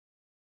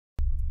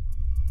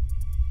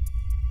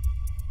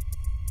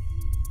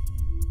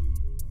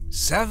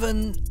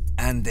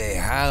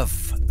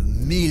$7.5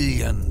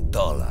 million.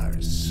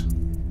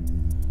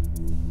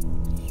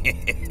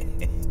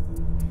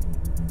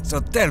 So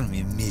tell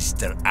me,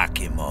 Mr.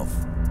 Akimov,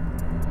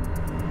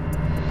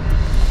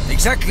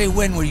 exactly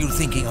when were you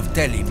thinking of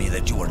telling me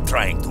that you were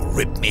trying to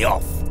rip me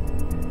off?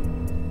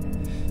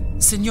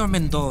 Senor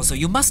Mendoza,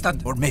 you must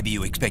Or maybe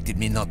you expected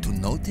me not to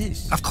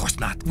notice? Of course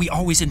not. We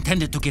always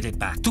intended to get it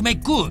back, to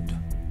make good.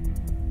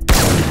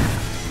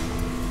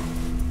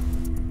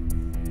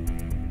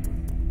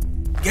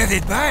 Get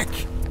it back?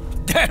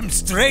 Damn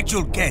straight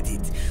you'll get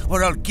it,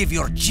 or I'll give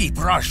your cheap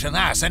Russian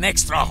ass an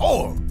extra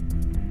hole.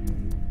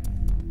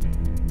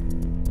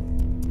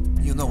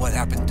 You know what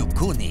happened to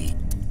Kuni?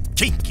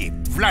 Kinky,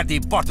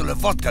 Vladimir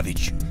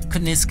Vodkovich.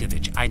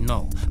 Kniskovich, I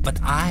know,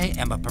 but I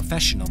am a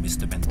professional,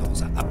 Mr.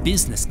 Mendoza, a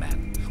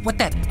businessman. What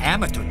that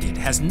amateur did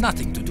has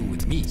nothing to do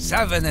with me.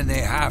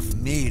 $7.5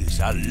 million's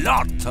a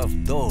lot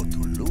of dough to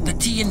lose. The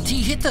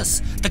TNT hit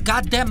us. The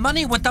goddamn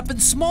money went up in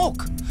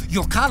smoke.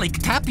 Your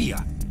colleague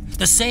Tapia,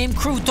 the same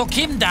crew took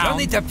him down.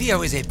 Johnny Tapia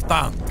was a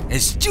punk, a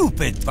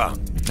stupid punk.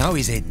 Now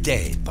he's a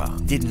dead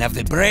punk. Didn't have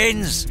the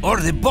brains or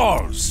the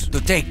balls to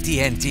take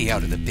TNT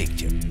out of the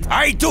picture.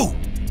 I do!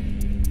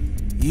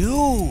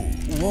 You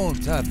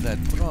won't have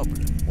that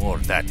problem or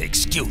that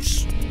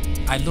excuse.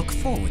 I look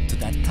forward to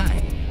that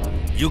time.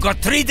 You got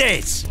 3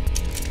 days.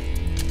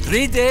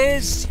 3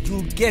 days,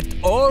 you'll get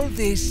all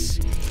this,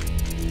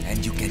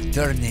 and you can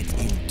turn it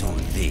into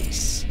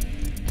this.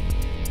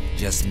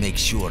 Just make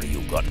sure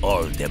you got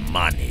all the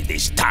money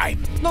this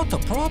time. Not a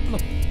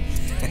problem.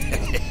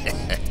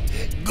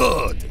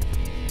 Good.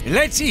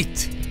 Let's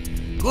eat.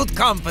 Good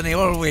company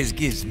always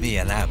gives me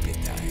an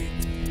appetite.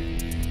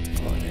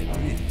 For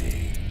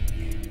everything.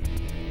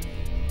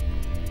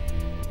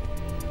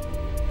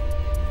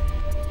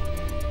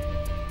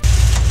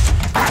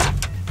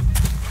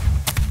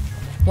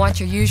 Want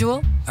your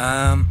usual?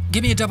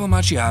 Give me a double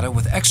macchiato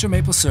with extra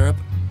maple syrup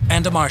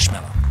and a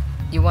marshmallow.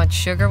 You want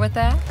sugar with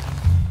that?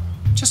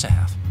 Just a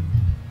half.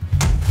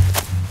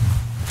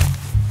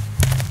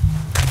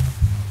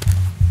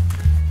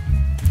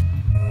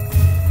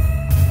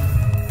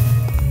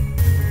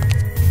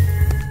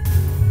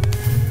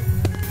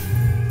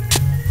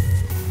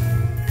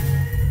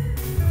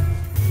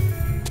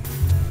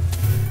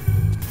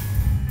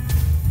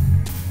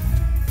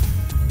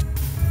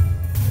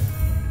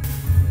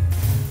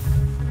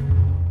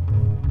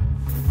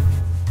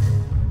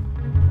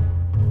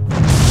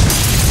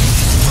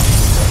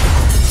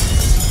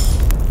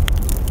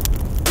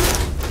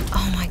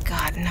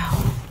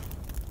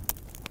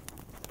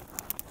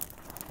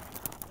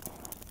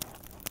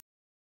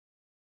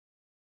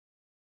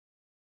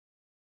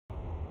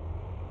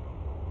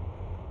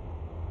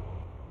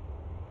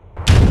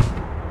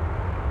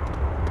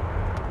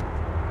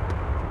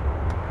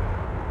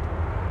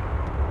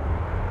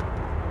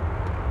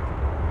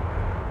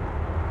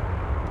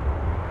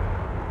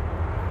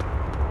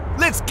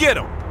 Let's get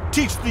them!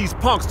 Teach these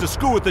punks to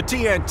screw with the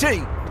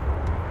TNT!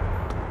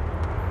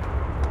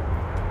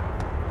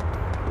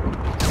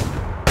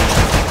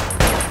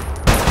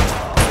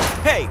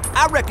 Hey,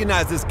 I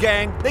recognize this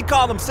gang. They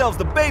call themselves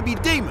the Baby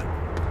Demon.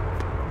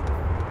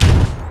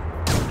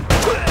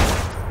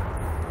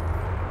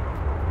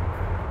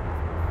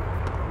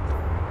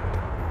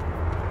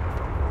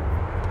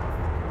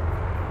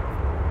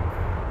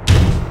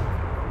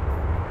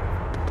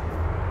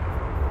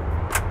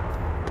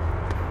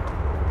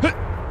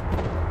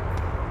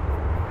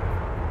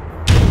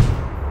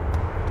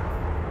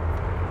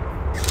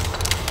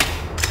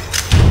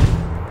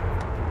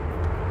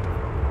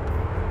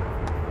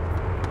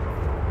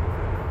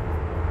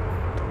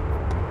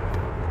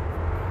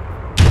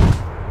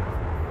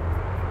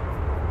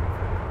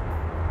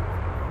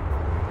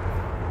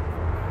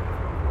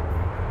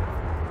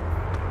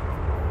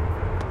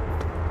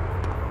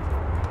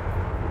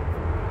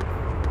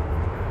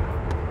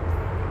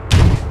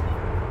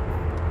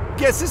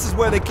 Guess this is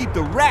where they keep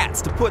the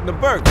rats to put in the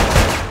burger.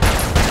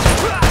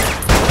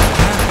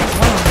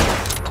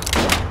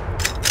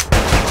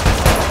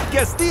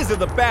 Guess these are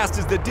the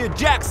bastards that did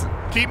Jackson.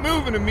 Keep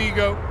moving,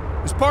 amigo.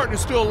 His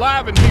partner's still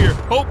alive in here,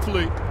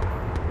 hopefully.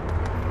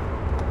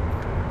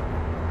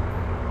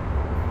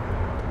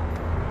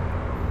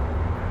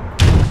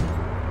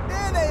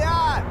 There they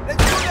are!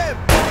 Let's do them!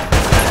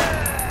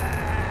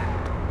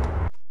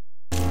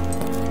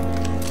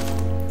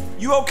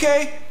 You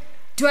okay?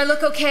 Do I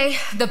look okay?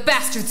 The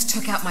bastards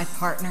took out my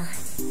partner.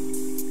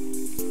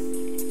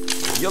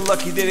 You're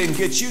lucky they didn't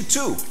get you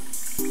too.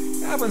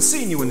 I haven't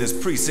seen you in this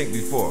precinct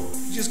before.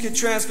 You just get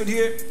transferred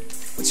here?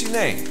 What's your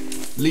name?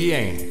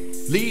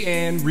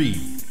 Leanne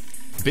Reed.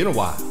 Been a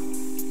while.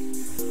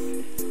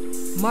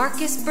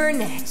 Marcus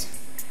Burnett.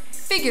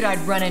 Figured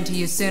I'd run into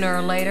you sooner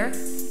or later.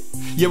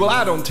 Yeah, well,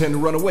 I don't tend to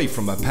run away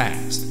from my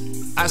past.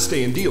 I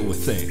stay and deal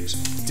with things.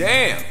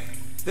 Damn!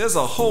 There's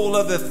a whole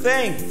other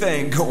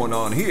thing going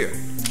on here.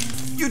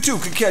 You two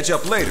can catch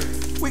up later.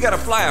 We gotta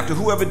fly after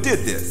whoever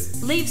did this.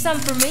 Leave some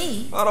for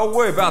me. Oh, don't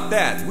worry about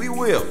that. We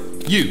will.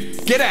 You,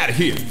 get out of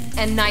here!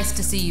 And nice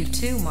to see you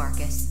too,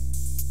 Marcus.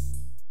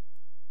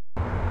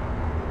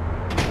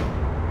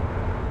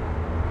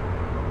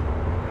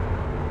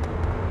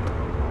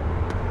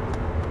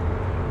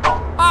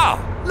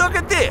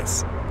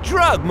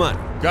 drug money.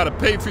 Gotta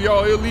pay for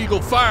your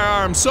illegal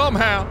firearms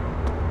somehow.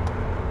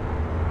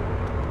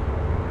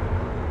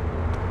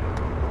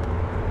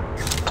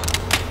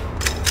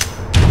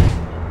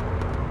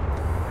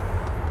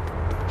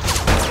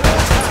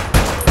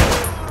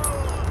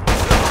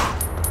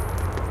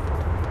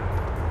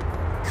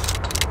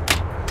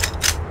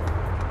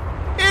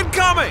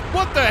 Incoming!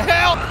 What the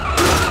hell?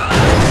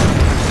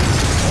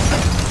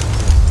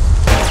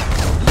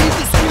 Leave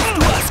the streets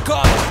to us,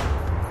 Carl.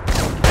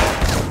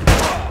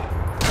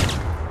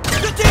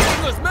 They're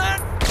taking us, man!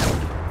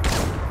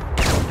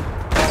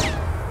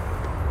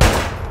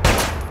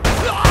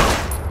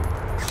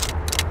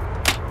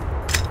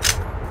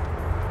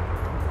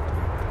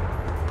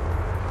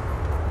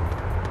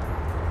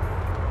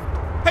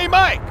 Hey,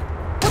 Mike!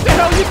 What the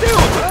hell you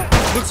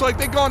doing? Looks like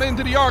they gone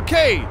into the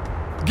arcade.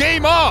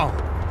 Game on!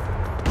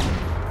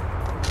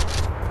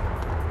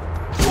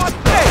 What?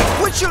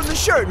 Hey, quit shooting the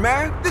shirt,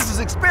 man. This is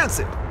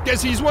expensive.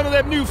 Guess he's one of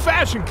them new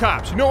fashion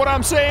cops, you know what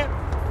I'm saying?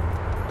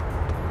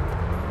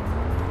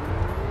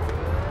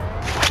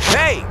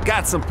 Hey,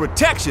 got some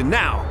protection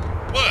now.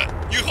 What?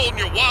 You holding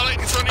your wallet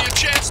in front of your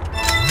chest?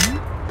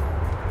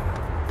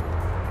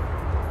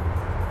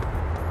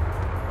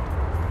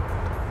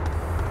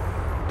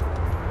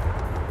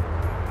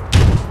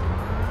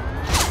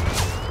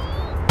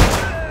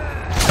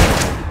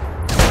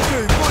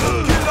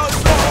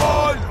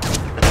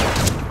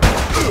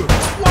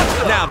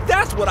 Now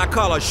that's what I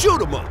call a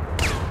shoot 'em up.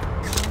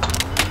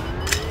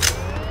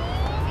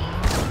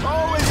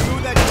 Always knew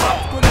that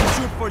cops couldn't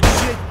shoot for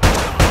shit.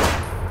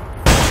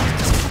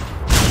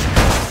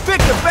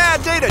 Picked a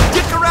bad day to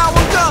dick around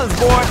with guns,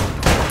 boy.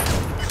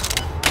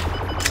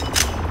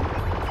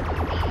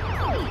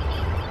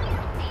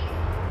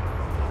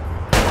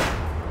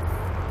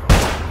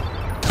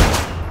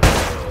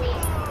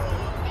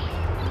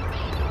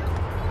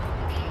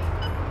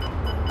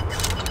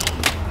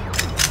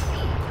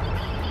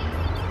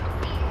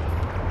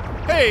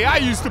 Hey, I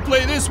used to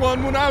play this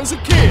one when I was a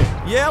kid.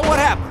 Yeah, what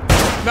happened?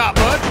 Not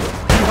much.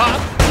 You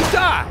hop, you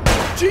die.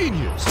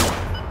 Genius.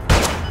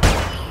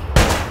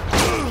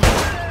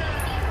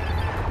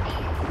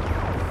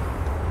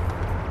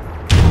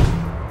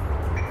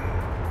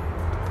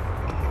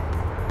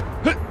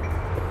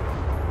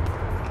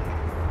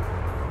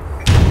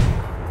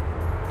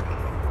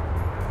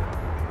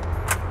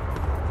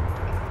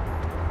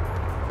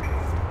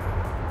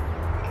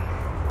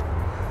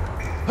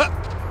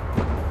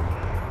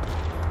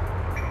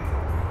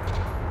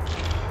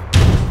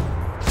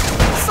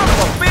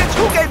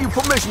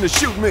 Permission to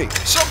shoot me.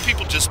 Some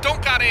people just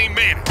don't got any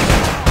manners.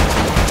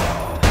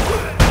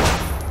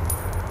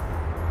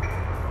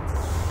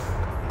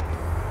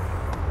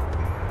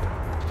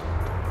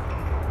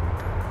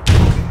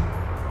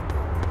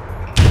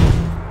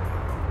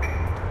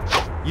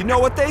 You know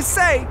what they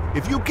say?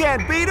 If you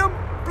can't beat them,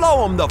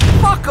 blow them the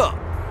fuck up.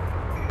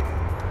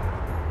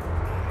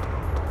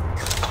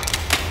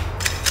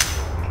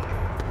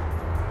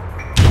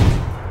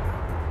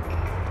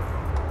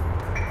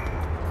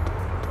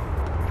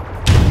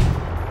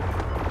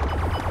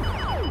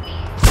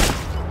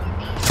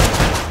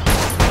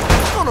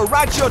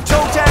 Write your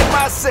toe tag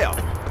myself.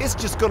 It's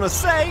just gonna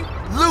say,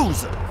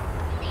 loser.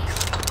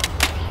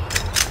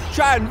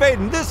 Try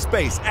invading this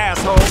space,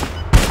 asshole.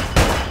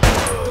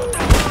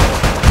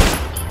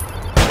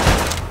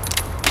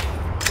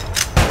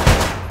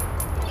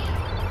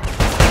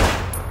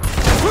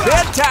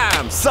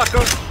 Bedtime, sucker.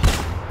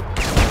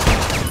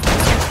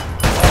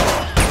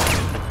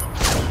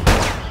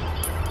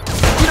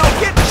 You know,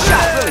 getting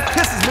shot really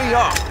pisses me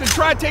off. Then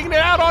try taking it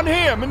out on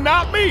him and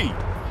not me.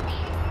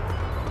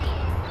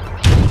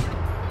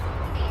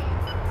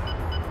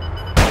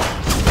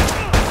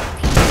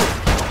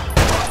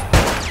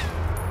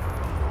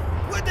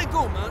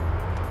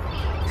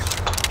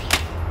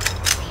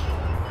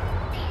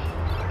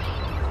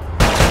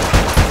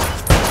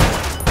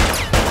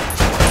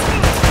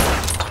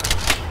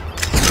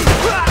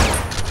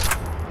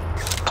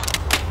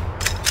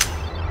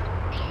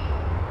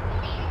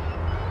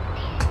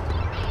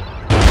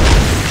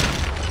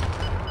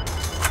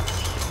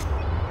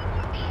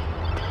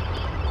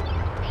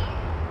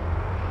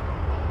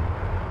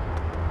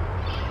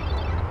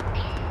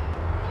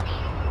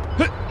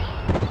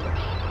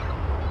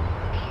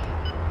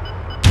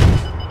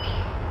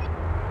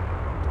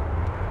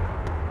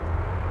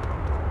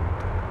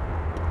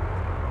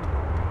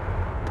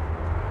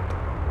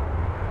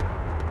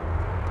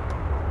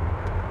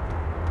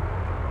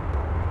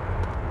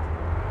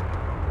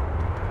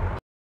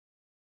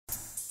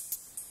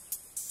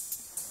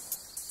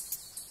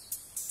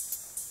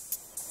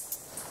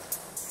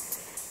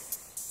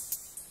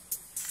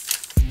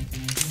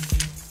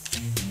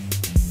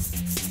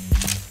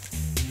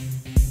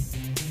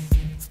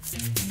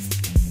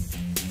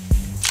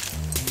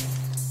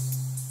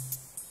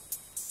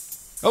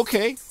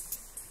 Okay,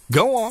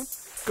 go on.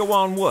 Go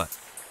on what?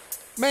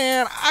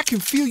 Man, I can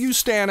feel you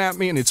staring at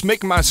me and it's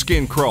making my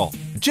skin crawl.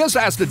 Just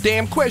ask the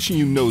damn question,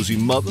 you nosy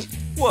mother.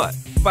 What?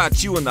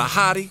 About you and the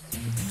hottie?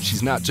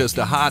 She's not just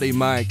a hottie,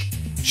 Mike.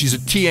 She's a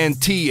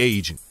TNT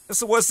agent.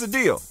 So what's the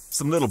deal?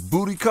 Some little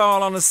booty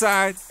call on the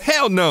side?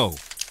 Hell no.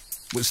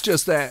 It's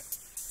just that,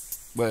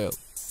 well,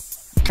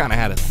 kinda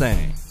had a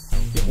thing.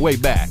 Way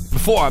back,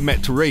 before I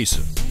met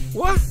Teresa.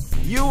 What?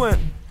 You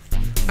and...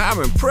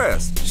 I'm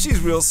impressed. She's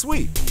real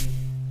sweet.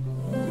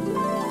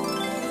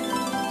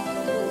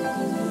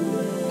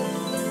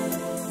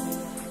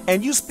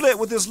 And you split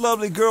with this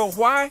lovely girl,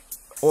 why?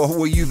 Or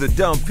were you the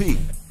dumb peep?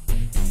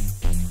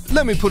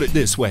 Let me put it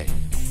this way.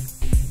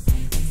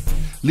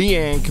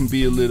 Leanne can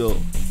be a little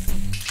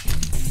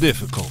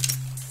difficult.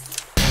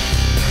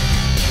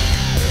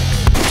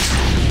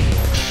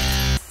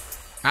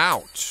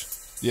 Ouch.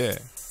 Yeah,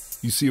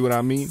 you see what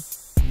I mean?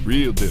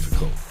 Real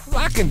difficult.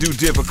 I can do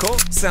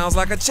difficult. Sounds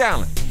like a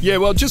challenge. Yeah,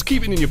 well, just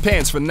keep it in your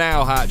pants for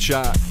now,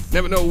 hotshot.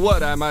 Never know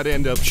what I might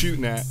end up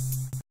shooting at.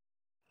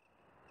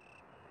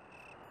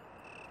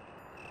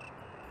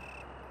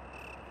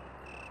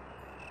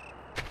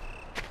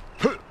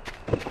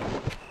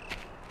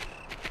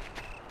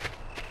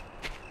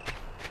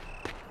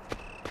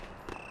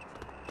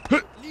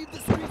 Leave the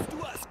streets to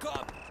us,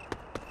 cop.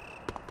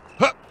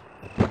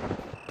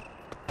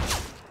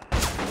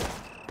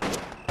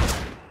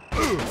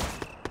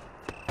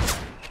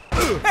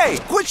 Hey,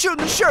 quit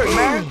shooting the shirt,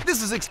 man.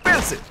 This is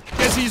expensive.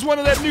 Guess he's one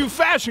of that new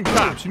fashion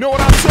cops, you know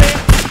what I'm saying?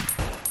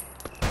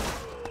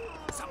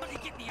 Somebody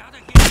get me out of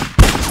here.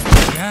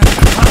 Yeah,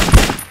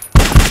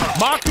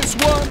 Marcus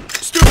 1,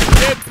 stupid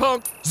dead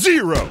punk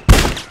 0.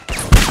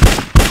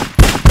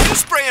 You're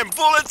spraying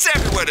bullets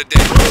everywhere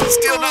today.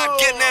 Still not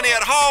getting any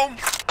at home?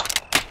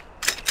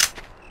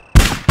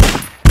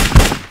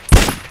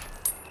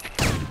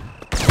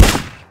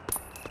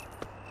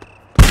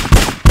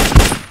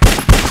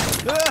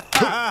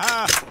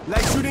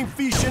 Like shooting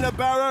fish in a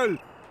barrel.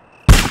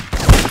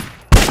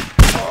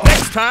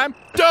 Next time,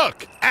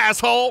 duck,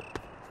 asshole.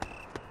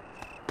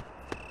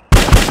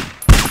 You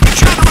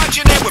trying to write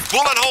your name with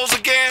bullet holes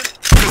again?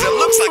 Because it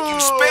looks like you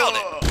spelled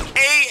it.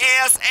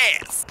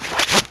 A-S-S.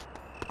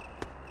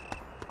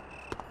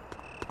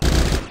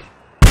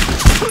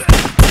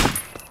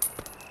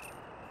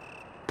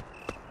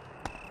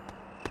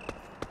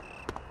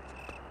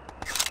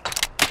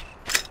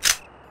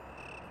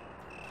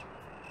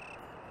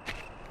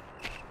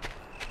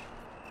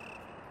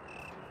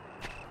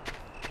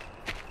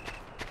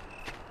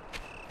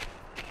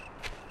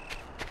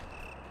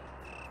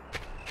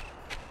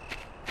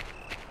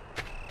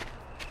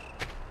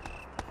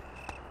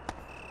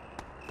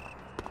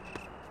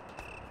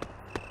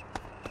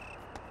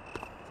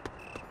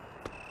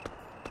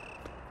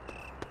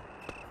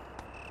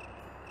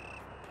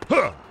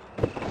 Huh.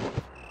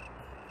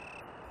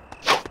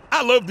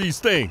 I love these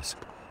things.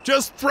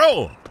 Just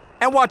throw them.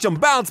 And watch them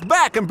bounce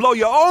back and blow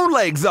your own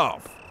legs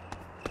off.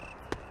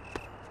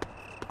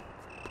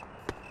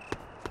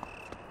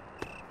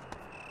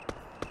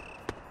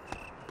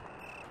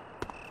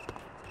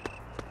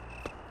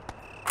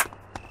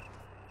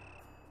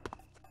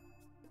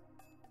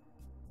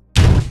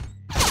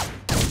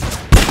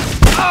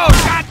 Oh,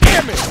 God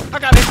damn it! I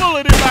got a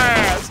bullet in my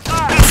ass.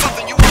 That's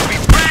something you won't be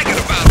bragging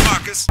about,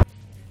 Marcus.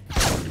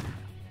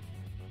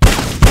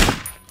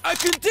 I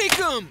can take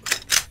him.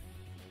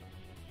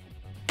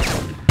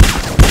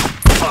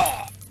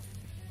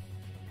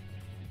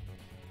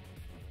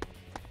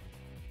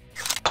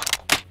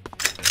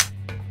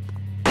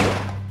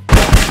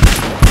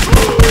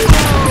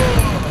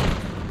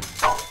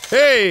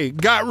 Hey,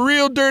 got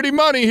real dirty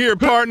money here,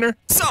 partner.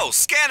 So,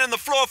 scanning the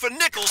floor for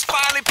nickels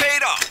finally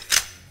paid off.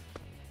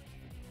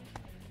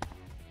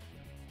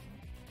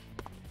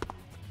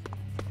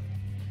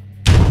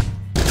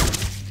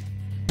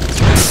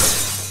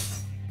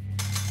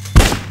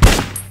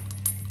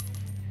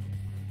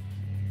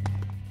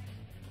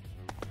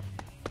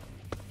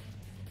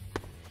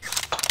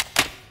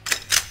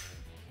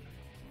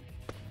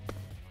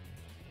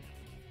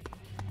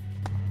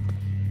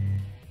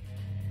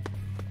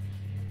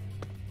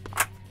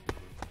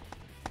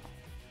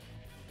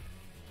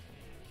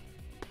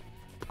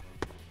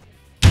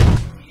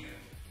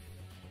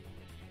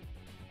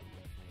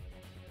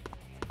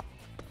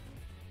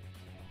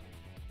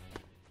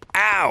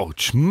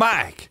 Ouch,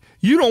 Mike.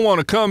 You don't want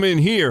to come in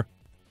here.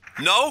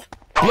 No?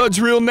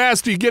 Blood's real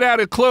nasty. Get out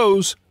of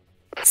clothes.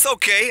 It's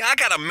okay, I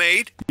got a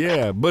maid.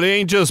 Yeah, but it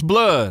ain't just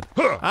blood.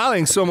 I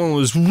think someone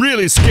was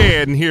really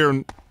scared in here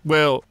and,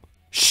 well,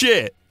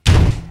 shit.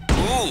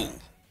 Ooh.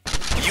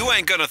 You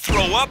ain't gonna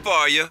throw up,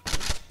 are you?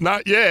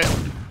 Not yet.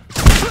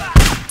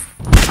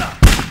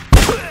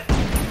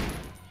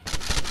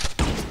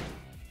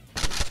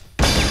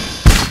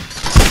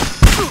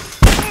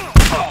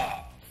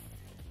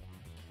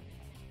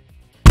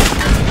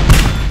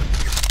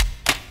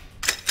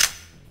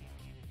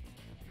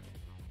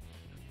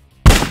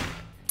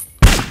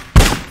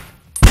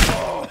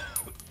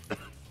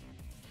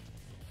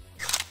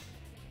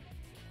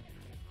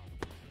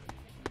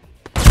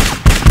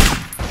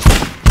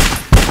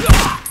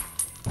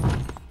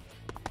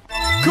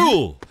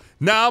 Cool.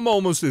 Now I'm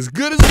almost as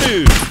good as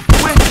new.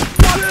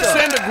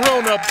 Send a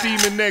grown-up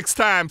demon next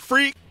time,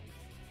 freak.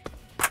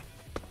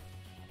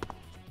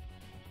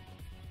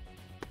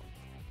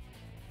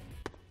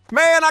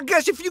 Man, I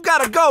guess if you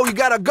gotta go, you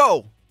gotta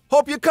go.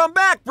 Hope you come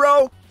back,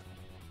 bro.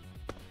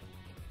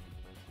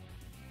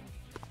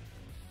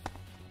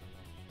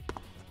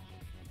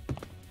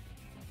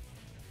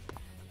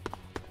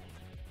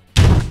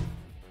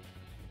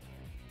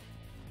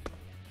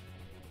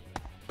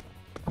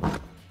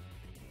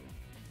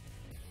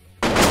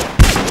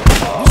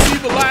 You see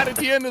the light at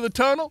the end of the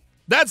tunnel?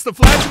 That's the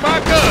flash of my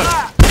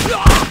gun.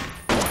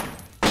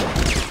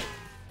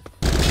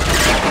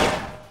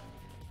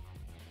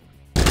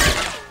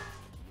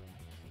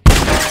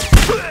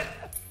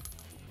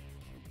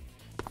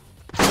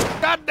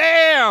 God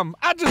damn!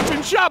 I just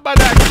been shot by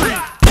that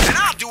creep. And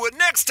I'll do it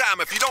next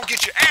time if you don't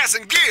get your ass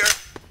in gear.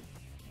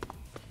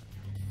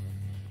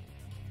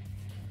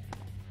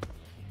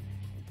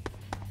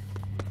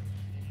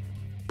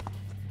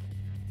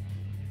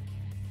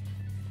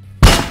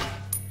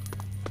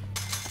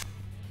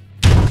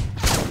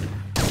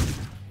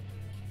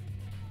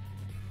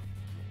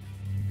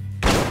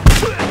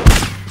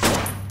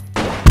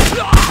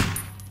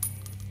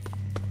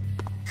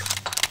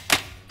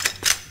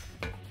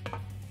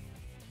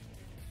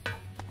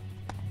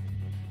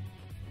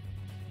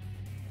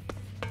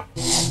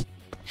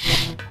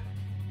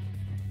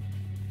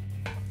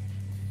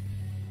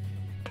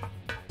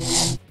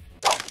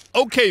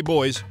 Okay,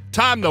 boys,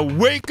 time to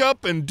wake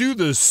up and do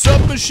the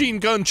submachine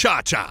gun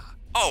cha-cha.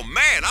 Oh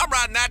man, I'm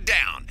writing that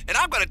down. And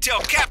I'm gonna tell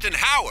Captain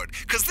Howard,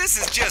 cause this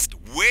is just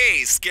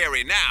way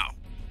scary now.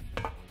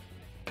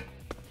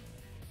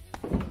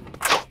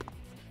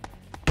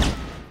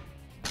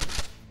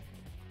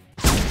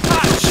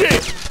 Ah,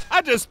 shit!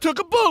 I just took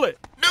a bullet.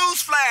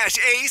 Newsflash,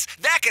 Ace,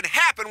 that can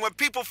happen when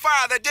people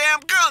fire their damn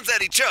guns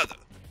at each other.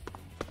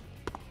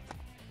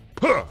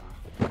 Huh.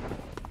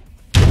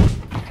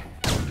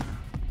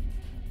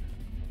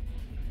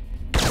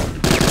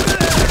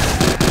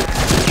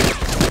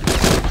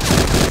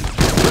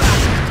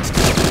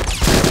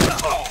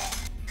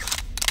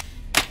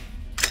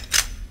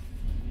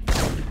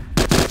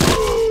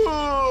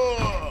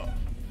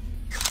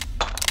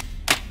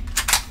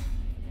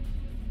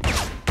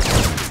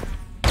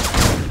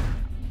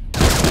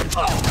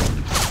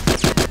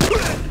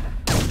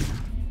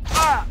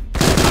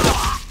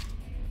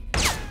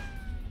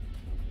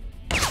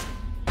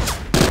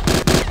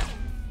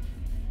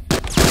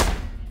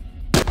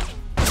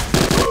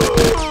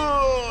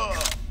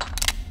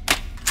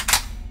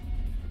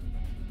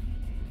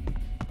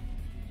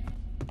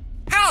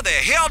 How the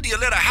hell do you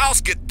let a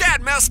house get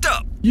that messed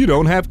up? You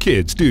don't have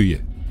kids, do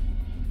you?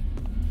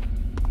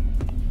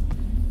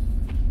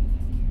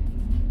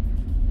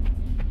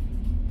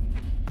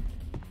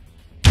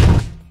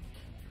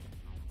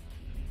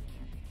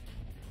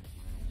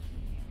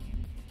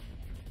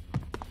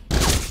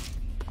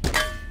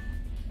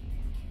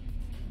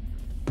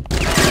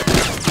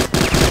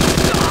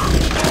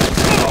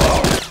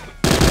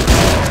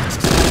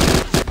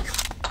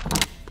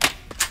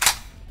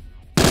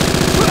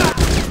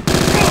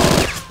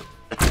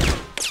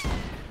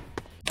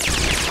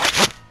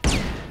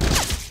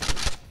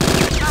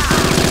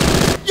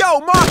 Yo,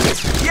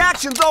 Marcus, the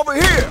action's over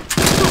here.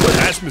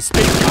 Last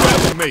mistake you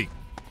ever made.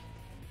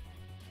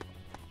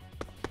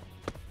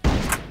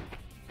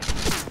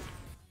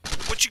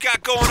 What you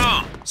got going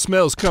on?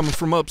 Smells coming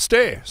from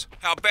upstairs.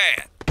 How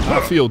bad?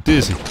 I feel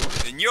dizzy.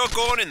 Then you're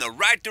going in the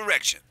right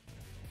direction.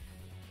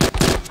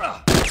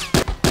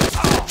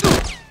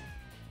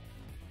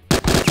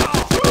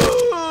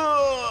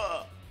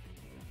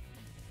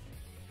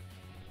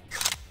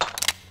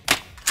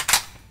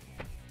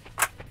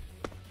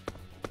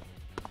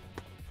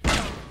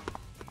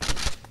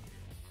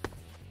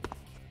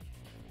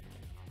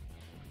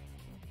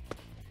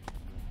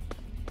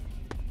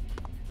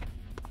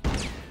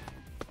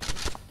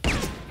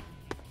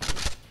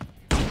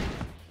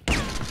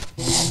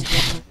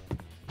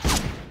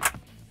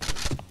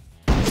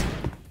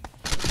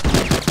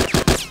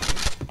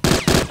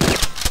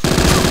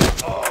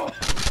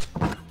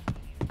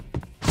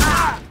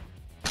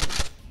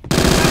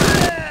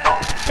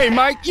 Hey,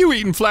 Mike, you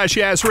eating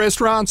flashy-ass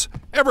restaurants?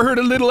 Ever heard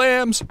of Little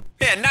M's?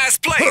 Yeah, nice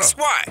place.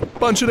 Why?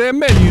 Bunch of their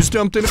menus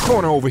dumped in a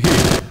corner over here.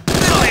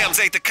 Little M's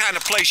ain't the kind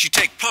of place you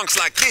take punks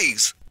like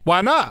these.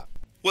 Why not?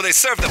 Well, they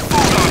serve the food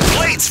on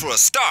plates for a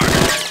start.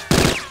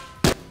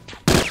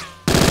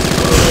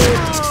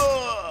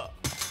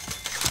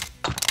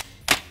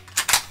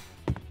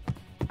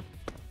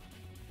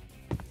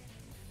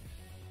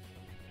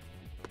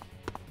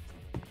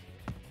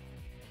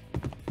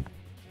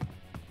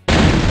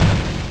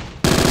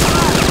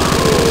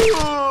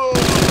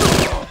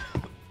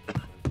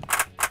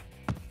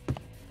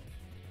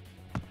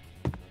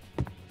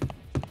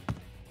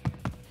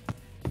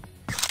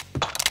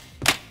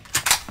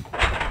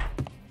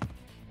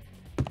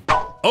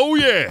 Oh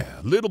yeah,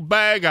 little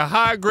bag of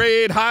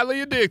high-grade,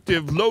 highly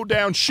addictive,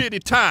 low-down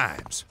shitty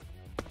times.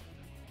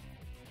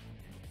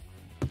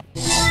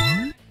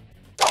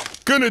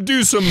 Gonna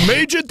do some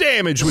major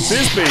damage with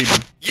this baby.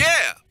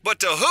 Yeah, but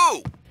to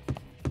who?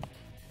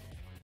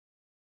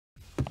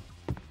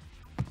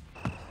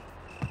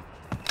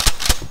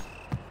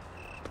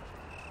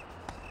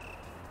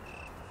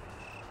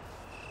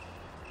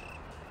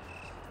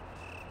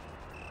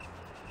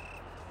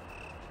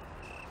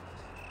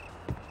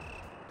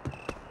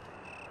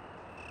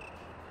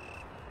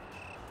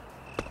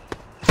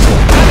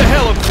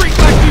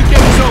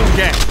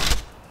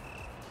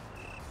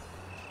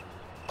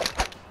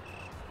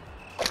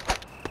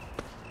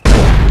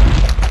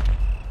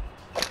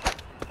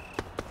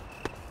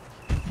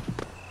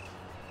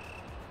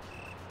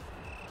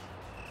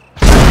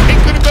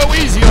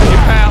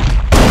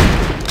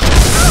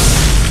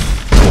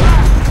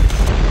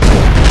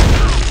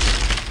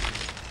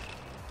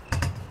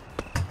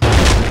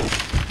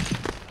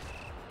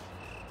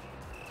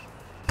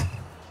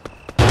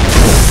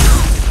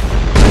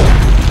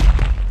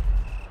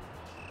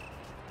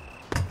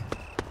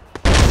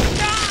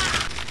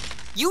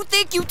 You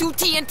think you two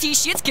TNT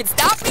shits can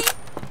stop me?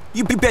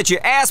 You bet your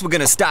ass we're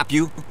gonna stop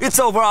you. It's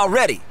over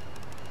already.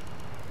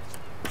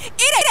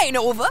 It ain't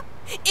over.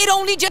 It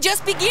only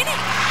just beginning.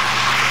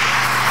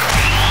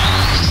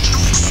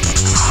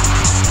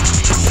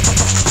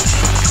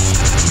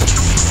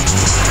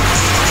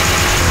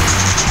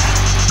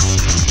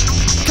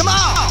 Come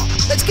on!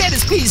 Let's get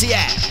his peasy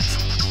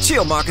ass!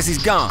 Chill, Marcus,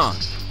 he's gone.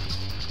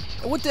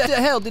 What the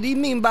hell did he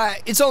mean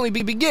by it's only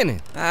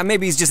beginning?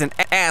 Maybe he's just an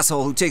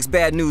asshole who takes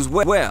bad news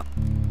well.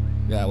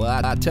 Yeah,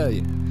 well, I tell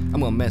you,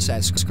 I'm gonna mess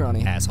that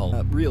scrawny asshole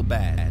up real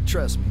bad,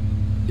 trust me.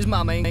 His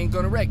mama ain't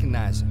gonna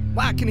recognize him.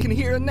 Why can he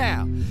hear him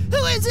now?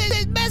 Who is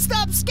this messed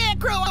up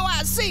scarecrow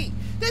I see?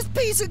 This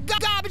piece of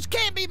garbage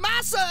can't be my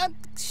son!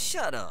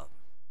 Shut up.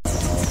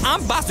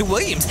 I'm Bossy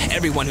Williams.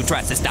 Everyone who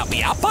tries to stop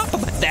me, I'll pop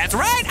them. That's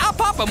right, I'll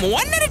pop them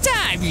one at a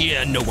time.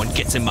 Yeah, no one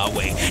gets in my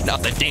way.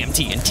 Not the damn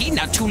TNT,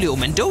 not Tulio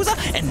Mendoza,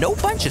 and no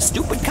bunch of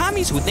stupid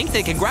commies who think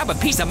they can grab a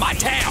piece of my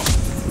town.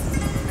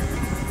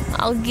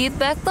 I'll give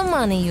back the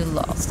money you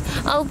lost.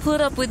 I'll put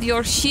up with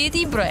your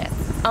shitty breath.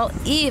 I'll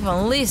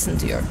even listen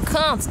to your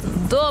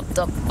constant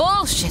doped-up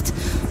bullshit.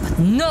 But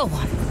no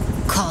one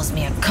calls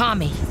me a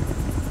commie.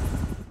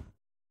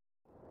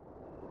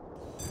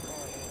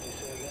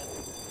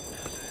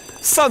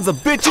 Sons of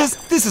bitches,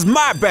 this is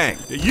my bank.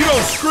 You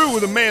don't screw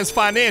with a man's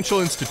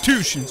financial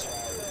institutions.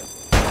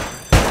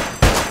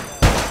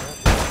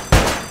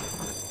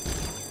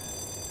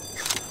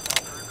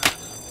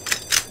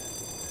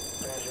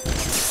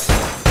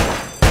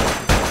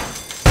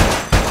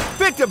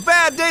 Picked a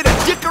bad day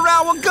to dick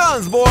around with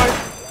guns, boy.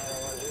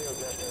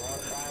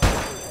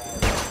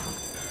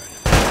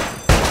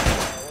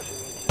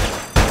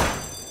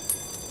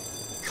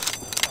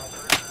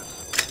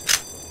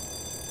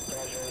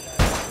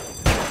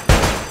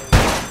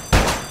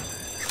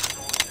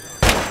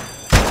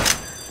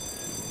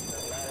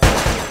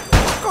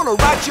 I'm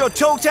gonna write your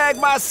toe tag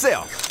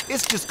myself.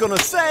 It's just gonna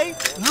say,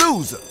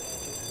 loser.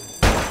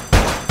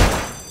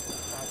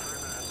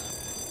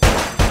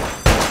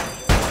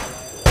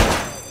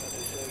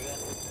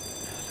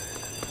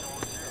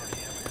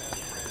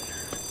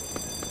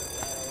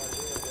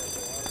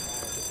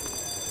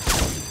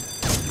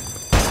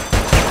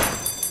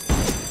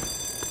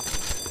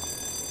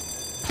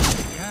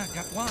 Yeah,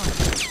 got one.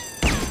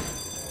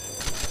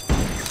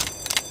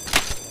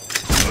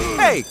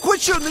 Hey,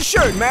 quit shooting the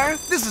shirt, man.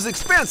 This is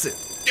expensive.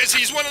 Guess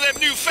he's one of them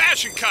new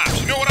fashion cops,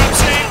 you know what I'm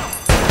saying?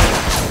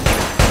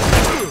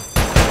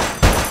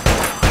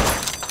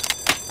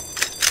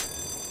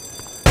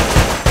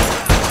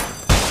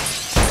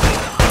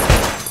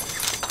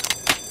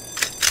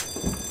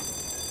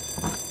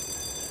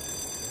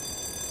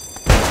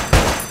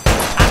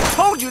 I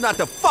told you not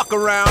to fuck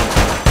around.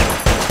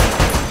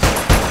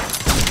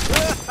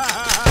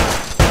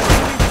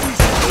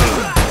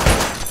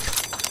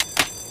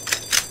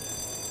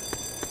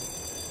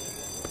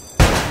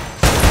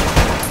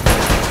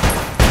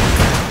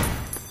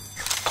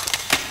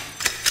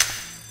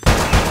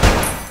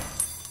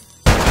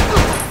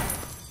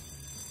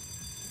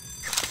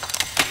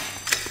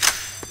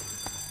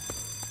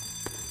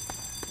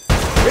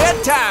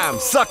 Time,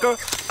 sucker!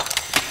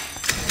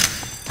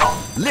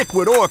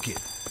 Liquid Orchid.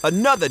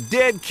 Another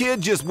dead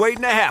kid just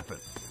waiting to happen.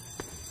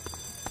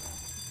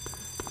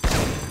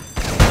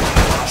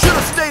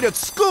 Should've stayed at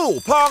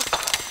school, punk!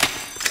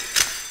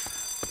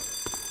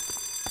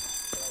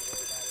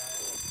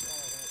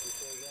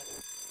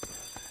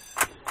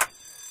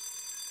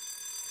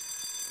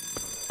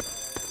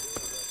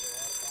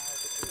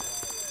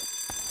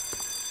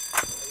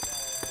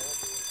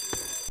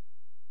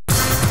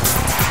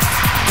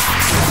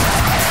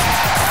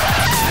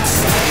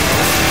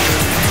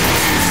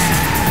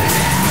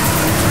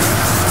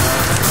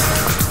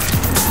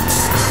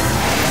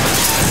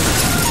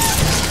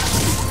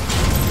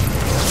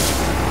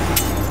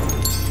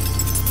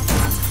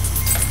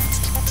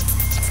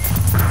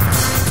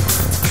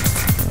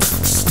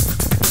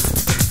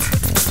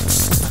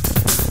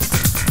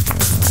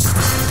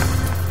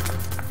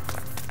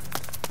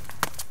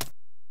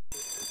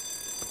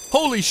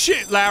 Holy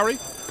shit, Lowrey.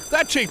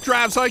 That chick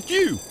drives like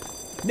you.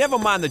 Never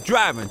mind the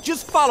driving,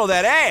 just follow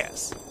that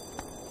ass.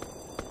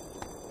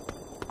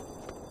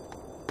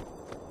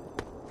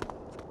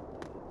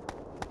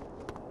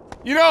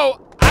 You know,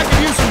 I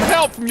could use some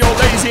help from your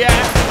lazy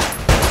ass.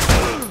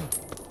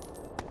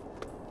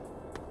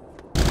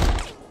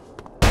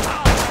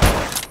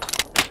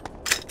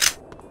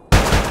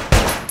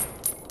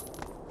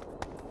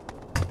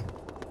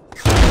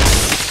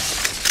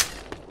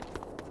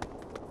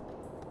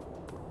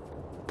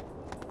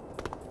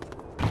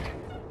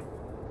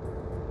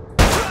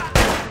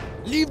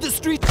 Leave the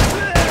street.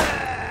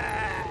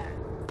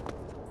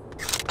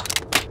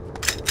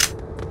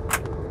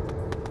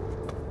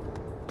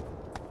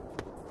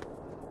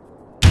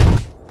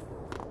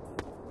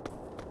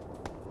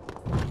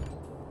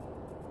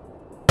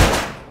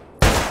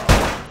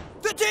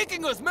 They're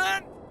taking us,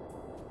 man!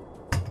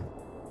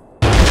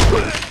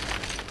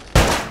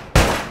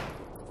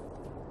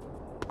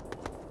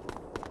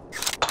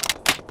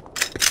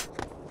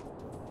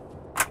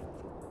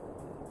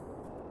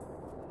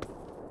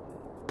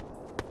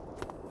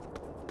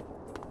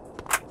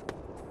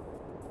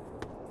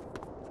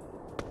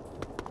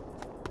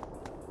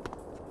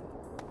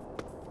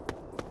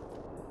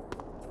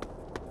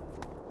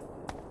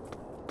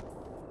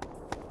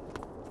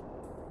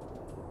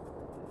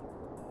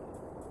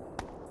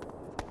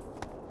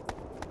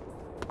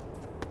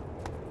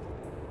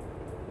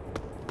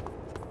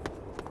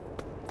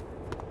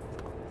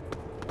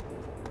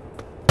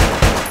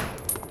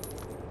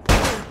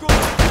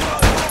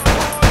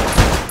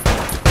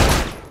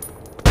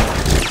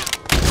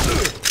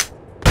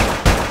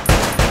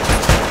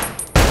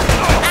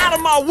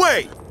 my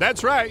way!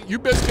 That's right. You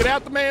best get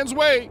out the man's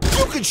way.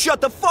 You can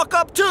shut the fuck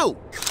up, too!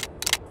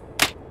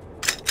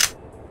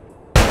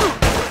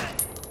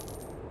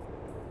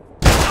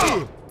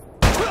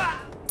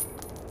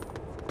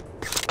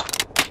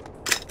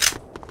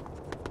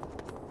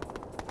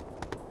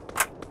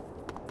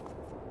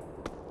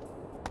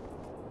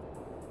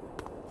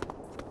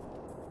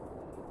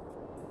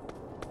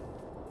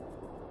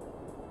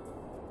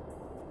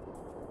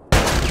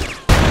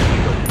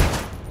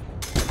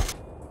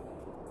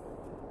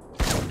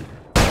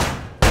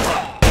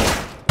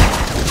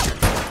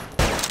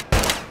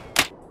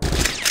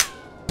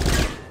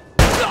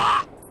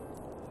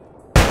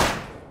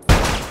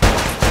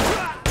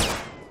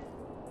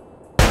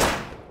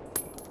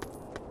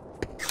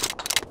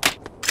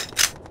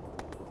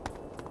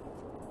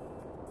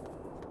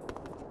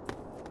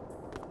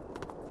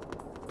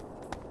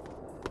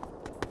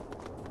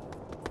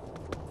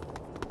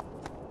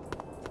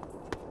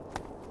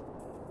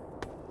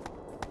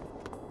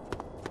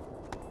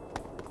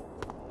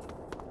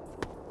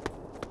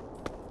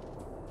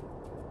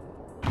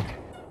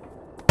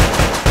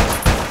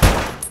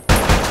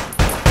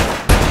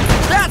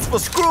 For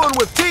screwing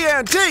with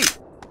TNT!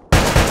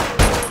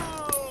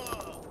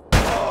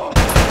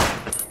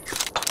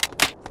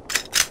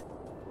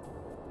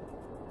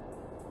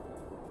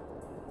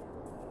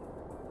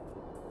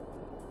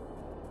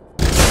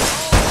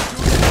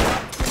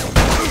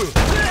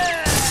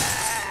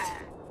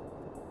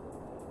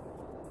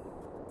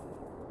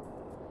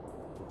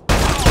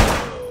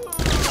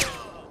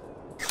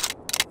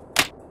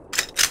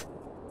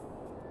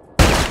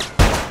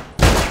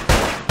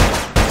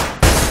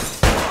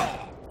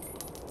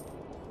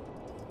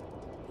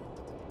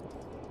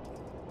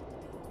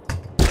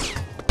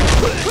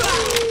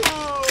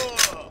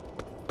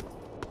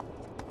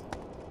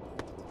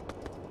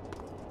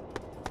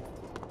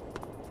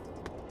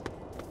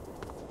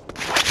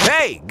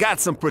 Hey, got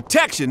some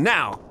protection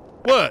now.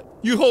 What?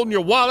 You holding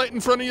your wallet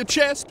in front of your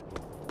chest?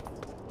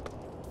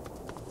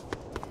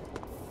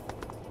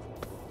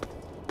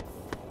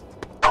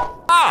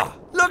 Ah,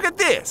 look at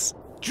this.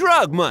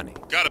 Drug money.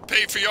 Gotta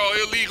pay for your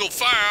illegal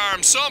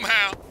firearms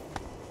somehow.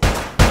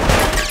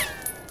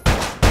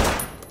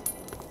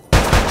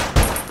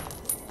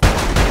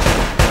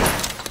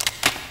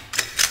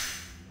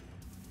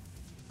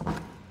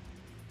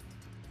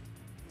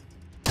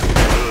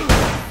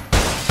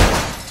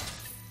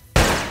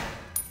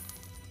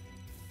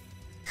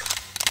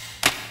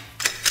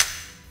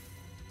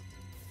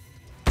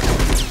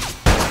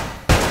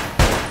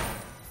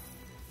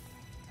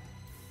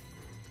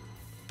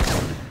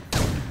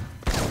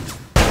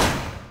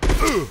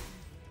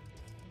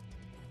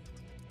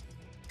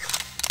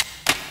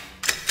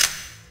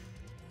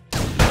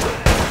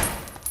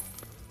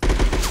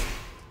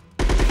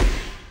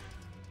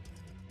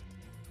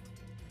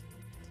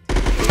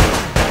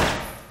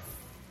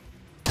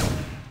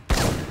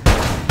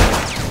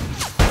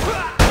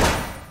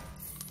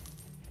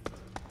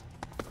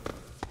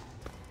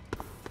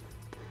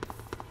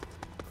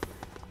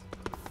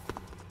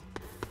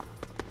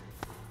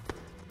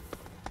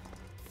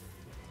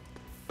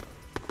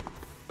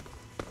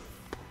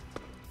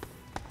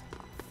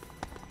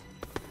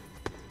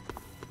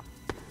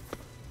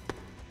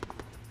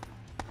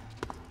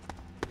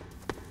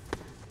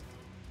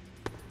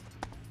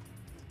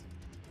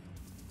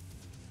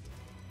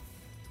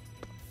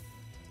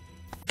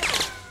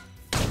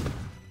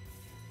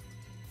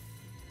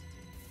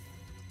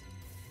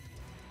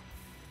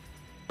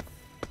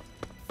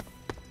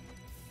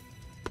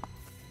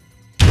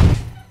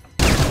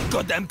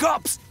 Goddamn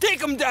cops! Take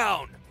them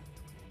down!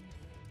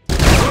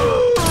 Son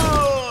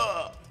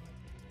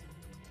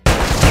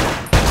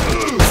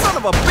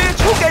of a bitch!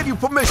 Who gave you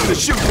permission to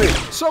shoot me?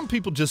 Some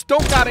people just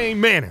don't got any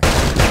manners.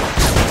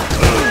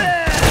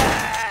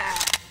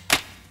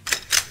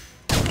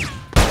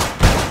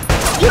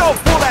 You don't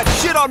pull that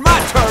shit on my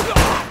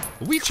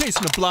turf! Are we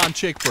chasing a blonde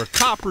chick for a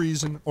cop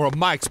reason or a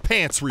Mike's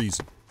pants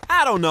reason?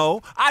 I don't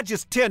know. I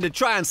just tend to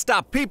try and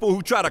stop people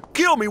who try to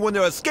kill me when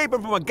they're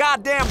escaping from a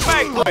goddamn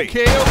bank raid.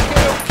 Okay. Chill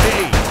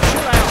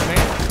out,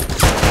 man.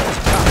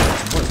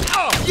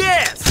 Oh,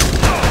 yes!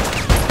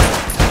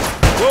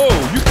 Whoa,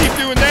 you keep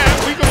doing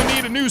that, we're gonna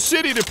need a new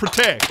city to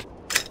protect.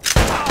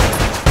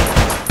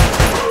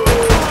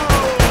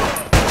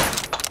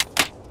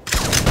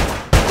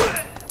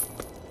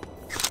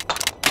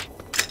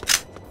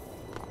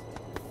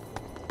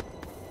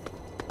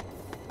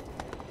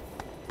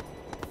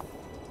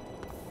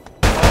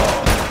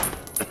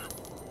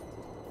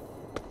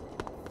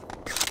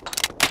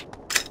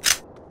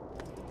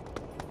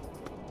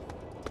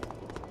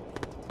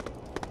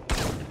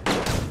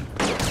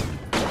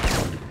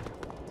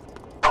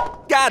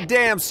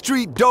 Goddamn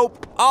street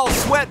dope, all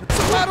sweating. What's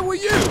the matter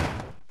with you?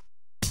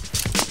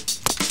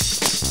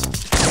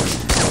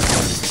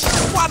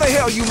 Why the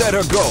hell you let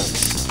her go?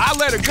 I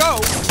let her go?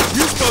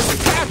 You supposed to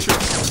catch her.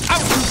 I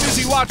was too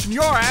busy watching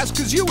your ass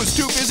because you was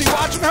too busy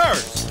watching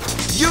hers.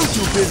 You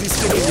too busy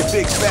sticking your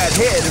big fat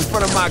head in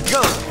front of my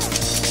gun.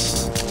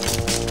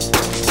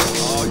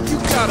 Oh, you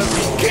got gotta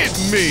be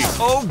kidding me.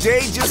 Old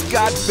day just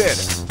got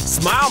better.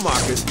 Smile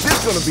markers, this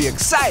is gonna be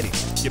exciting.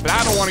 Yeah, but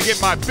I don't want to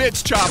get my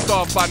bits chopped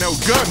off by no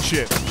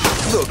gunship.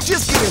 Look,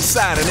 just get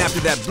inside and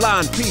after that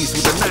blonde piece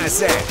with a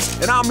nice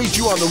ass, and I'll meet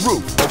you on the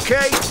roof,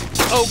 okay?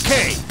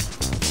 Okay.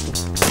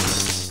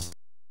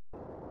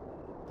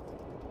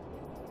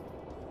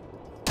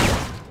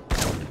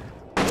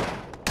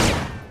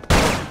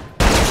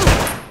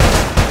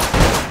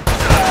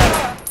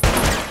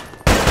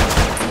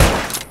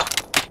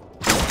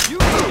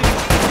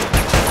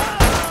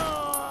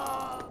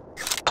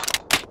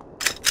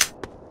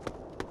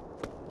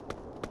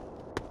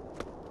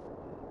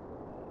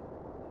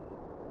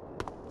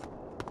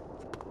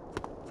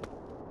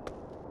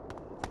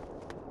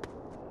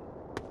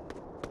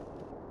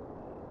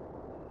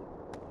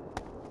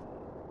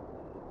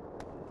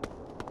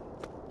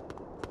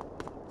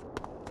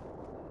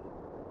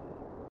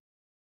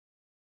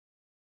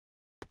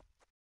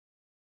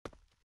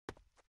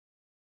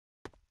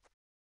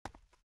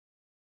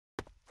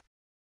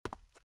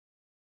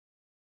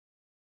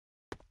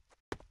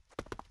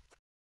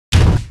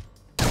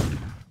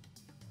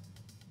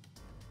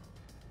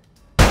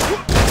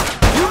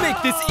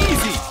 This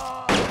easy.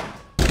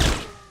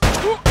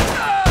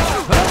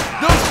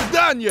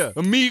 Dosidanya,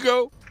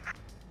 amigo.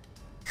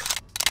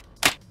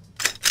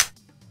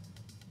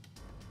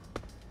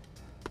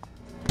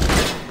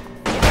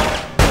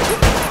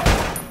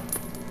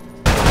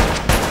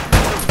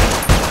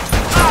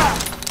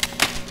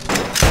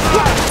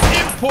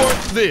 Import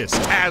this,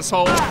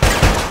 asshole.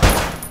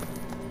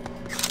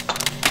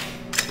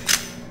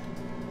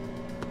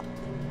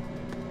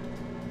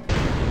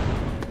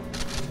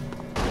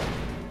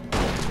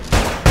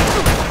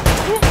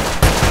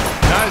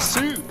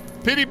 Suit.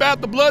 Pity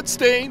about the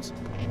bloodstains.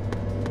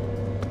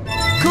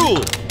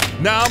 Cool.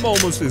 Now I'm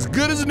almost as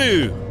good as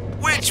new.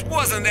 Which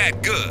wasn't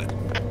that good.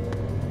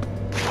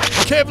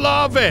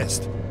 Kevlar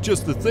vest.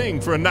 Just the thing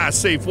for a nice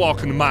safe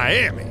walk into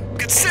Miami.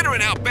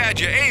 Considering how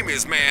bad your aim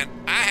is, man,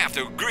 I have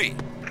to agree.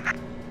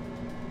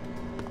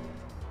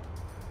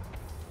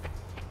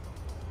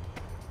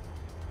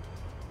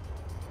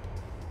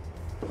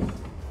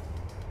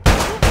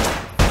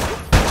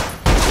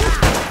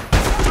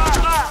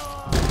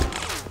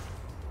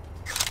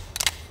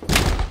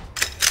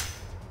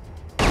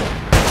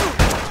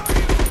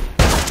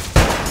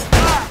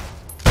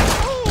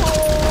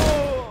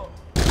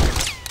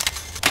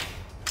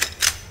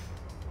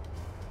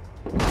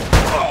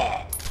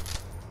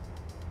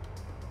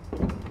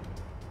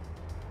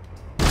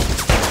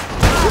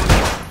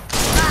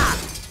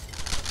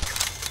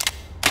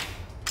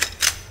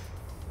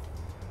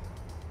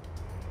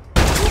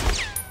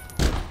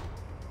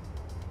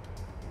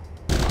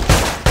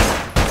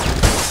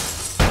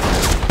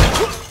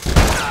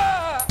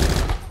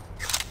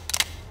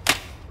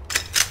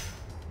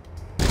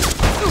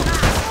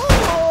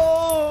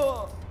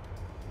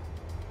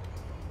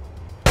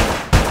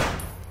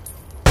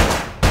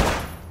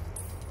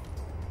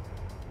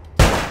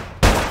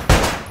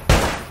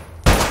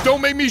 Don't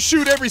make me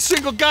shoot every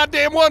single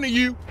goddamn one of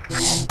you.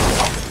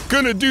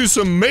 Gonna do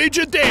some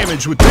major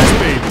damage with this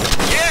baby.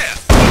 Yeah,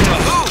 but to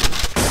who?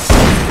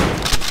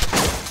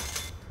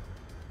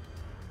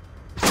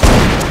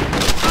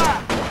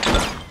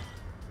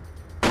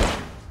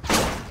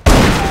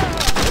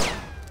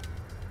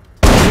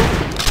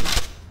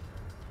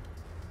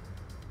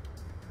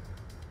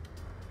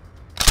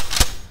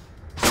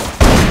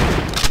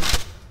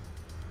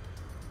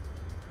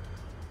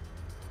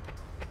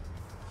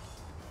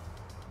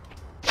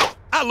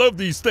 I love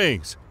these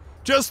things.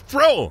 Just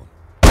throw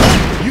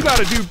them. You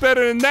gotta do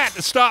better than that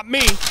to stop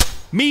me.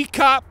 Me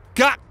cop,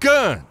 got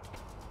gun.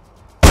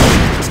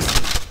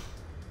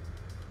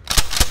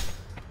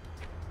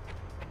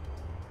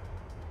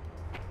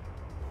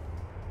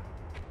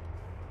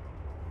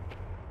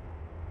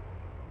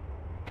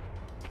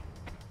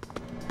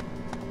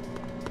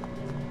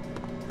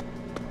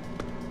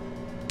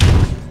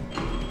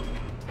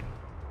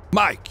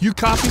 Mike, you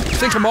copy?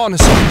 Think I'm on to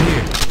something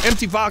here.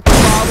 Empty vodka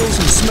bottles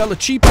and smell a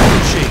cheap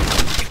apple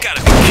shake. You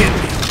gotta be kidding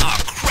me. Oh,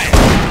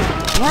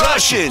 crap.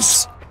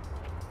 Russians!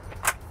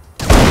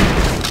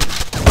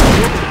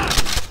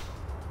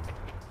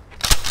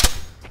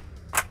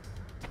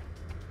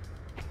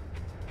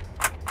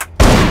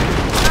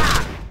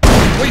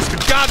 Waste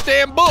of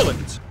goddamn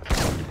bullets.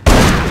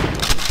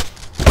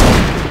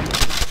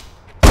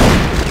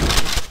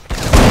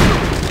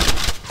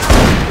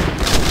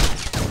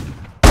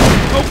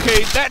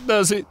 Okay, that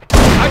does it.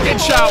 I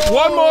get shot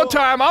one more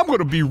time, I'm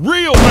gonna be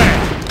real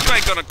mad. You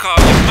ain't gonna call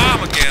your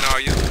mom again,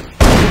 are you?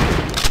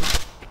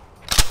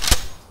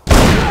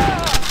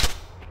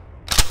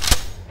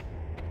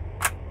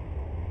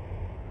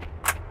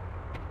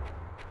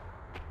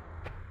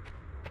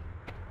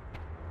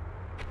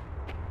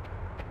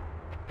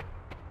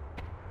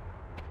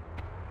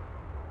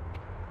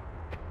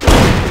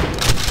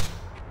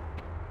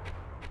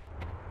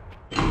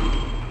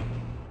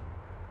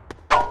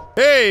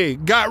 Hey,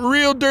 got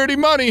real dirty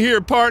money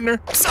here, partner.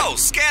 So,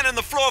 scanning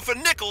the floor for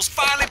nickels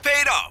finally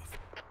paid off.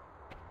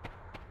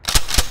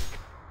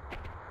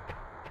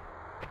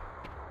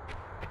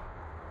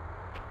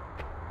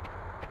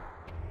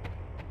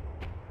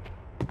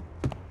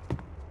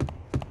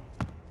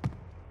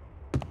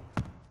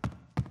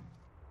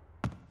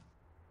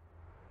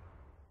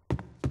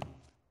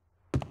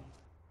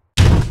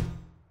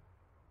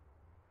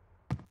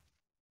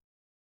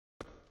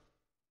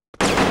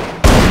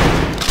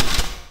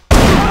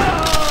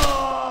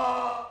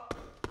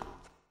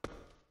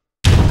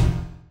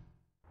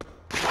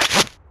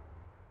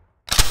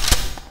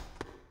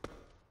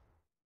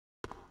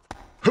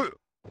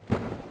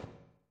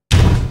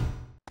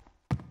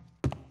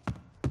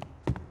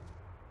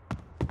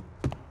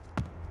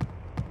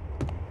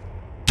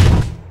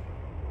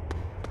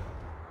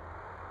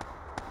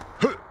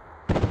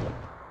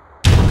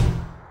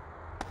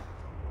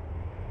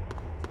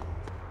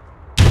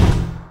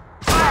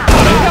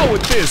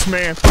 with this,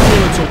 man.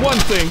 Bullets are one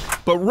thing,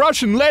 but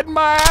Russian lead in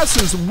my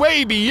ass is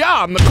way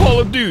beyond the Call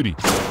of Duty.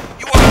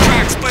 You wanna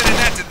try explaining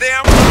that to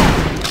them?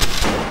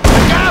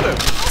 I got him!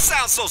 Don't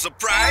sound so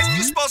surprised.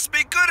 You're supposed to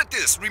be good at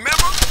this, remember?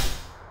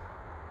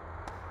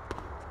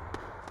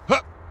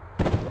 Huh.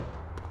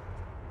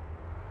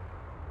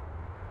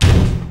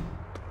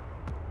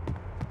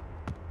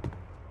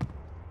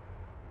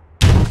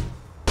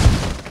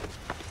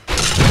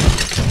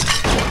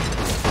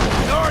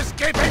 You're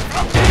escaping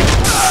from me!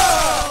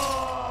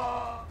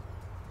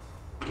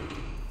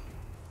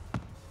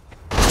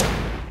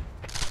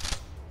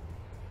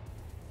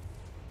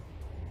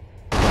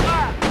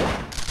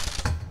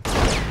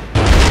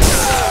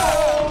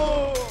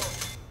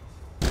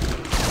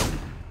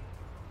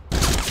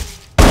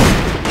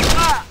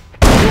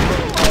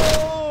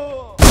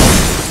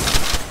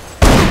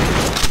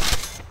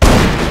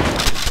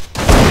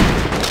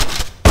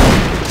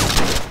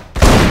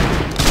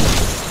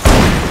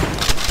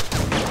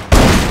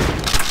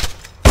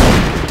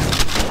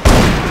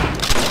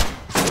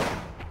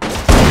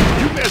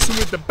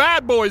 With the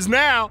bad boys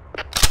now.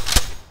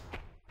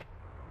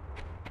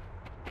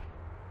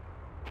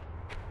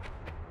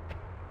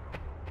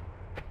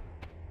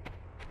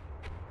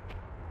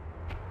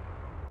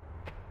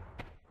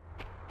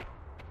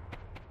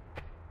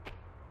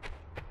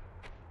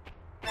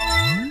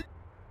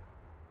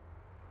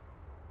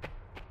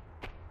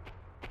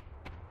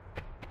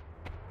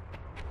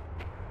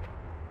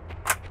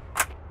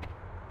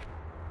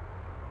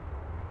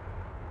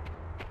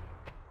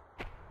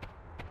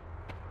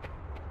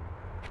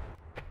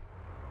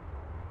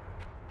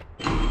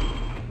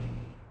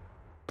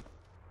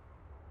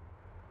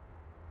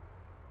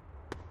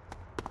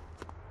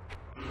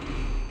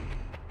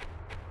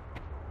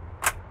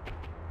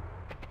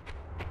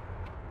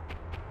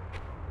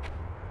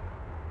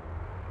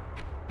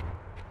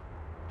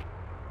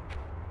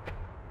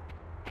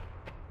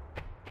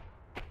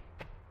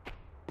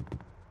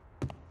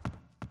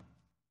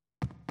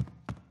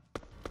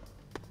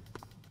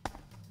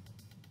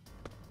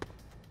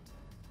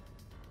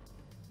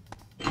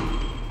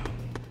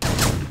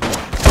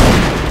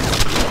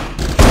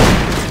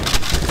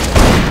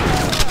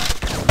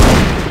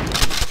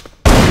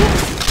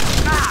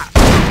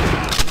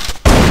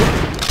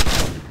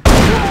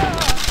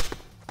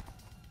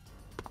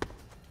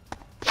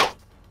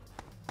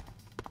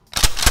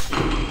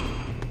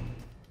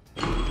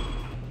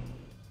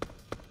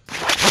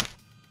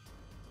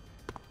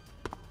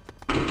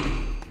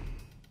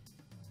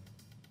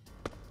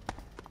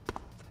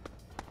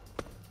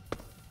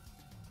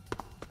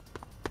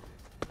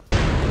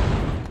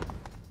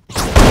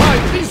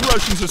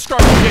 Russians are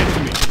starting to get to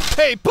me.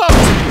 Hey,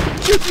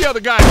 Pumpsy, shoot the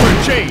other guy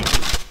for a change.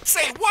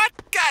 Say what?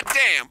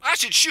 Goddamn, I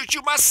should shoot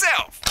you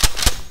myself.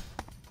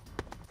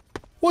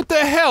 What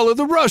the hell are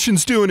the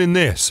Russians doing in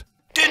this?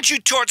 Didn't you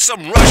torch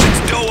some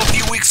Russian's dough a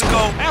few weeks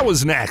ago? That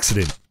was an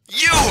accident.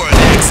 You were an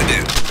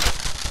accident.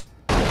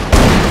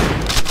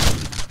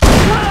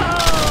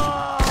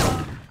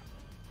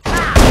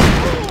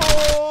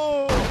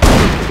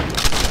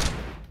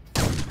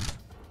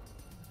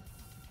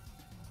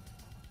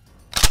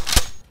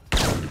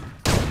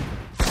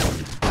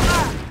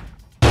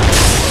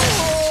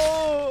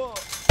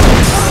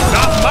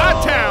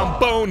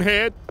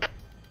 Bonehead.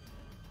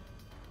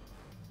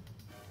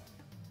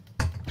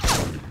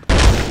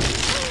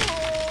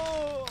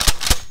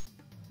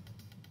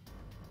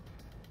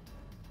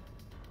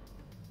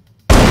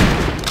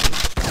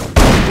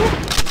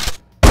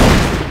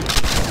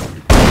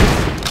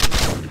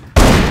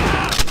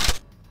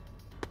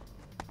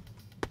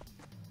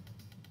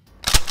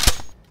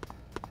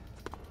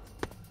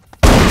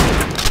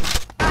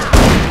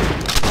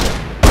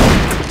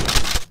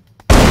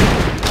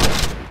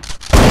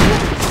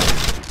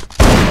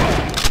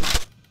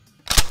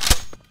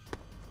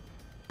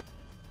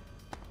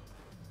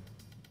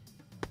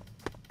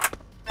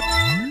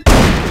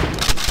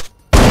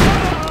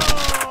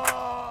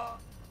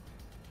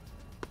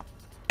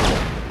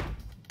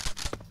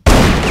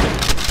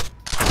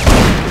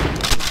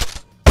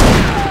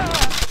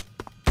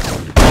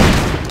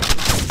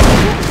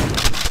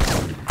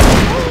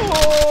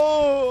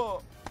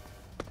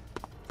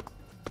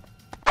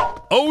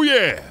 Oh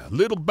yeah,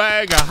 little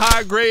bag of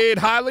high-grade,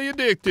 highly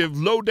addictive,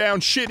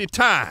 low-down shitty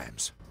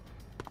times.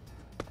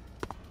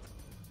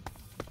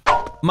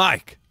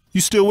 Mike, you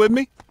still with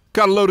me?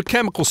 Got a load of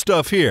chemical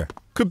stuff here.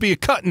 Could be a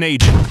cutting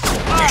agent.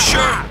 You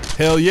sure?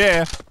 Hell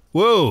yeah.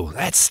 Whoa,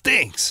 that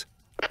stinks.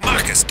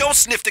 Marcus, don't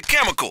sniff the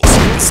chemicals.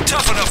 It's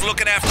tough enough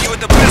looking after you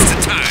at the best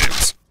of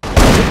times.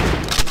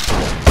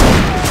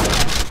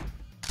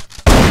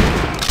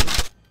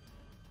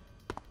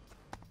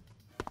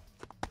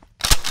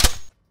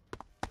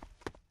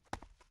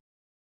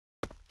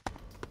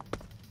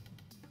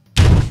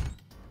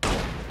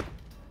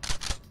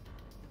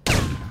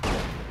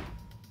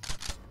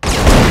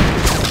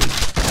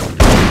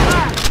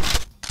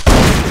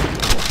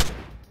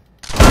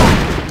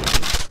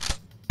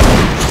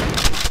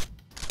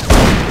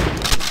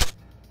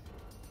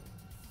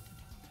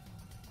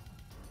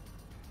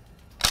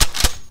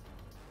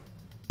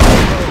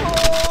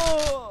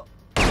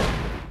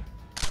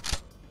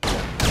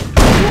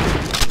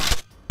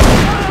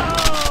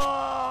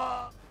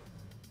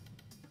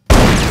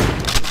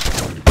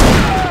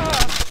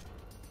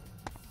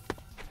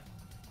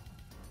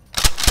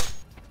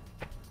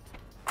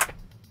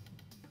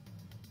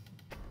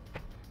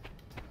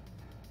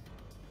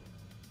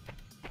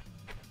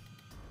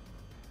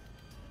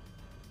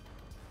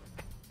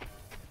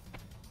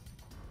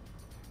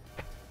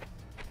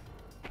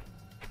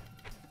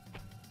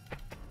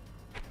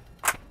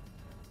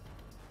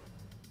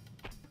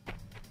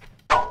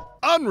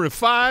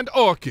 Unrefined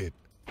orchid.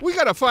 We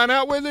gotta find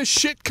out where this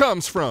shit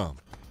comes from.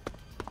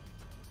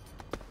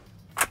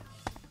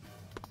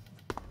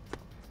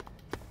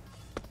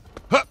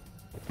 Hup.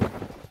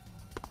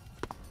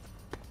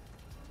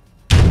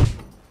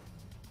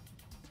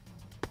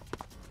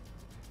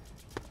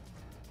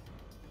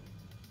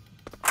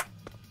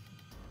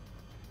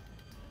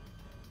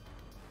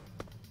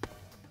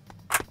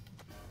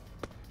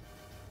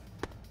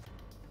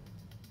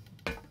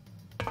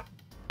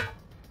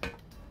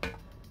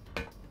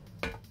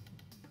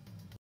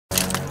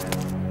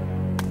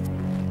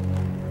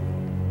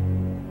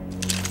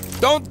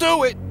 Don't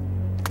do it!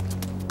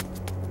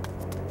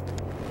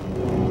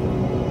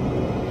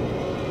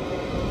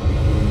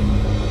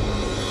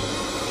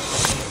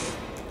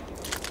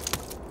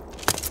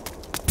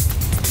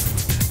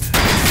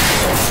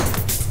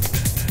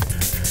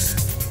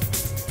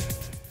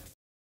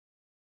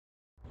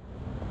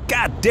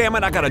 God damn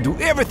it, I gotta do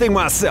everything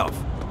myself.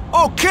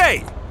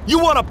 Okay, you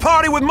wanna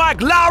party with Mike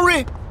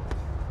Lowrey?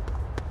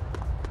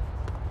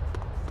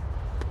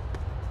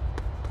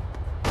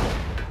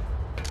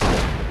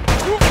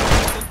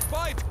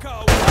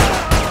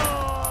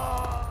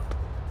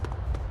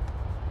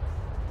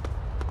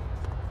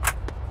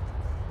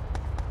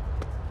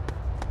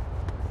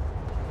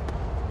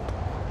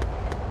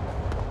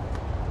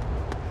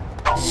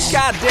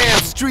 Goddamn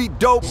street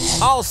dope,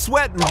 all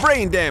sweat and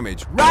brain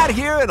damage, right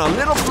here in a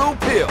little blue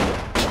pill.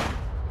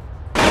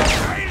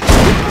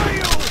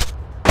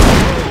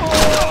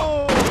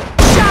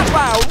 Shot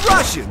by a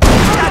Russian!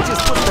 That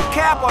just puts the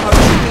cap on a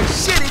truly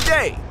shitty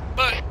day.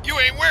 But you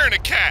ain't wearing a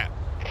cap.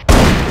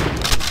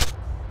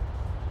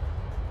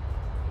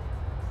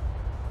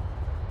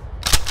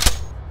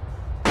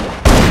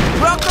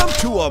 Welcome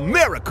to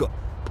America.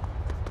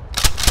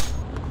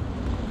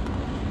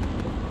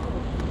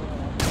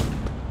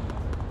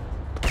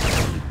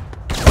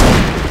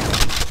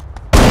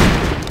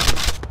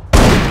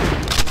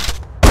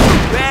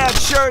 Bad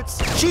shirts,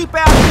 cheap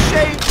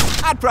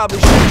aftershave, I'd probably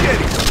shoot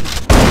Jenny.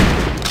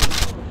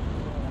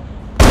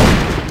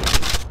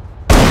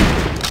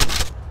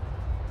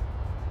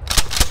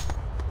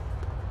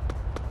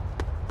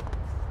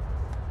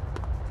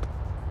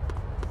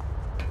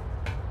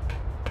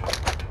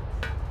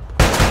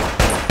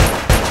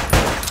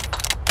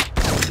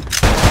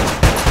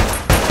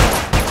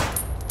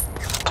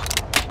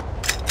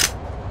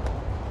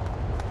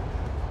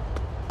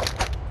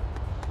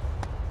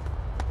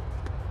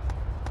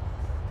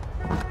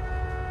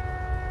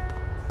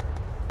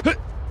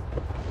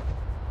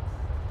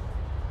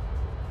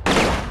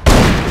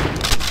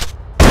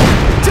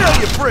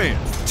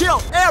 Friends,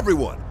 tell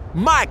everyone,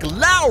 Mike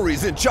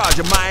Lowrey's in charge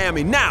of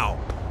Miami now.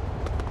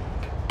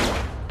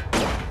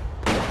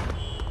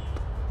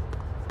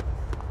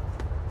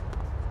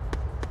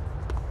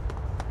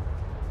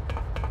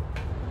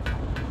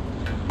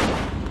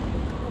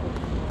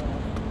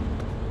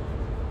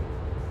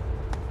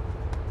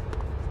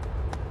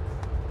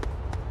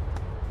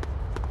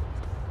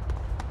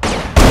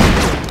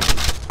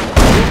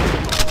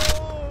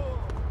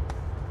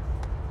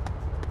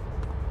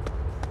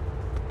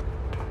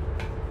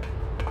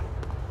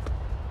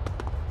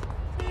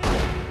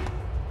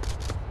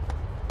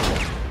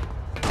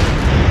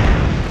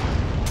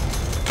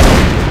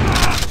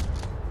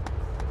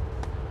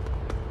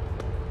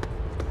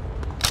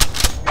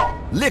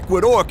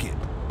 Liquid Orchid,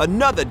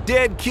 another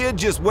dead kid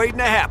just waiting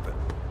to happen.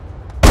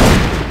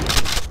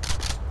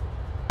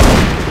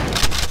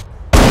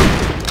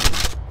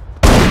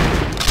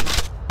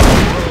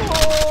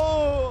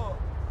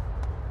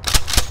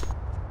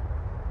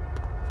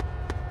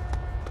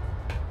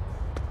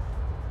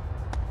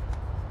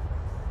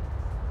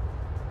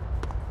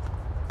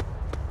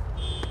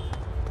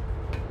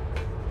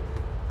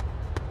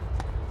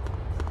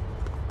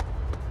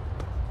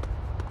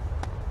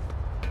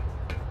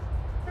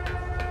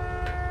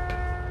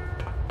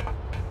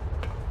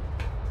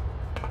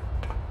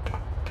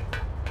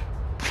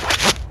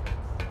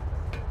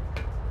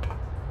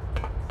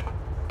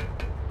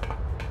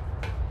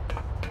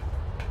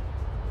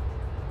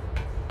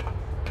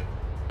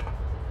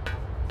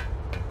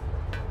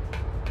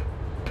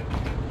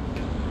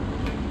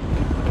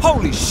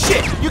 Holy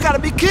shit! You gotta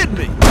be kidding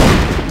me!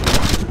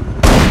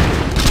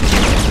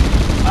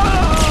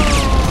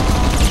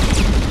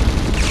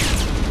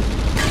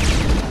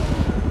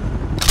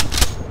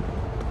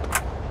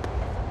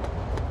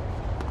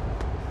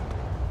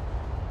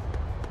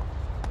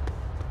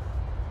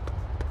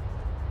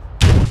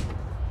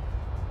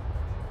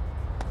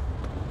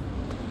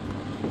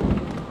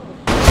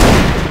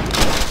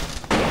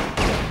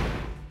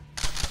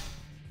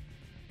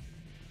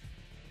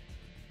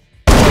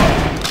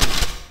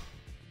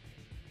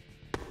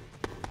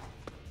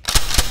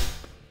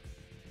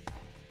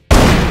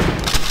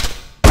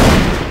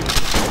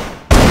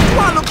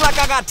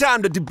 I got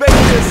time to debate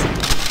this.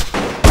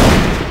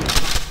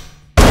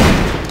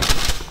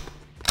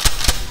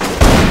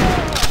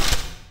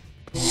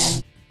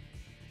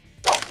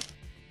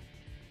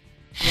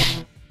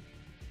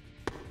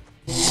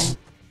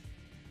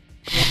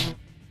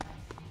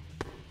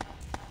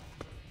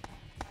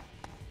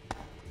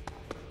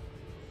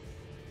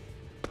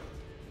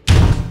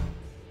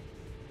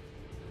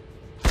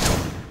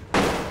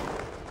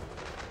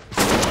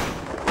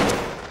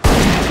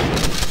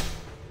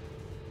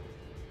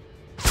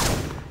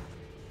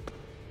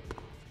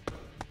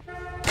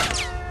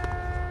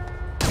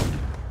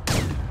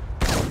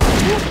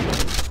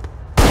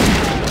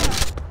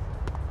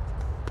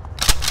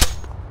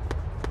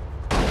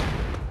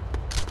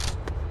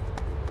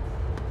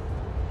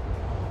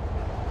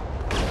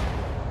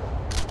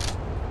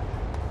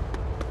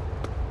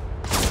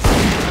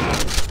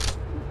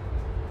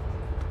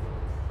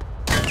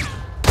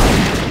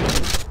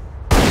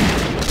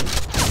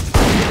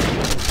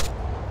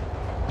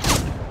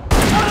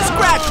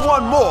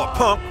 one more,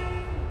 punk.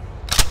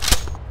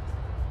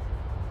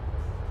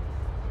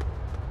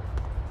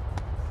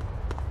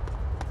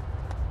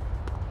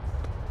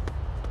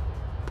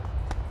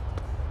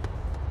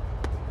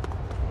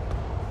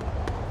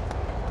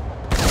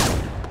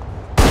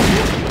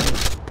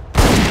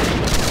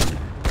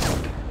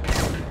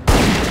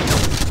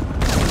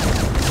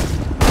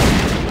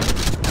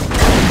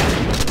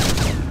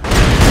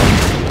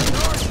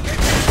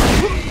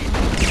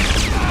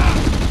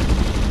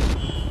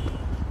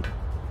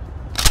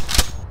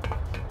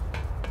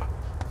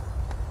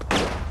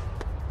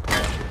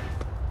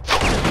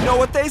 You know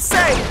what they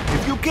say?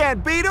 If you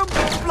can't beat them,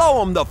 blow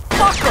them the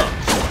fuck up!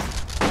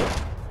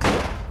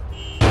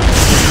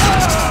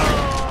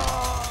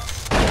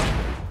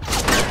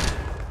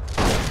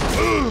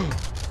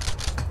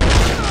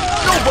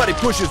 Nobody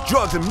pushes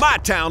drugs in my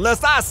town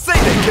unless I say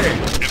they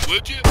can! And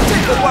would you?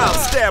 Take a wild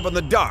stab in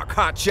the dark,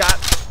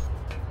 hotshot!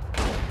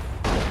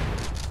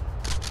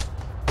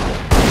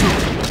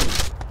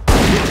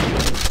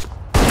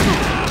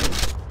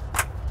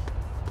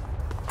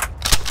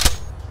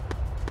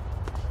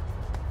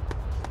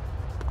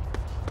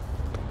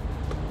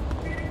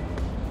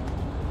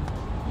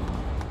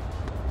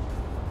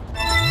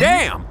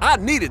 Damn, I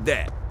needed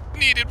that.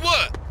 Needed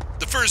what?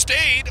 The first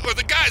aid or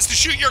the guys to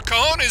shoot your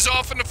cojones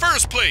off in the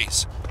first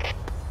place?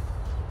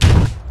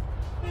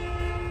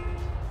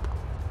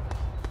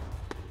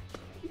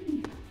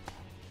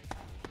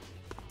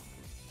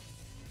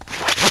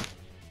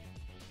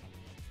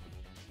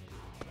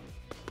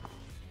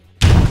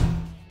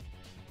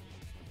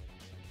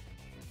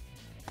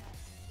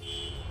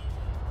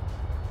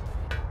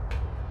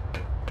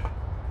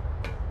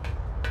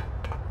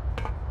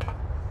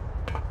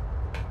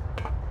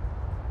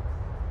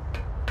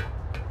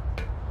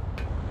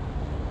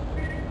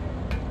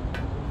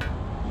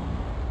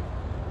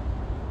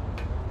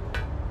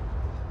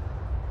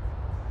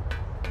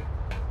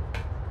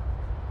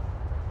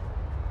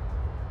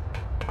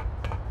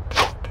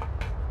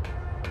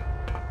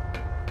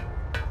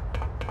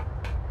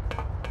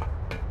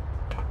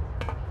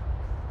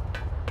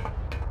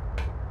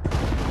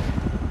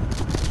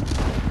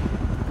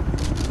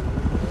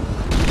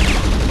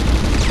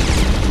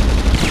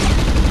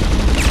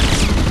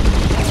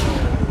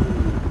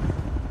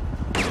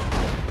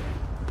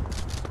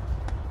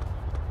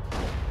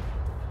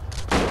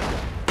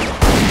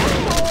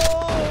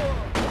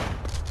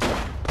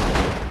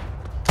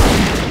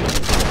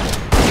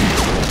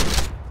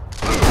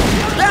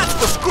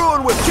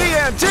 With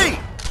TNT!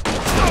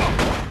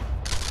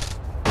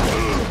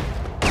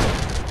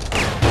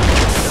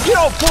 You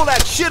don't pull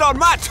that shit on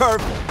my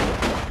turf!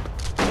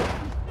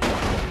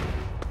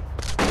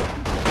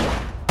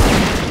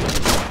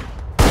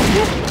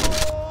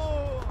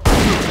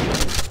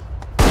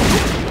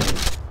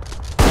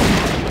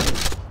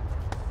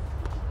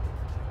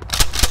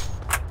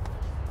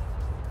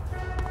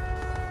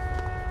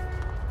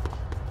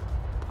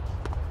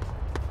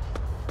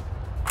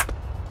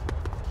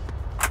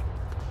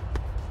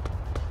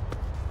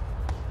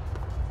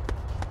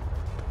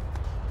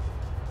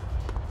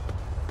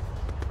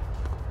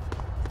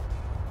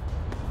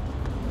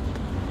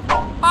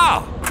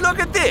 Oh, look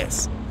at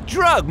this!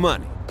 Drug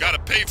money! Gotta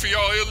pay for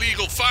your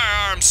illegal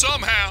firearms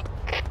somehow.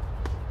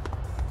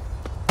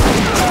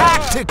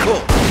 Tactical!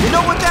 You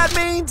know what that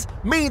means?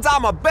 Means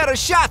I'm a better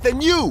shot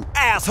than you,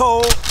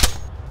 asshole!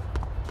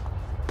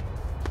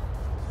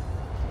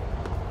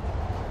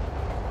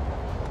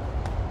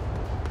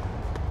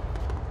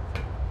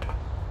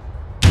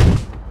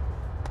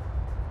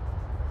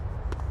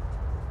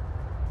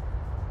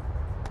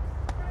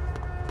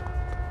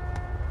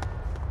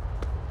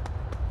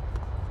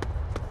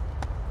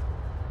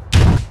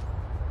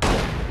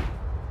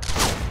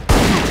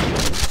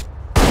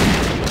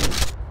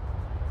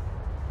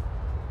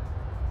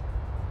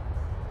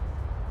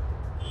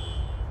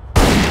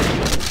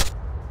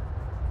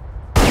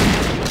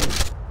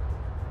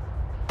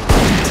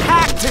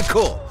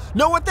 Tactical!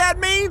 Know what that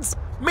means?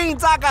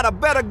 Means I got a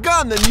better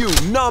gun than you,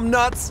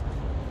 numbnuts!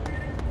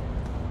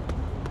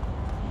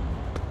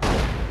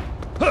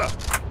 Huh.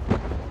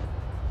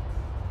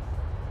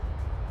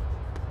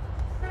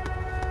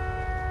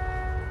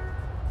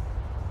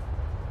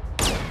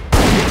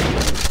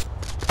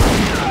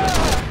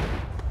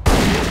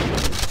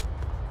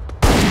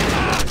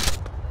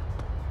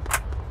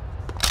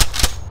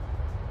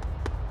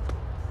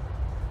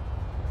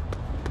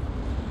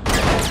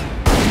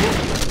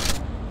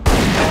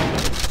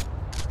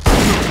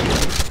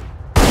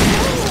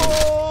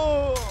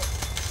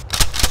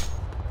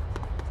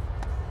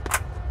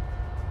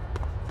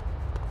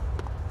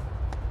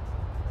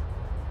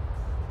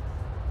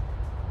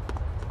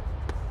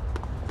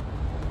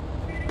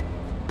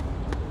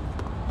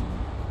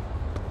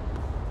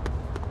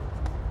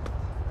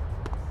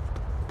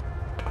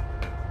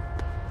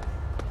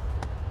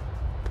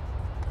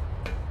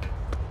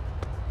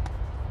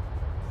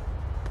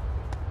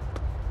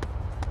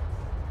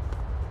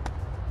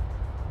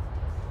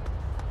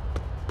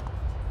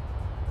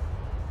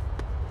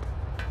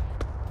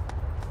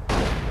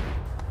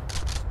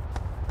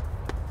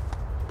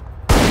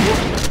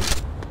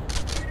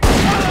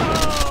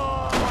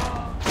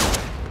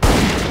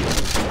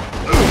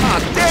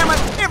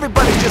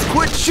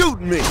 quit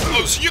shooting me!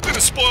 Oh, so you're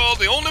gonna spoil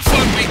the only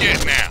fun we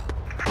get now.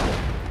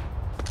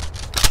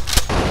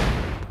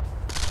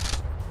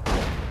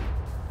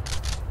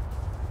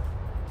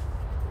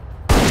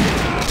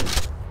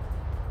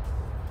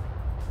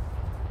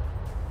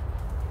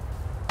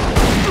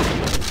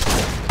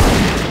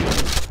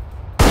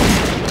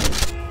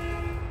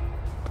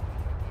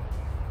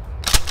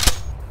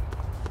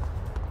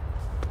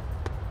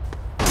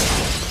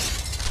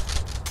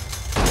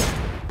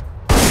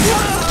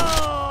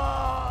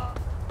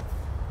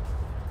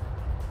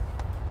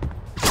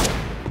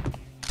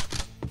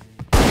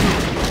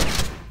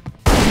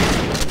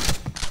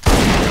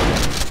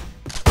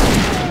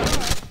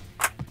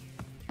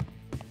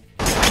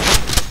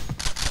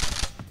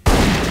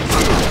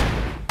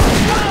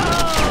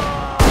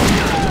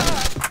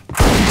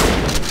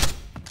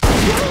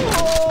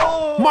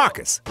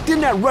 Marcus,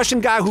 didn't that Russian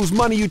guy whose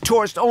money you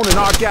torched own an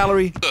art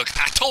gallery? Look,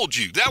 I told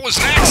you, that was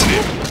an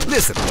accident.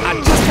 Listen, I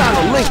just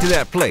found a link to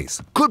that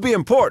place. Could be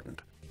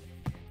important.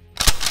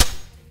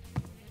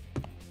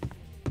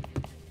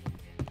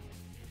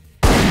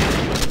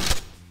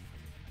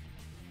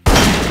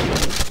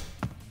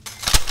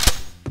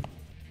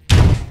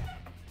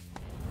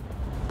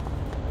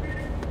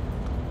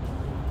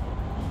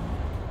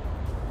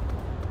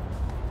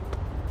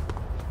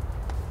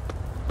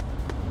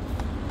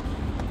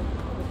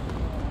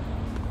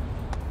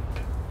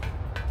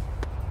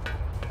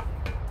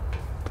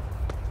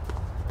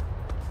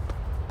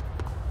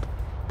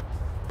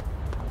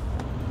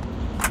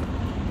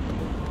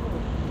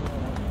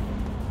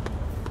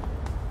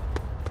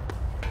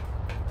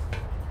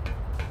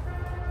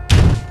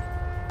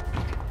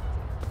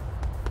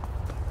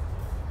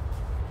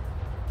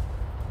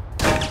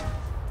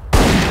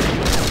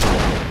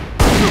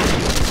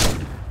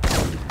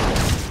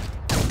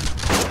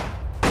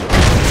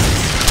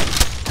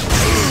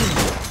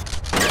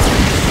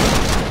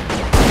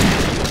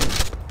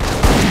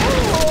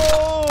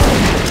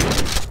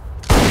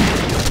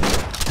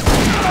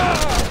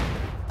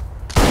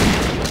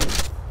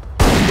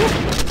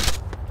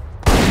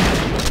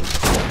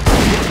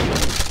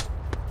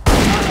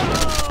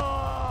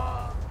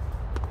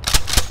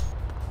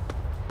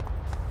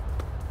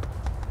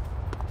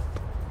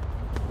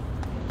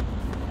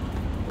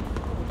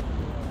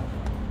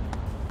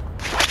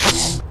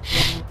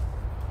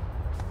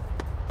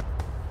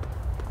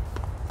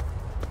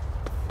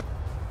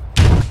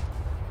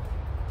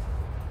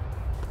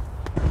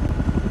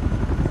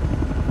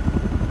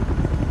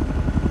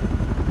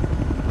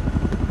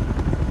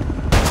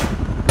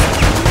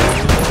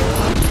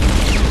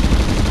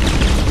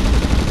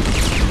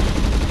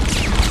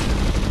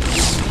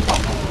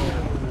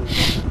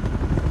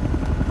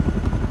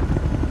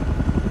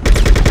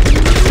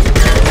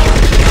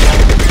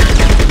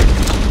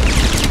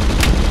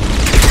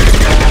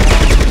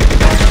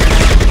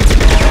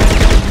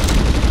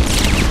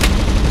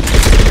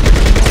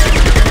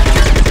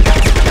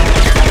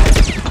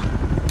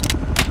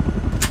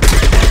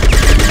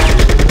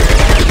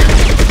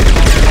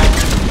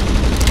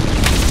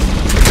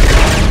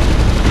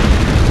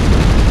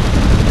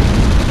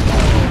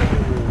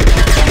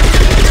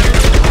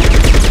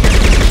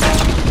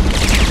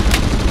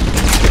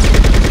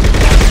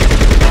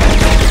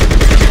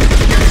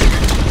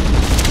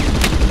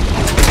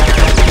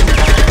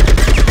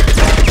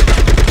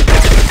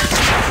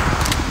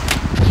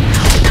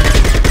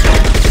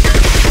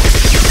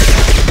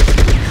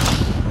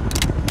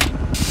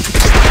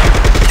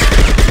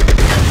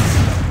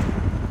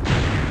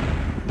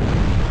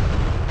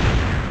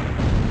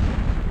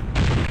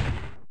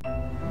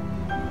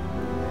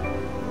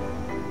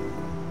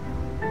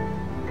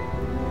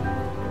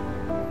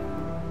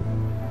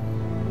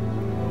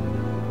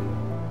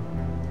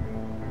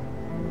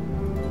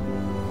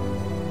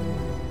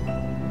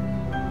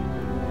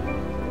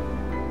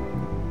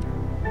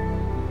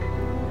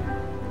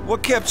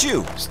 What kept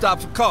you?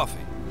 Stop for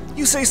coffee.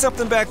 You say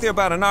something back there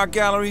about an art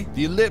gallery?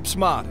 The Ellipse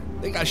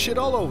Modern. They got shit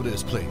all over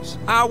this place.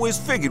 I always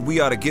figured we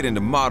ought to get into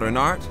modern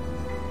art.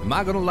 Am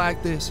I gonna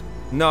like this?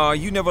 No,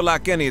 you never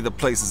like any of the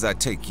places I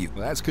take you.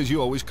 Well, that's because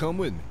you always come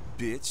with me.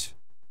 Bitch.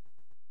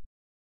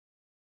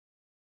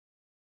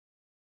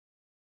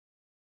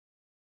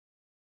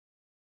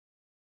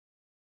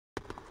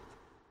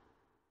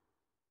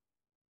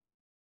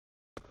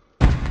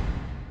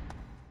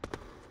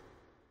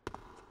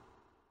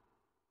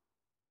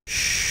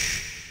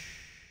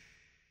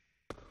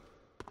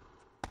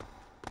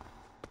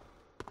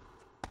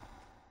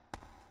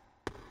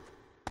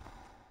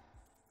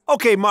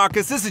 Okay,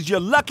 Marcus, this is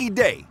your lucky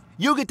day.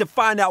 You get to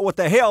find out what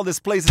the hell this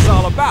place is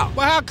all about.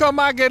 Well, how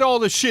come I get all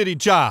the shitty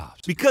jobs?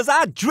 Because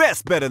I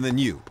dress better than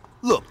you.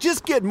 Look,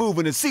 just get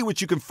moving and see what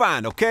you can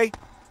find, okay?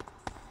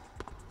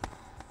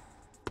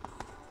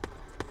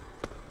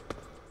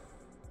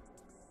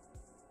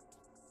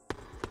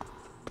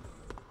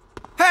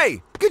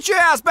 Hey, get your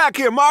ass back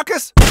here,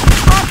 Marcus!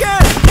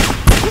 Marcus!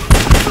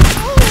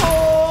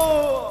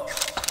 Oh!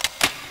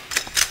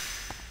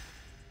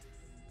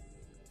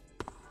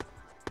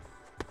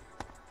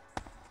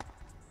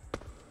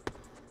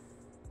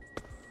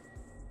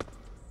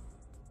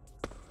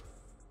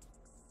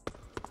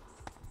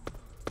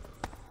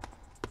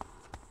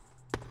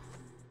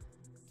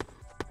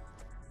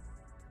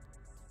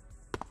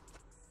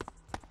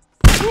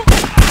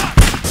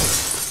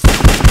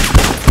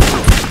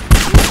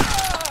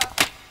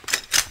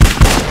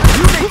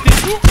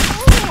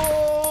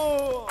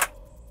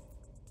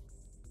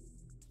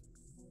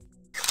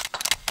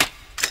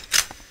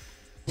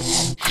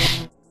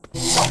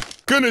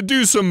 Gonna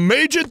do some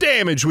major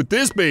damage with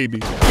this baby.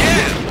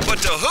 Yeah, but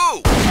to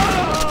who?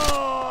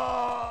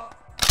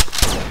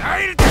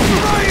 I'll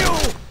destroy you!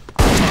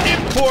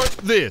 Import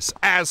this,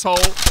 asshole.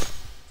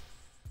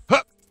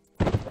 Huh.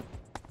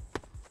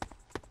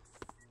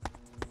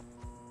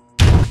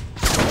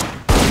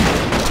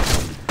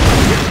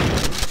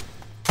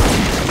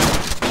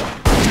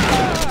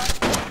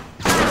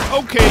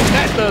 Okay,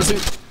 that does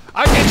it.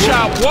 I get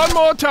shot one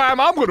more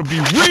time, I'm gonna be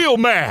real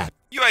mad.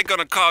 You ain't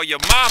gonna call your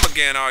mom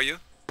again, are you?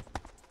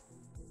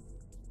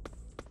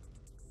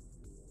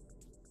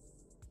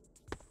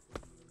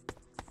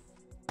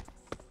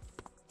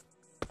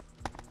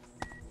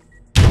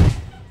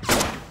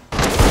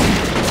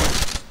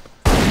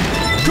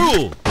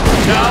 Cool.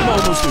 Now I'm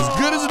almost as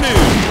good as new.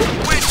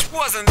 Which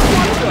wasn't...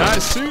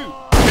 Nice suit.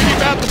 Pity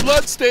about the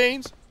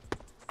bloodstains.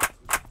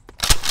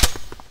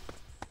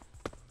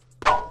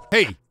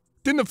 Hey,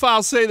 didn't the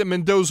file say that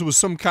Mendoza was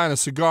some kind of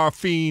cigar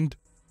fiend?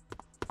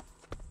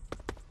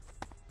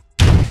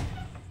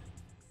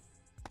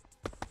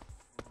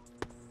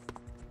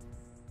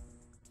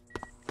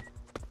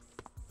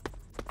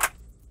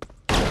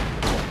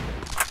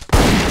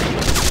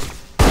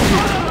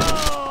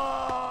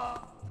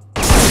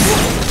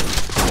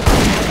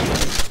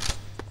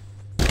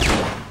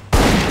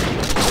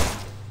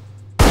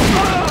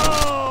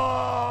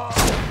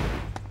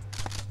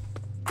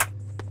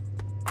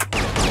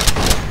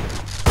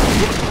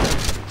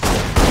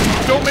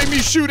 Don't make me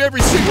shoot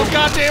every single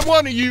goddamn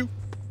one of you.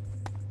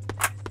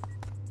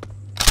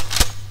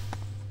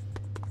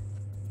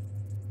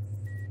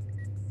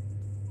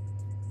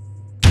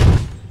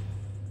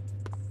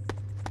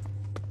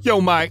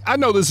 Yo, Mike, I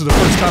know this is the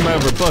first time I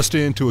ever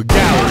busted into a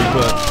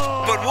gallery,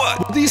 but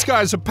what? These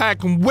guys are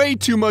packing way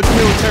too much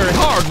military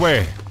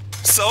hardware.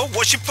 So,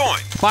 what's your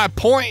point? My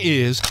point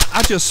is,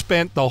 I just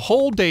spent the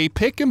whole day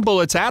picking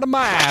bullets out of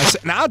my ass,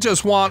 and I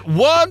just want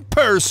one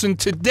person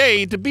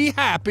today to be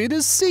happy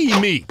to see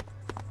me.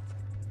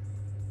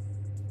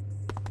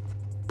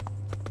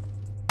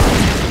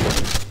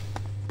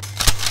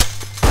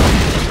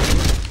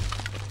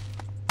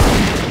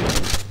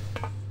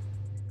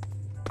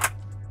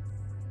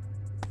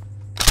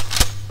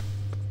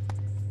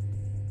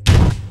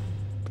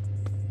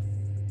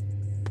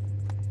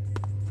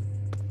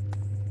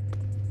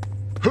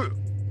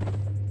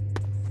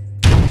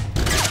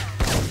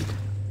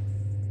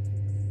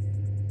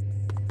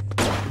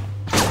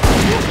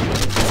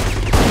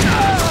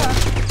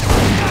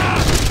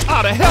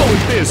 To hell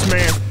with this,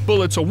 man.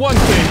 Bullets are one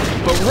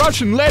thing, but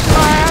Russian lead in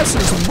my ass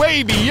is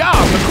way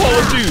beyond the Call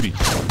of Duty.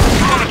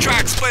 You wanna try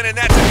explaining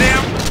that to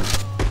them?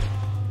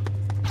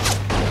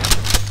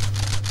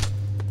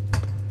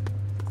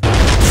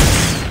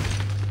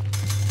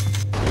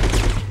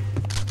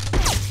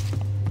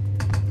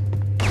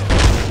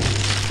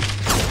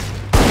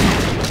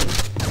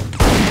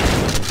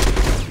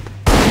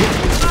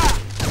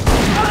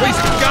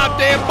 Waste the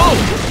goddamn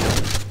bullet.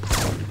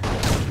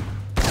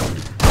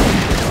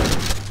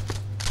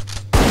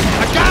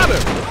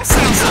 I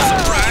sound so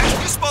surprised.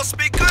 You're supposed to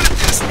be good at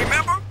this,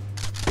 remember?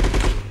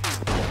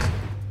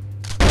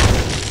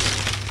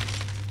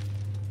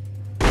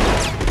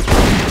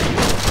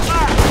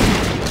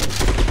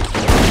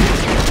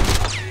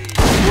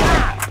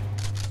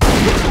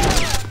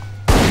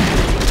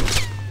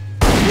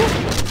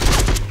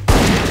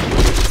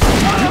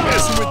 You're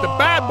messing with the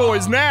bad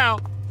boys now.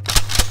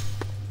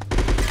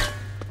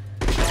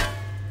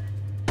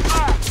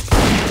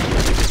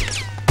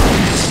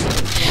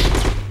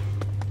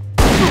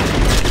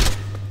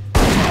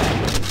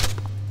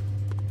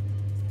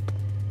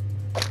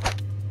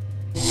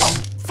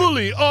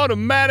 Fully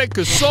automatic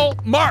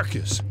assault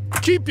Marcus.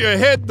 Keep your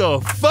head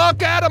the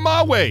fuck out of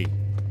my way.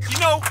 You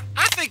know,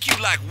 I think you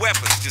like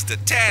weapons just a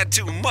tad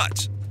too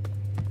much.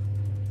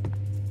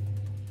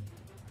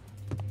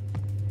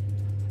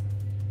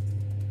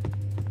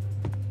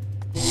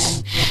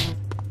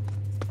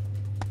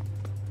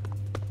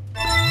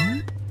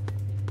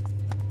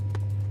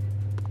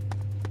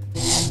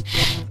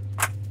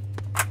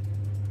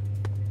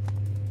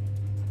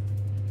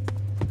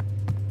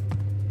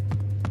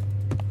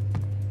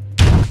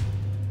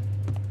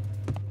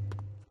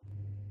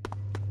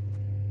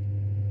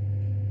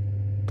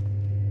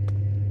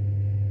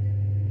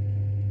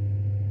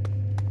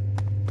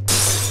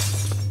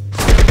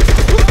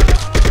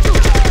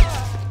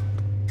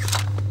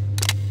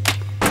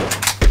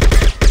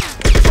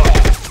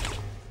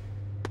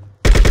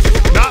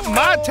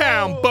 My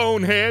town,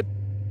 bonehead.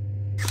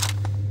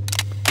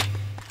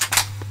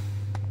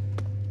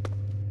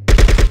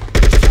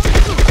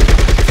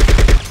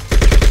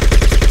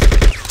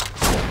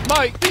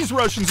 Mike, these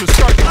Russians are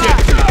starting to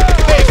get to me.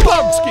 Hey,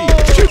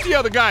 Bumsky, shoot the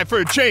other guy for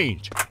a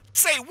change.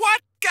 Say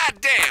what?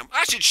 Goddamn,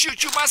 I should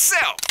shoot you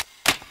myself.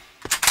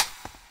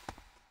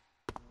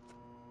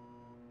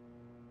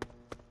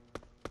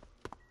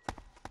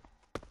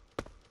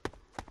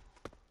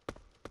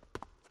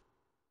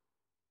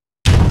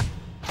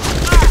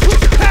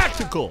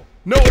 Tactical.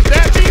 Know what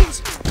that means?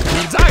 It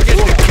means I get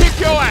to kick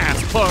your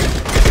ass, punk.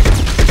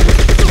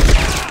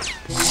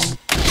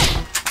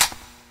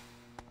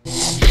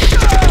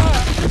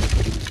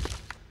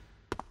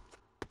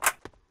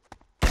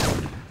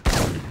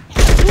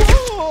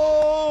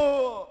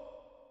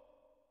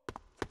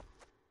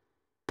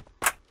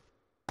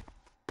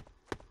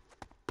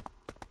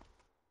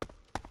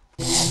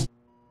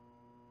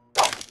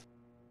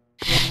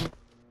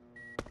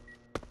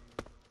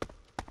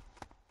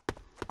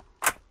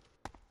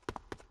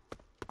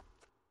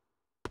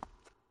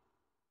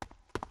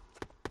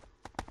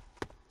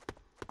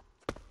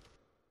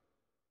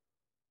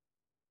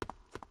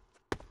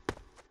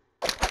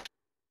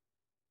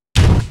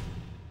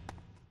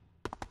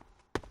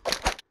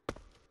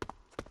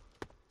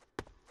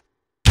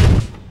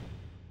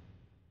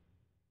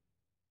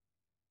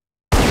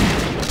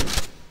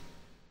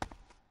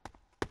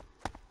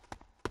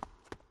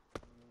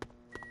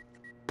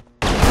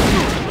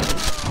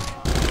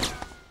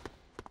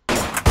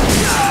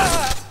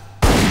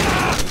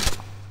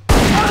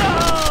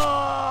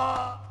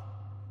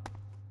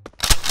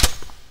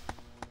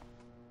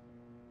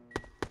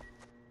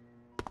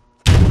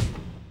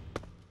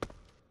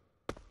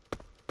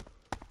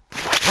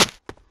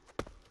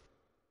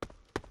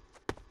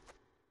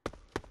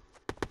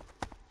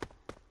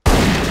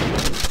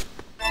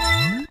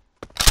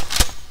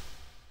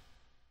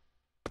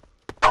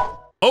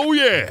 Oh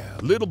yeah,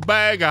 little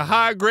bag of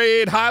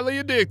high-grade,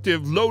 highly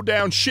addictive,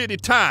 low-down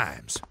shitty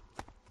times.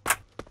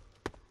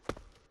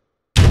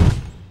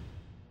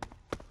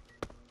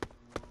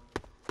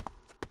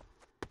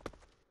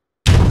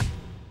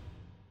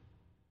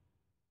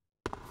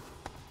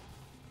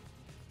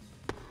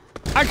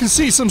 I can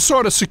see some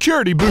sort of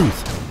security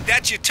booth.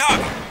 That's your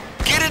target.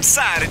 Get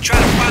inside and try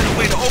to find a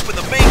way to open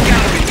the main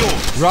gallery door.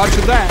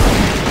 Roger that.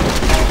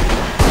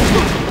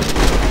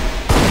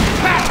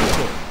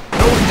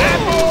 Know what that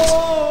means?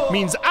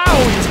 Means I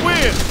always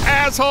win,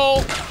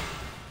 asshole!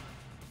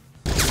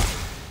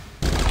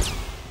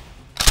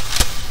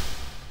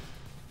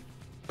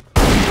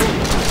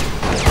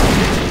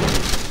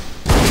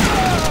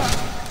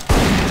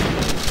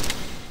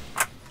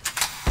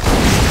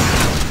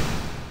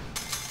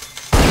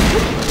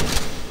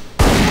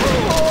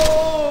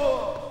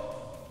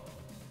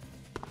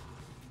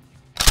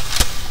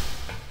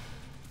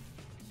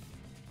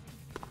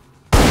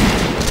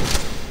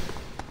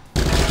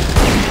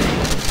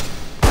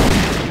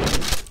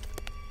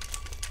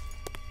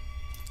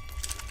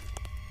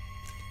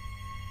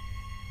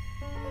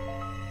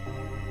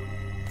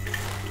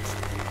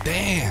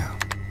 Damn,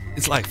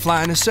 it's like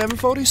flying a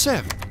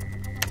 747.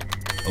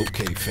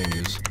 Okay,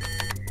 fingers,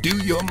 do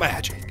your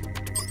magic.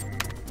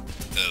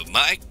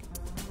 Mike?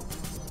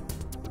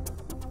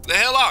 The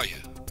hell are you?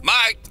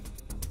 Mike?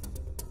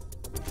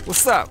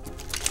 What's up?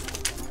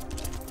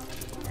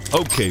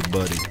 Okay,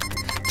 buddy.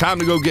 Time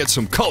to go get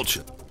some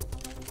culture.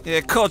 Yeah,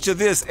 culture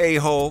this,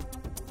 a-hole.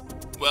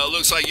 Well,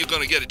 looks like you're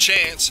gonna get a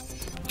chance.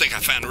 Think I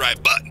found the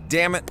right button.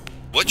 Damn it.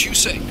 What you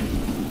say?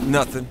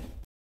 Nothing.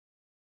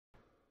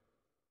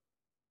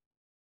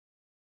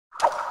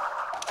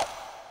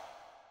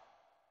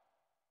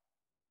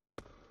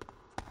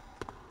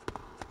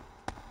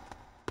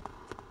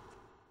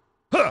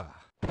 Huh.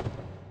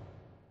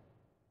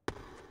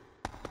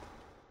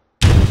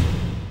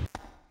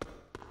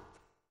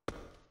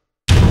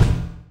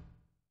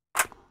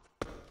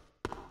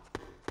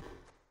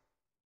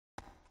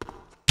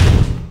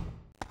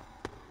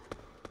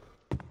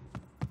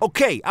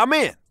 Okay, I'm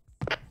in.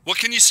 What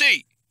can you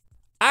see?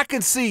 I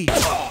can see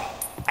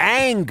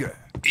anger.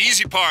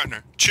 Easy,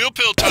 partner. Chill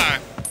pill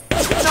time.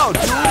 No,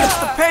 dude, it's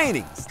the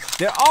paintings.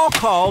 They're all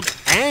called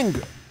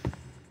anger.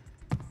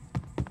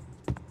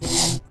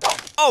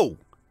 Oh,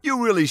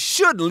 you really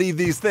shouldn't leave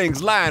these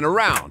things lying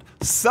around.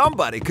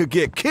 Somebody could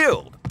get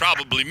killed.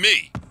 Probably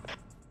me.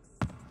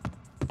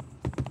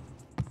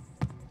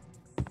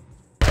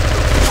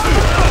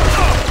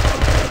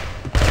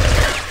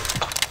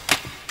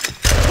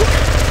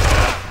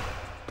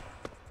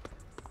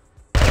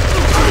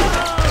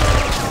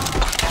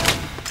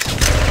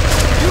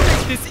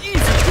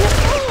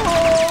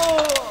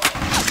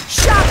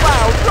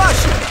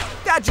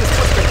 That just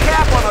puts the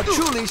cap on a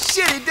truly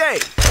shitty day.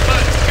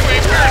 But you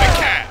ain't wearing a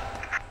cap.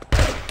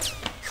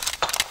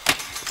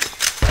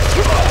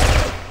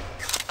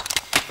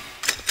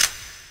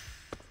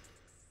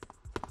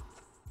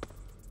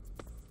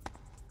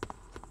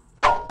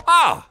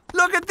 Ah,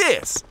 look at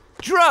this.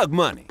 Drug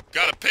money.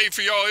 Gotta pay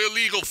for your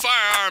illegal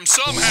firearms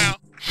somehow.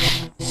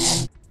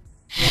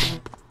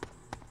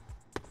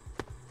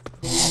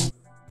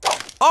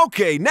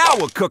 Okay, now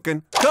we're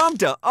cooking. Come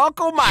to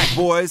Uncle Mike,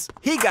 boys.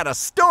 He got a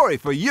story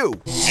for you.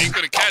 Ain't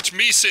gonna catch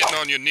me sitting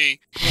on your knee.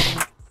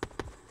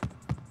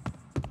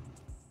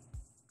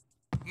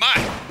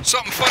 Mike,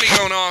 something funny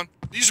going on.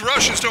 These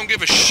Russians don't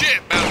give a shit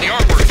about the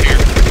artwork here.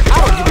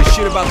 I don't give a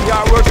shit about the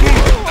artwork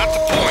either. Not the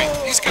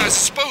point. These guys are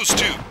supposed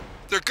to.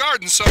 They're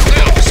guarding something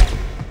else.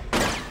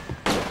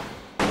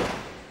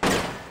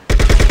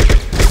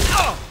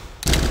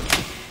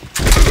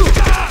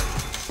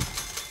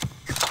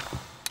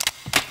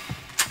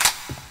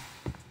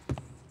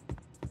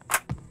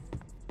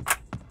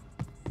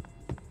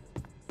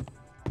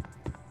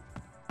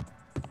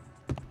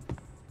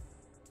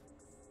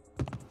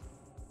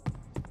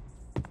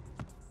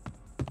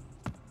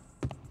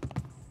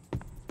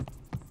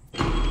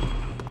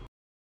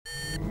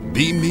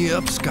 Beam me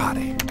up,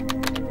 Scotty.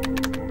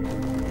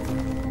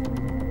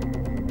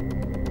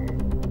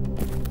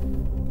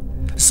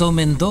 So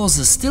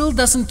Mendoza still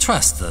doesn't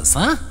trust us,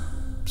 huh?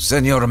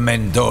 Senor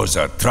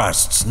Mendoza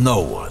trusts no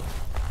one.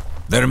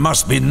 There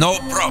must be no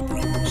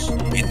problems.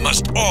 It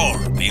must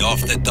all be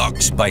off the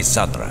docks by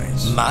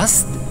sunrise.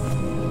 Must?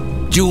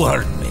 You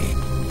heard me.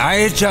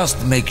 I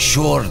just make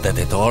sure that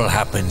it all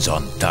happens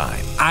on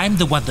time. I'm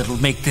the one that'll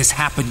make this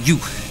happen, you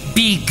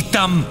big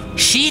dumb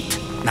shit!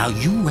 Now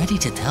you ready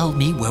to tell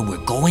me where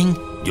we're going?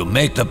 You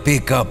make the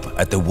pickup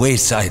at the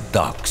Wayside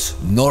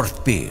Docks,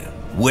 North Pier,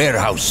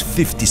 Warehouse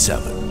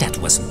 57. That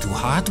wasn't too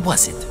hard,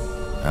 was it?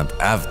 And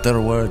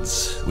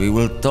afterwards, we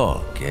will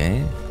talk,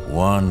 eh?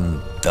 One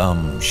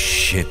dumb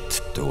shit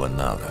to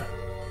another.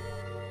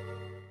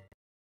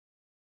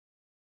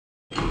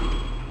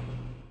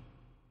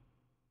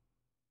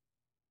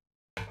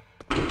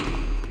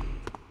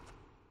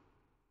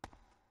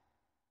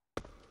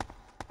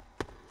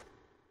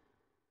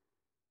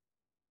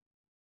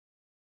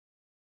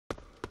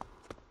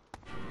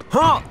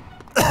 Huh?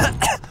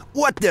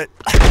 What the?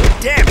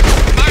 Damn it!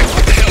 Mike,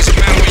 what the hell's the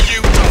matter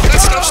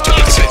overdose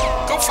toxic.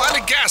 Go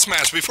find a gas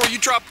mask before you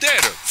drop dead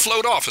or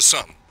float off or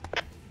something.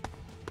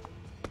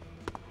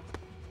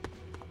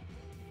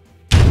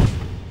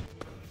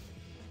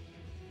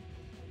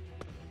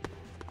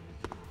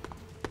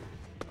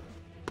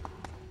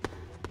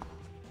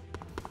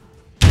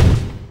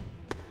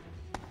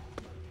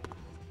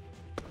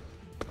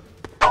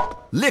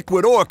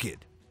 Liquid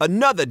Orchid.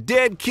 Another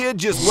dead kid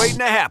just waiting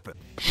to happen.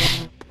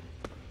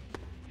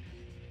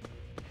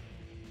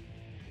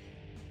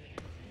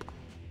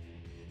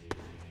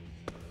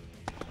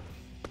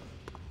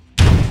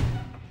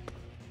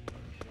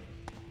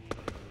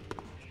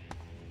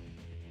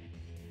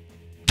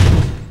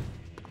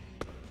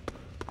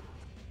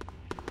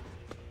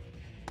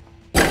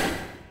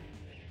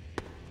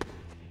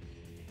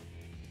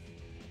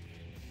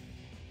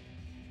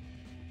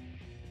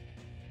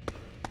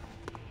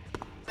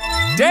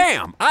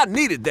 Damn, I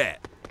needed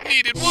that.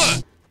 Needed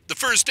what? The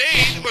first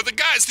aid or the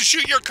guys to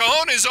shoot your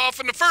cojones off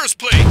in the first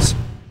place?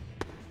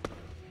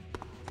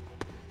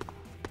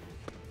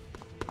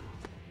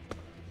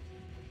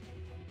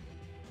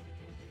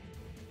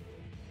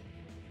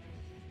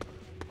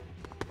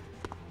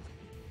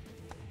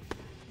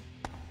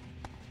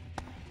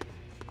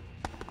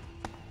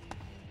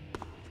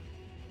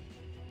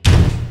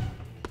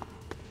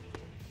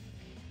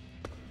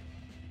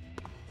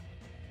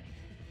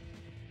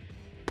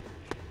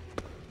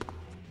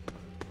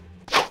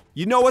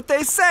 You know what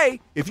they say,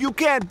 if you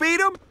can't beat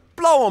them,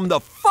 blow them the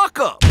fuck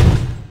up.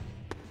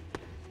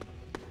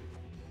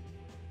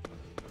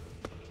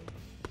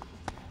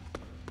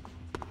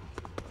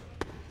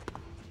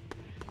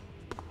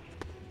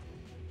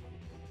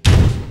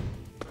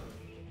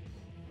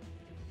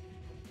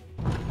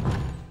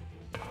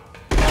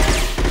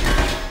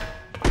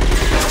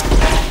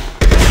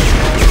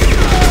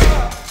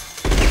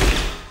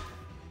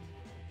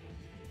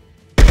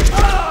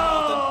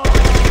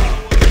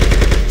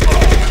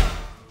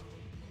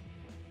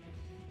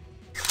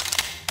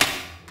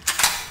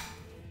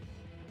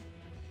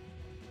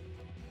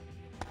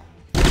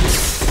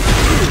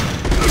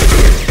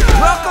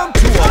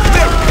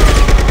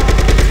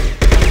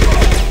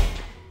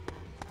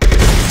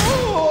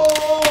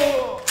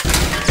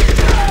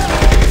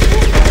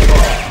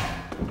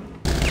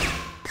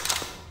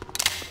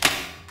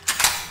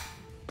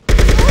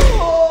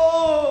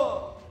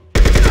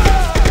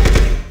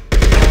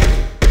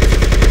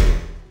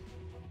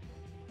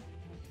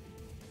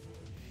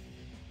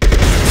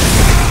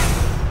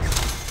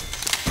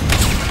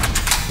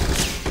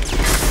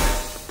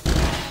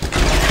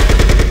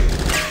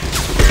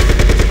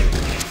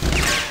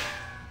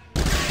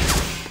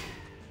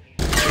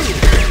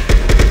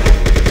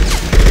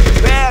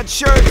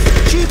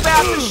 Shirts, cheap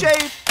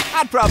aftershave,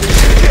 I'd probably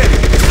get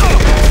it.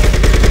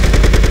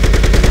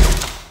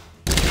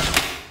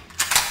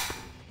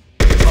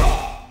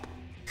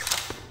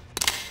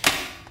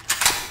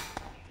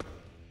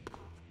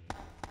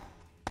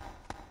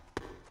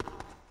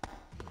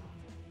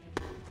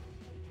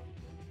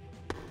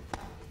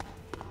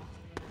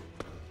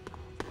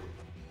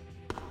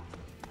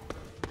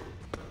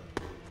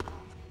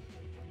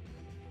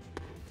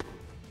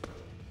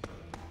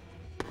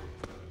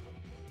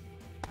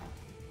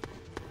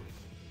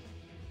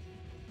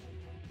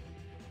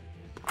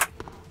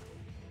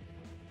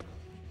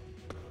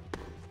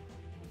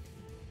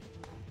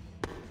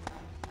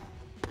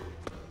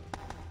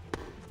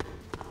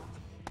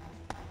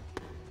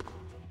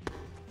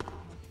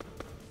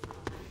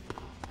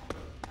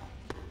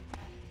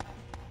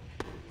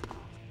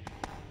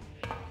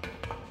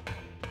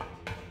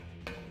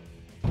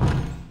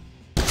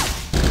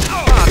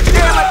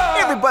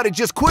 Everybody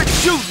just quit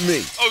shooting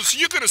me. Oh, so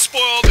you're gonna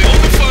spoil the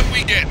only fun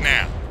we get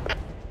now.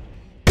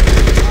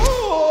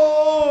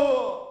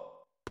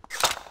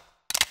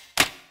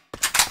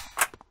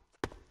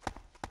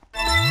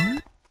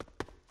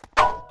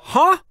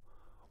 Huh?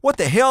 What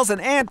the hell's an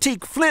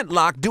antique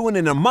flintlock doing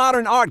in a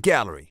modern art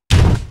gallery?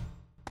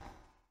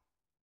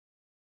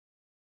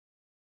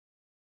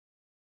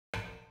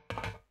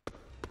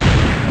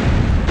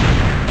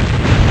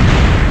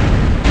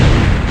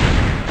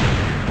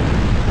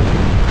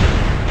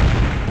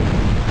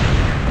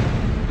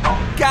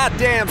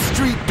 Goddamn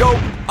street dope,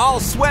 all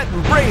sweat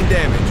and brain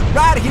damage,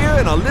 right here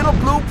in a little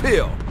blue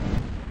pill.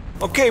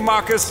 Okay,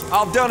 Marcus,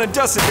 all done and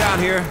dusted down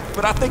here,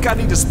 but I think I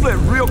need to split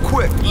real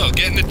quick. Well,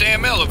 get in the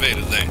damn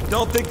elevator then.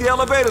 Don't think the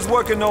elevator's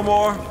working no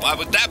more. Why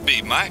would that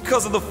be, Mike?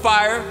 Because of the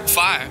fire.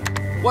 Fire?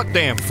 What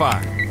damn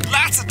fire?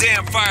 Lots of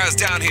damn fires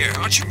down here.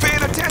 Aren't you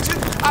paying attention?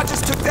 I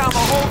just took down the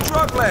whole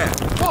drug lab.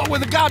 What,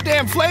 with a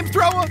goddamn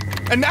flamethrower?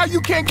 And now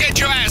you can't get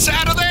your ass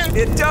out of there?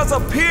 It does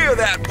appear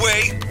that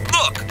way.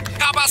 Look.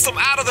 How about some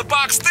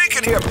out-of-the-box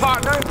thinking here,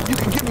 partner? You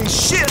can give me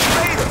shit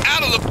later.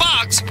 Out of the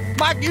box?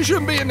 Mike, you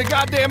shouldn't be in the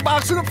goddamn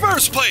box in the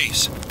first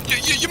place.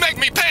 You make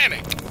me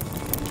panic.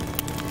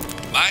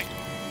 Mike?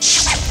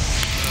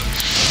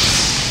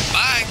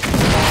 Mike?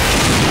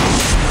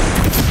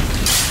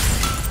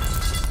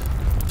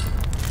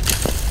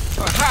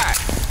 Hi.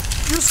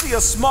 You see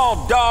a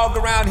small dog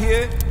around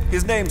here?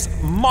 His name's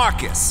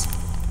Marcus.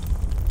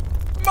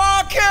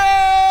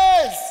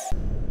 Marcus!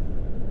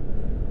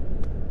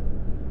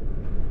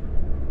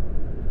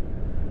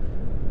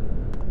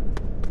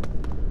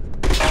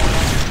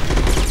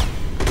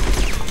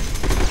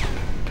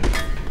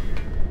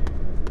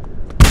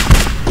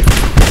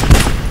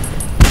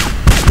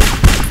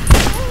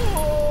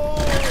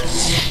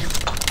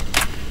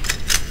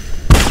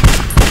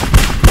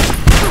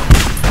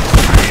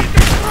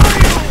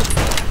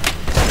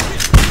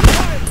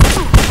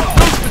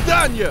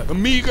 on ya,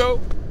 amigo.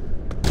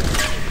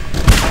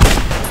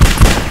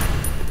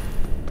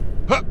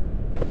 Huh.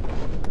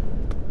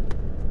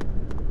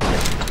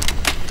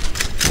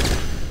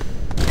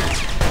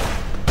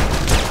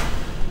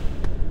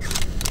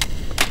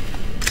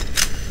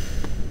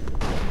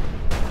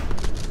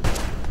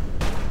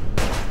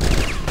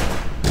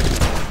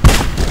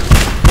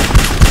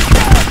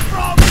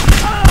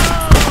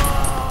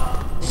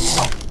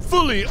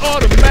 Fully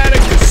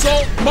automatic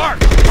assault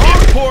mark.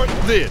 Import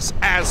this,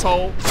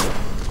 asshole.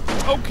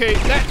 Okay,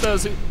 that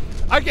does it.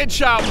 I get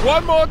shot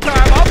one more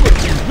time, I'll look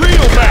you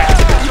real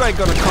bad. You ain't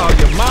gonna call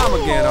your mom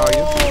again, are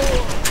you?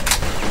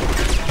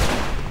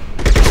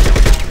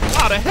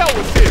 How the hell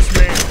with this,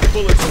 man?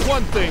 Bullets are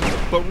one thing,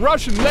 but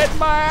Russian lead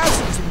my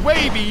ass is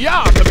way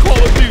beyond the Call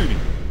of Duty.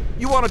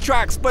 You wanna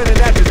try explaining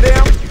that to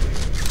them?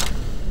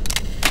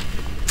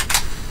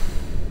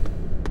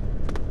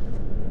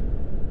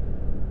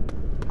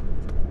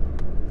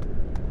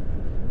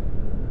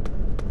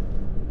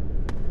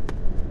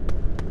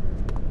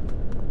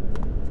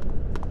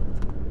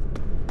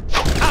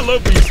 I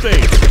love these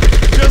things.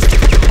 Just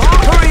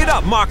hurry it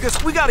up,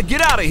 Marcus. We gotta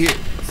get out of here.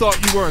 Thought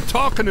you weren't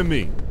talking to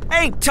me.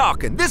 Ain't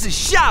talking. This is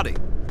shouting.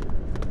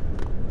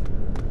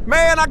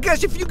 Man, I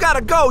guess if you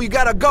gotta go, you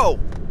gotta go.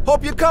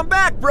 Hope you come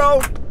back,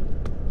 bro.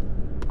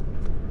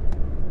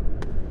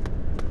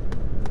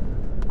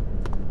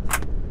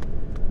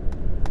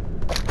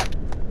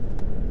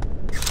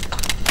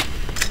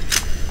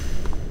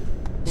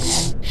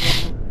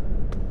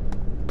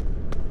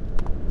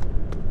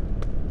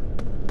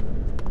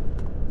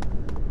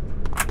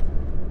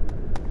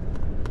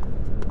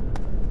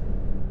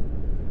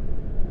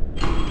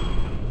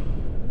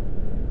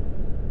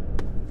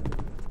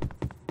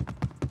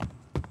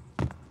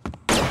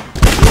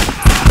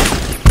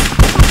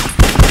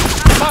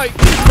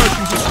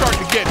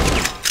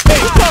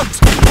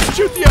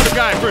 Shoot the other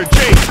guy for a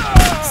change.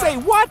 Say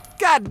what?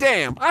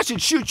 Goddamn, I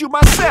should shoot you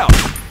myself.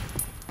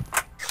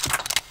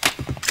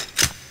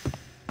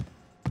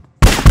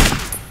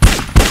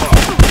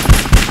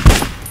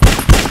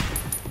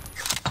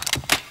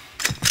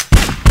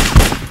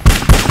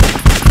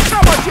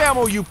 How much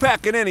ammo you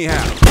packing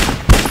anyhow?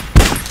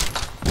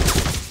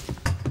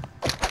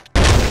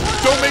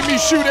 Don't make me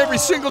shoot every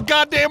single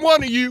goddamn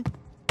one of you.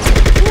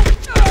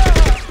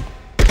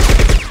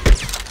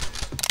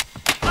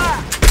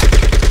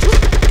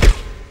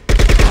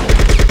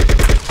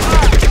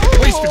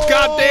 Waste the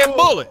goddamn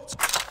bullets.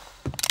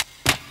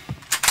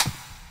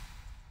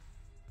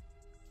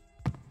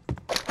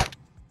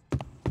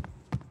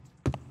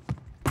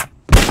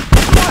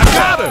 I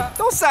got him.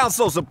 Don't sound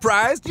so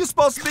surprised. You're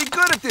supposed to be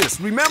good at this,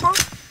 remember?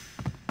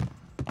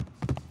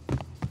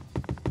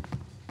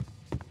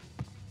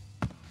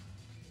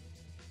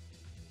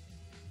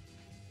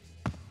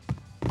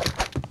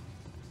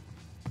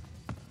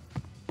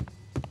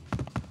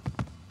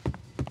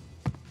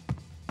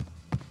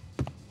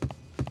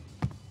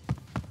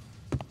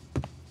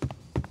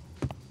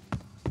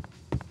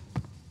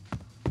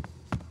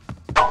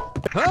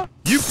 Huh?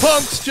 You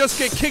punks just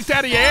get kicked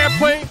out of your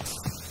airplane?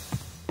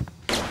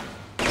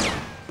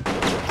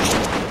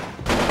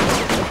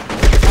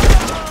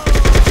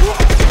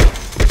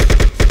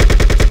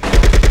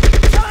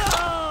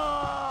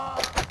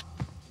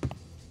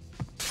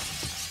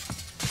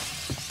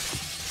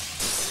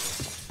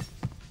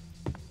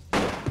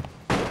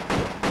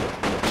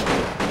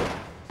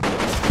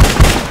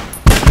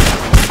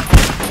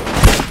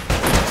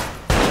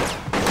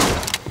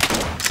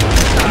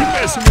 You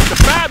messing with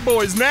the bad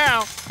boys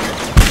now.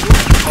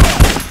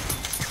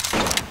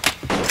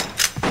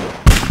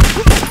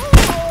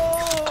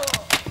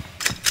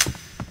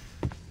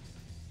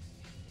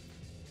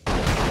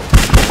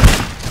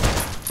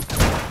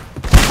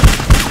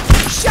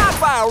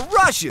 By a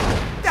Russian.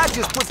 That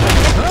just puts me...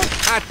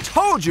 Huh? I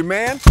told you,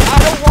 man. I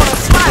don't want to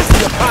slice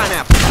your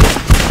pineapple.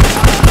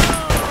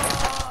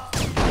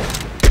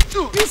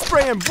 You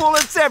spraying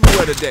bullets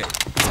everywhere today.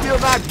 Still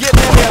not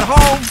getting any at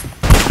home?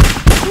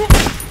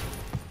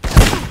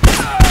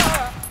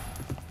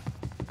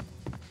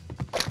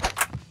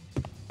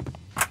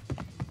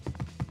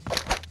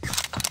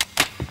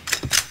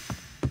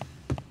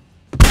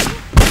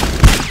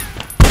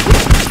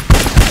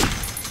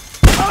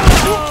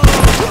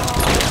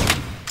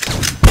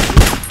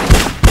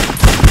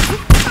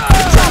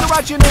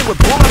 Write your name with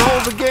bullet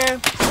holes again?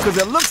 Because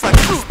it looks like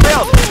you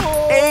spelled it.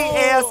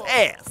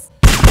 A-S-S.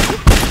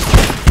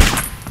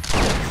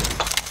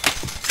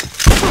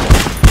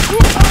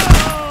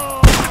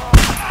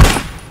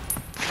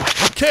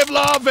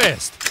 Kevlar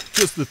vest.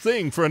 Just the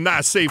thing for a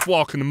nice safe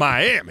walk into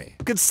Miami.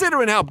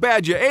 Considering how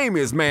bad your aim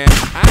is, man,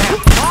 I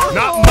have...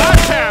 Not my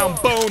town,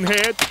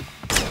 bonehead.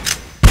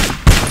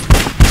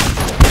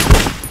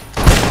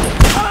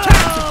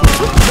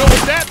 Tactical. You know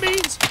what that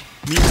means?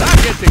 Means I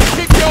get to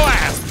kick your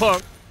ass,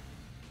 punk.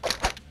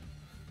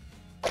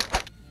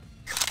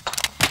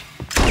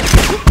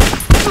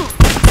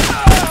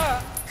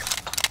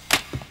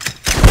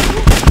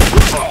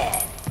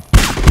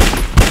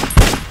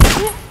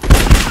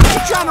 You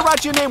trying to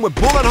write your name with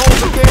bullet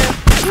holes again?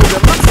 Because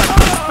it looks like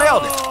you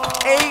spelled it.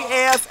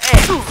 ASA.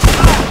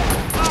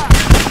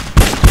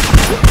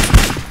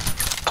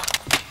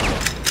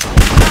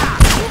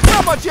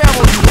 How much ammo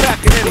you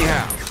packing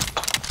anyhow?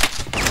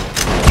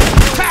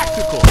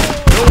 Tactical.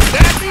 Know what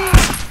that means?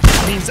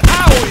 Means I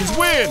always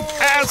win,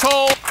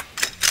 asshole.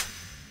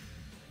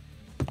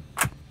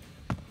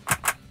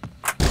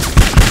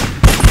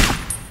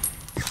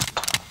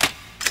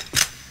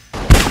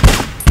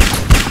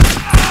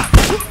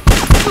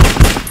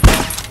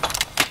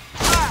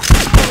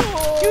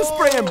 You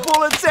spraying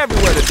bullets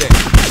everywhere today.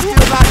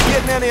 Still not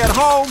getting any at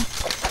home?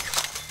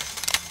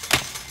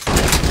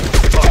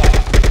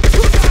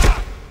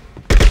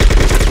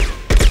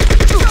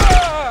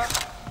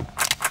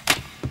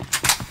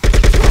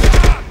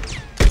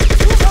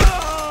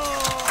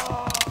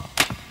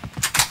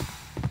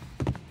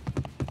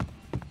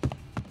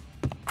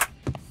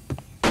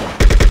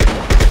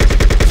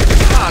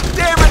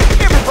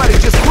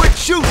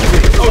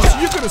 Oh, so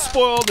you're gonna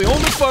spoil the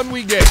only fun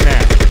we get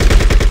now.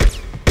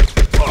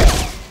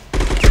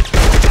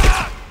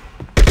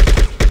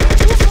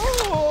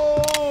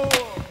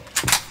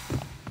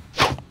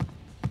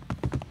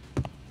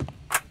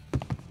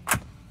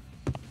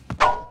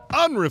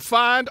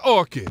 Unrefined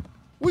orchid.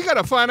 We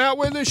gotta find out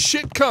where this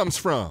shit comes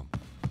from.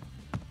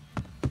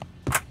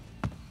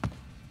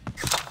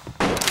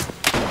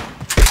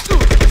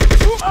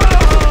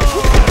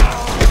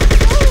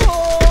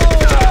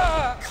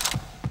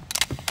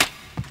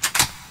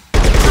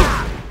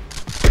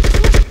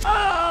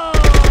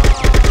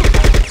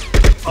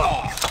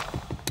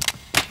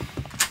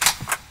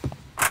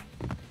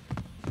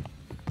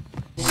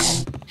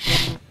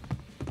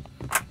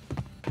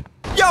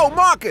 Yo,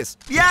 Marcus,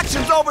 the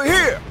action's over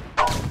here.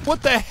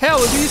 What the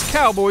hell are these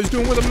cowboys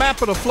doing with a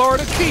map of the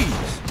Florida Keys?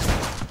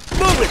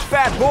 Move it,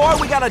 fat boy.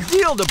 We got a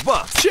deal to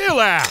bust. Chill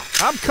out.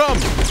 I'm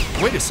coming.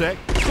 Wait a sec.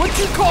 What'd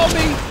you call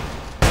me?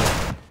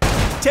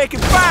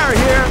 Taking fire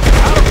here.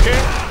 I don't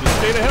care. Just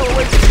stay the hell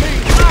away from me.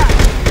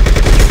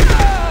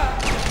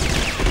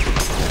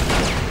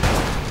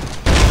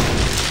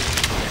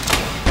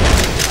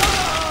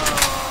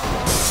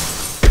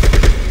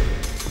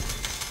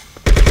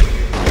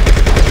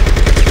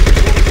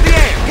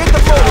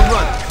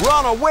 We're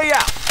on our way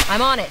out.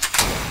 I'm on it.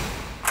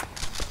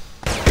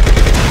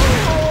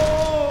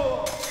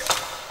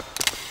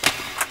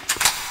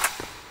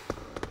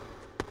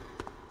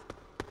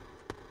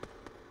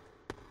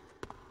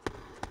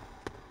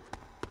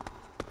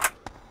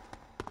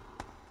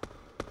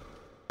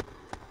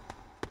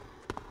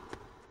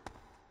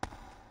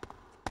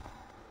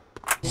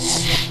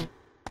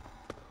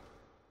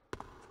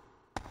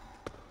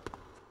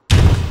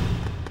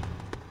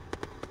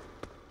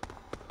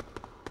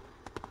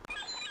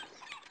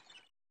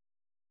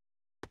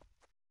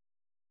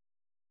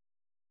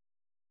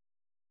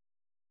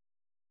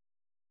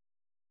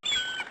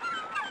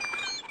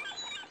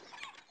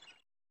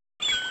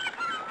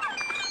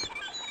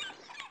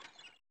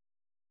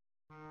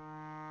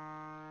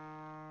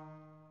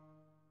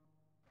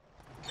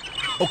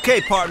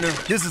 Okay, partner,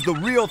 this is the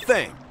real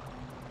thing.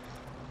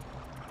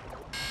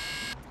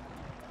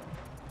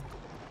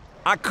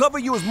 I cover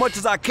you as much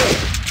as I can.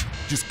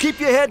 Just keep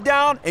your head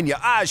down and your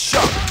eyes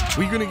sharp.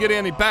 We gonna get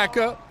any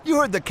backup? You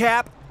heard the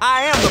cap.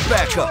 I am the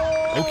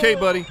backup. Okay,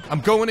 buddy, I'm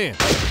going in.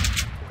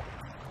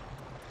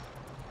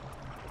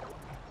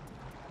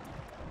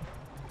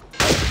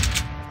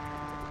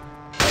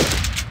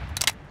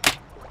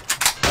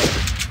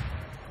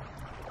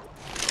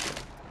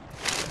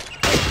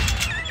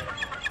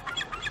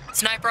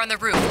 Sniper on the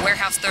roof,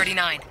 warehouse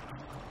 39.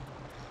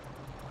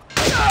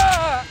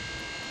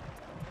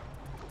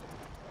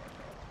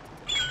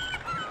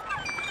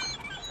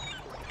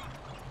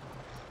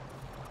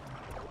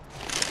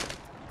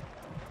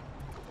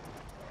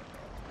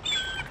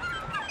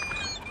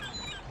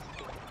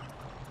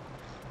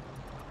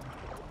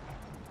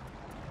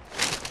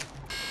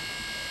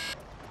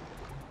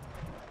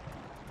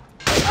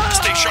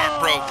 Stay sharp,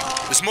 bro.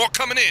 There's more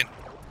coming in.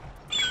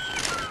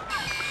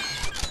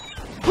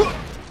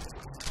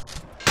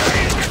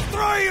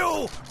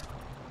 You!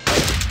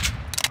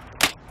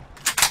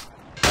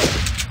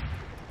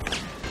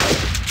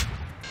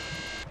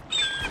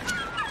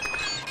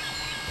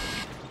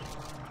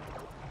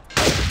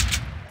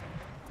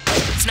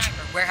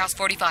 Sniper, warehouse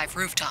 45,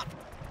 rooftop.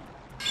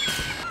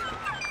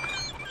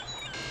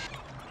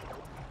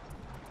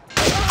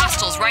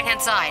 Hostiles,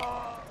 right-hand side.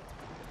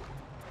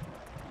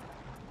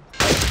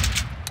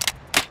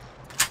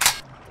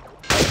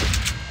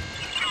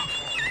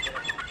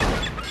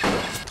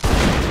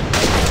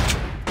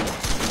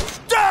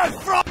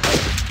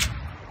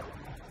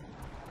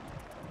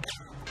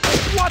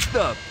 What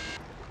the?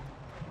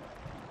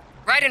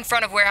 Right in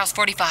front of warehouse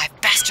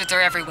 45. Bastards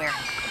are everywhere.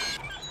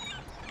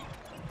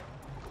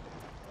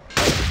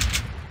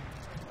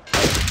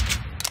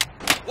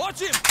 Watch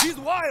him! He's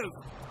wild!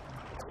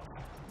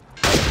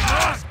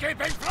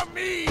 Escaping from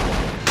me!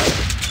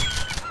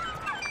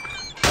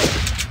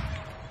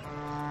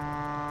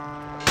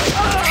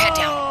 Your head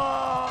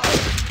down.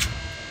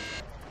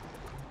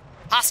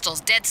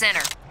 Hostiles, dead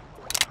center.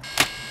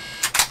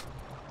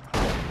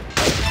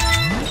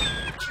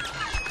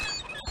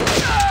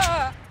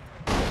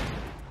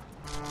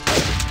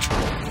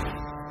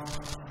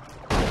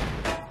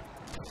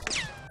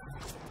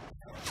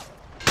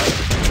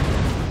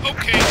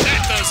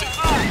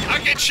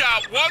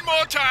 shot one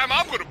more time,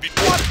 I'm gonna be...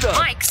 What the?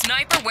 Mike,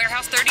 sniper,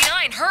 warehouse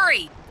 39,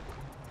 hurry!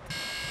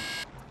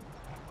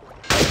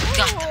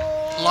 Got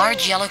them.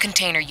 Large yellow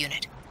container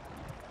unit.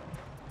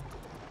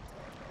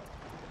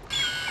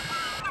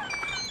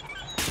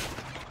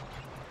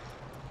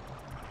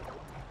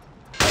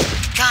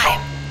 Got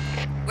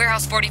him.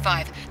 Warehouse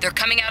 45. They're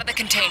coming out of the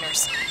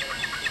containers.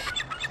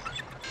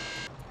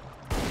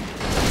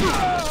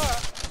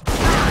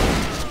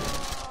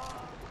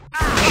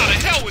 How the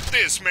hell with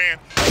this, man?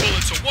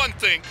 Bullets are one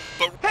thing,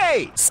 but...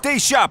 Hey, stay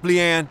sharp,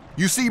 Leanne.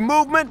 You see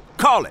movement?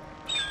 Call it.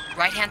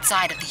 Right-hand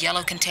side of the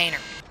yellow container.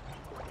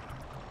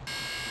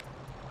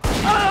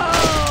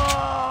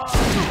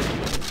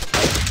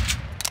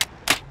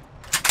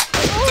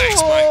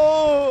 Thanks,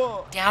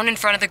 Mike. Down in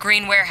front of the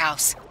green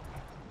warehouse.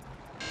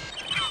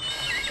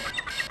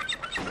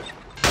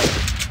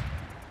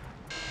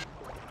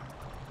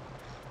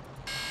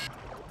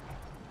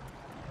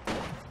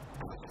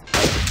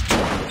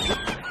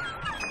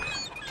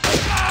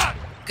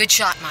 Good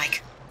shot,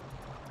 Mike.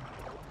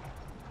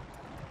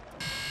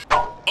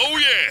 Oh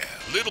yeah,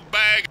 little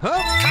bag.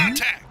 Huh?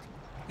 Contact.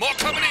 More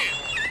coming in.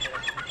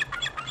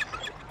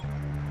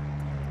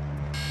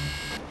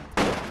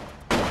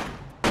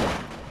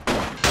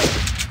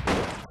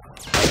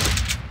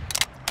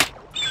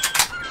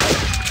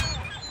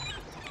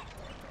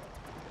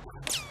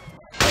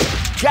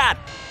 Got.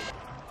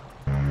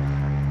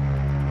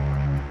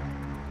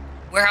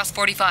 Warehouse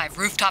 45.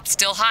 Rooftop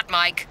still hot,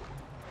 Mike.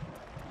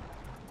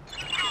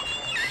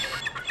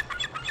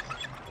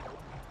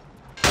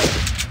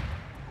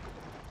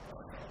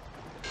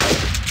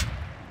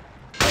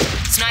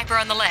 Sniper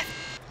on the left.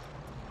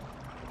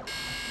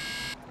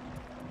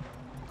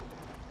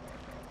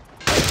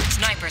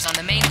 Snipers on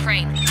the main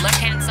crane,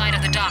 left-hand side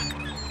of the dock.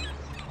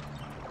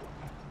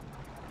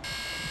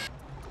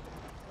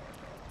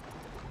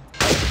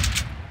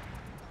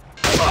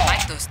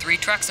 Mike, those 3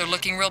 trucks are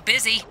looking real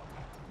busy.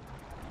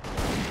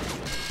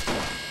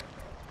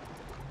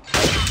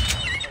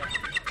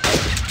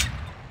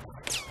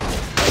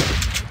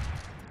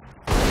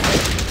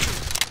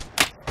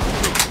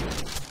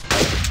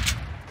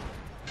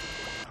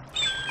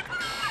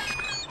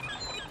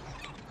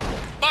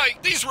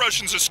 Mike, these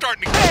Russians are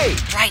starting to... Hey!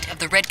 Right of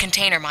the red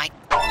container, Mike.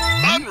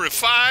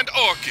 Unrefined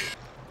orchid.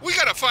 We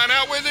gotta find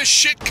out where this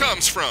shit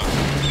comes from.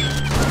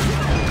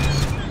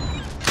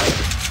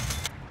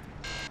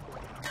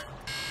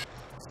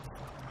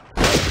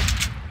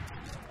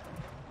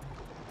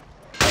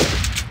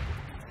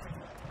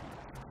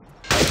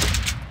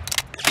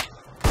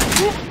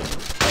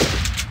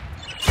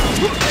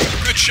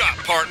 Good shot,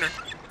 partner.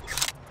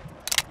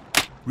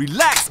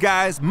 Relax,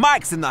 guys.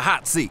 Mike's in the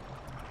hot seat.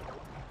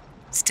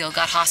 Still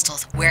got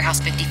hostiles. Warehouse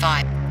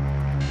 55.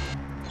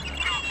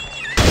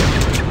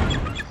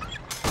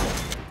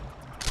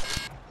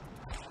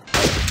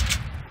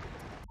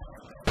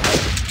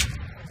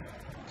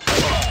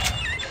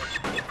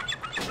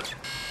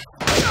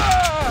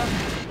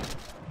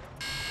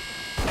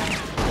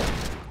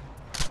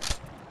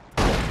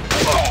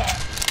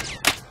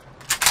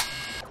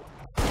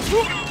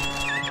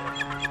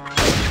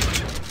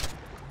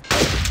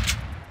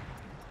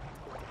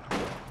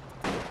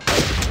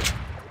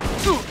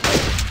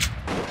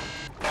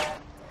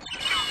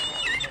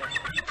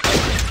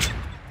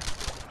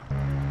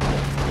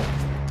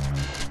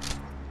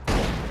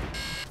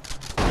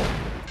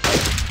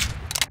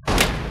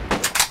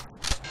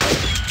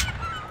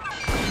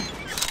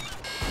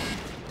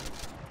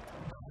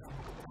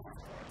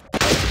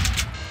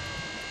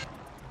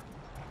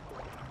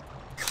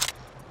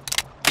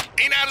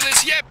 Ain't out of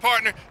this yet,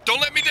 partner.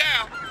 Don't let me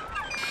down.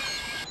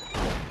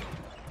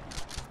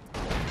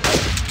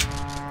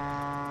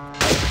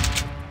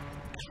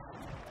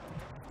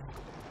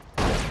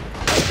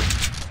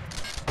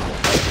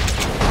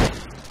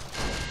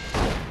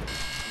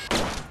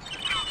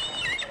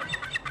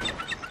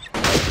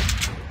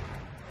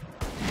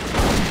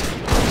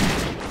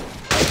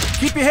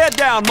 Keep your head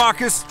down,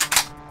 Marcus.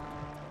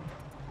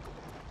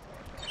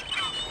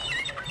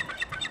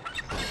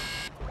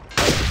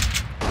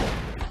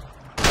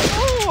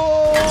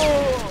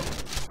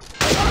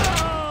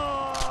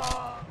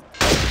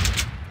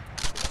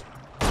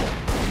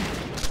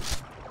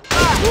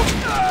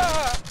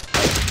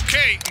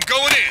 Okay, I'm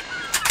going in.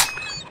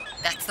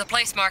 That's the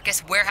place,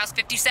 Marcus. Warehouse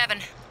 57.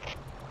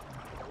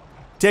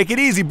 Take it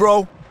easy,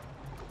 bro.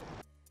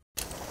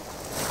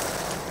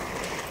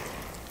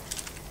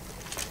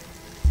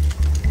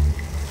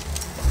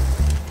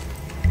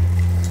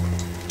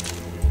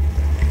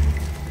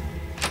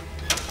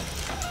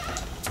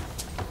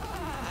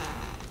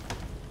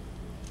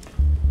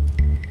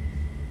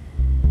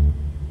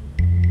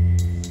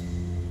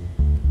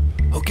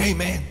 Okay,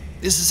 man,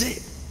 this is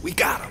it. We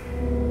got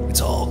him.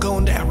 It's all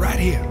going down right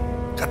here.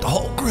 Got the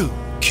whole crew.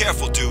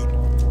 Careful, dude.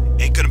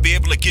 Ain't gonna be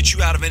able to get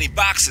you out of any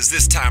boxes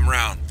this time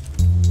round.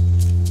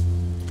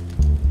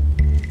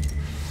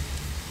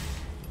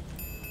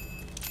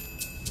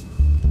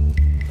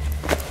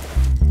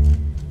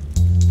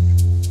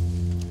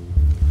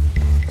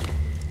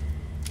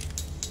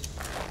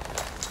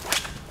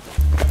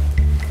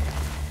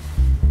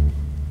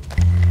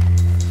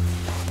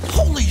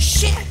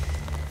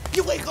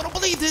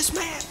 believe this,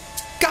 man?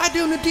 Guy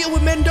doing the deal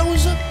with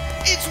Mendoza?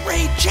 It's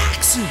Ray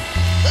Jackson.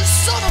 The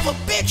son of a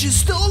bitch is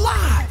still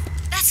alive.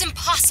 That's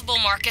impossible,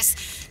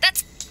 Marcus.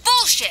 That's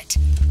bullshit.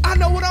 I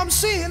know what I'm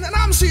seeing, and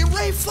I'm seeing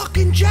Ray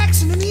fucking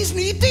Jackson, and he's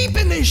knee deep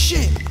in this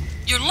shit.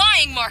 You're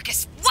lying,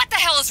 Marcus. What the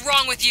hell is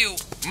wrong with you?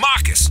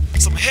 Marcus,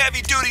 some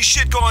heavy-duty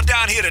shit going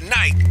down here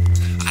tonight.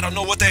 I don't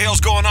know what the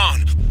hell's going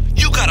on.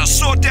 You gotta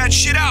sort that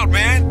shit out,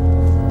 man.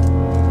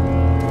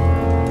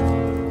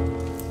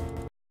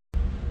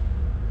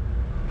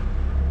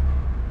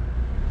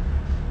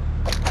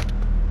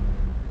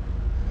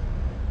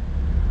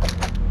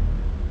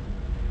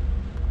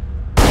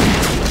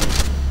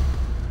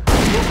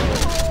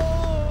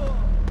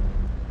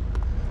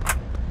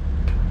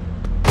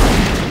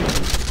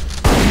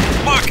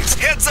 Marcus,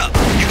 heads up.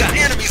 You got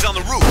enemies on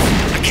the roof.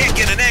 I can't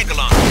get an angle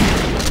on them.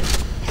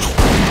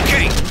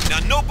 Okay, now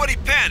nobody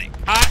panic.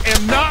 I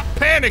am not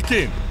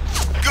panicking.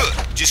 Good.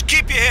 Just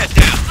keep your head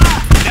down.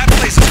 That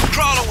place is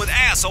crawling with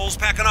assholes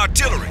packing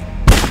artillery.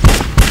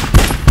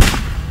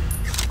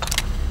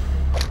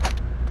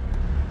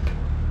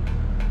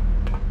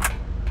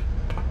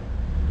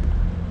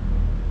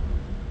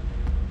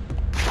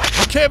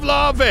 A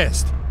Kevlar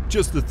vest.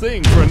 Just the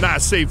thing for a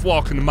nice safe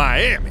walk into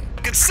Miami.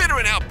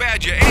 Considering how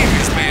bad your aim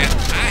is, man,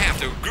 I have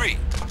to agree.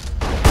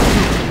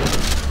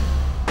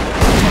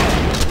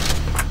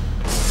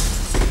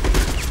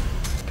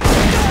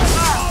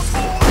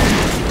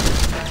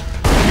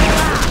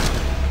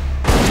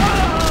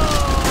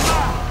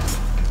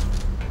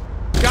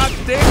 God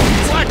damn it,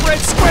 it's like Red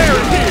Square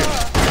in here.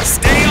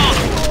 Stay on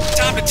him.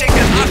 Time to take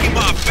that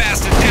Akimov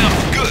bastard down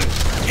for good.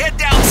 Head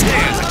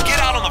downstairs and get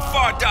out on the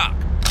far dock.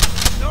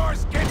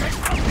 Doors getting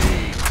from me.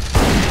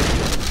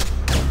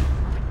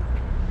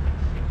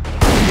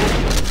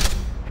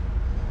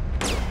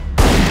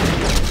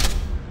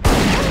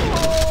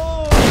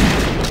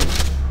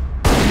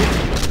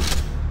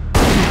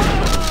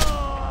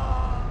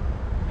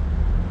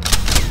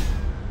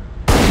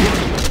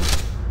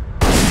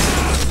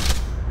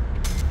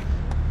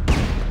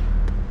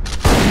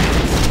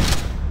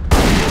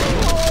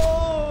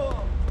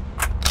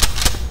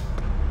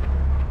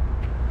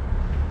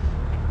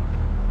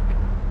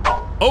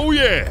 Oh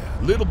yeah,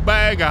 little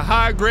bag of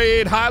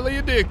high-grade, highly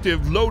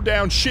addictive,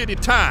 low-down shitty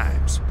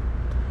times.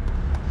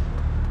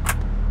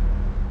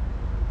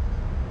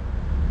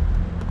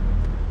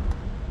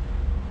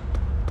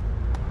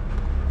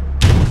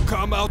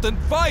 Come out and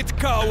fight,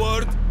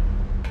 coward!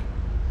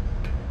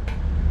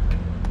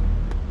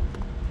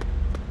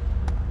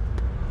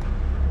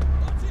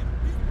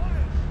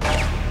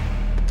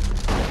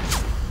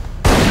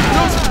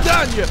 Mendoza's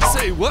done yet.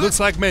 Say what?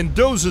 Looks like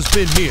Mendoza's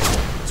been here.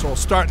 It's all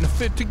starting to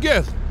fit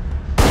together.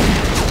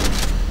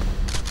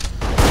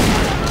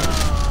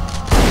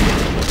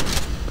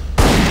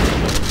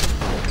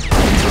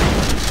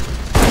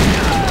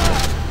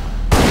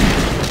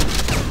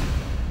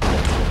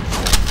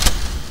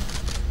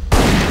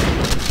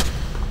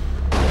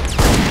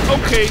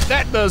 Okay,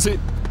 that does it.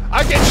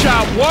 I get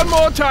shot one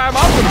more time,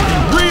 I'm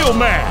gonna be real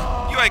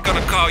mad. You ain't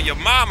gonna call your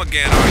mom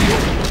again, are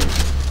you?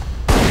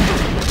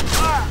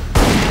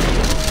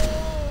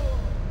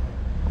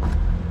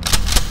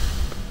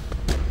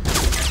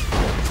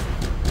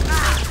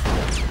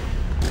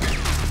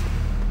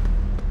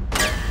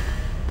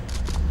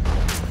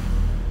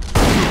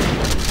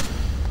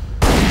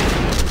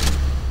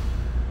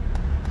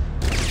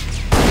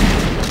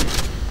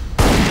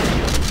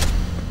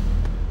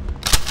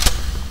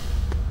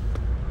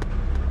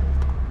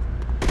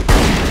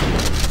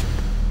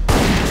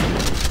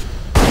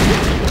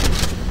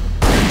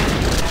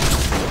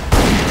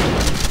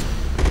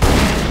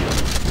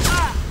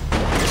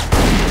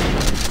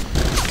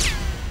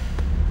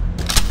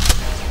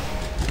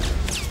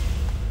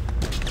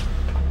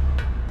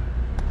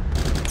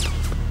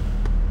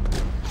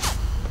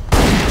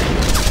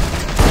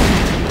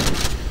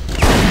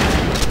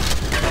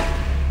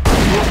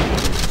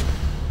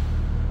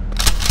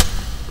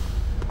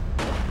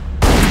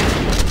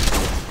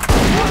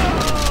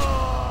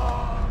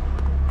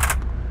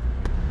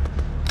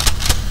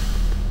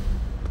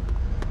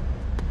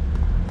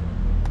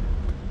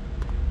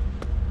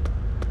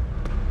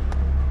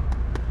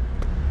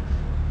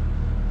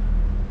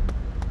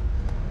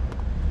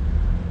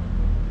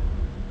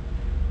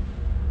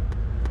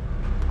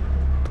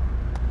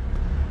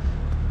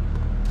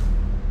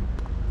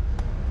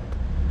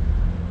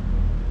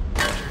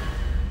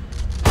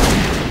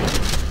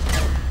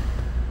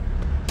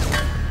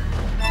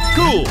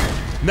 Cool.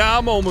 Now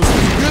I'm almost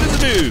as good as a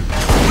dude.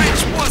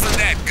 Which wasn't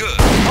that good.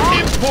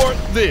 Import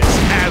this,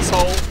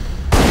 asshole.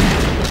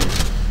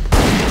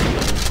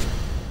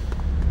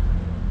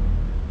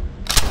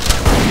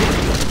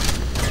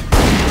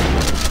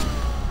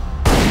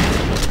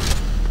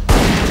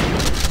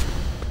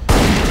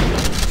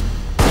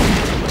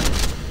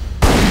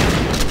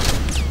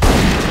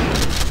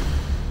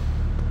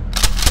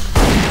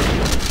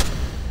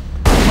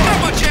 How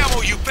much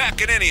ammo you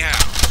packing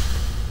anyhow?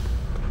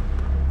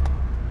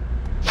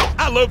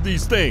 I love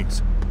these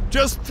things.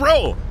 Just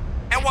throw them.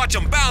 And watch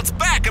them bounce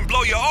back and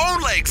blow your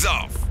own legs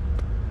off.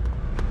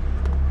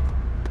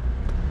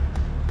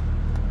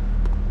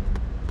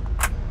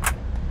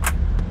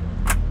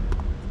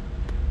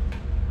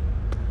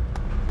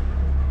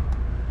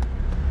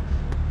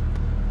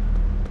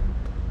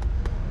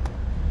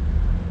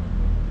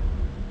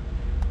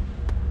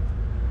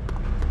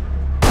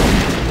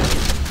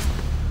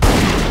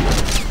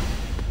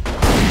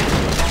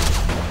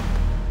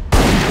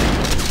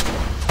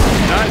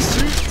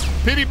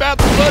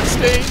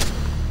 bloodstains.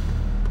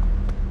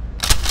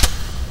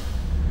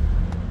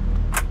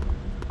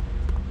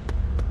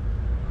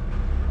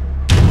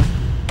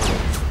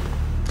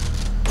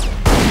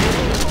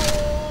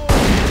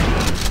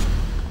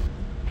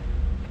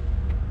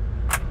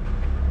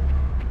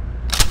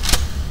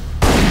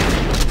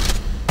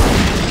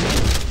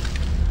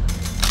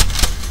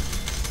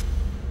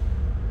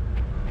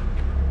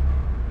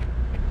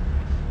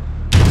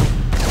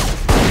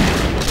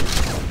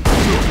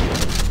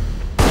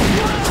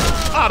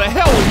 The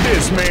hell with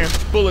this, man.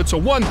 Bullets are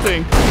one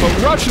thing,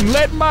 but Russian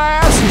lead in my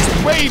ass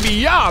is way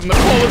beyond the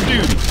Call of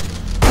Duty.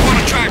 You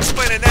wanna try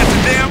explaining that to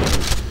them?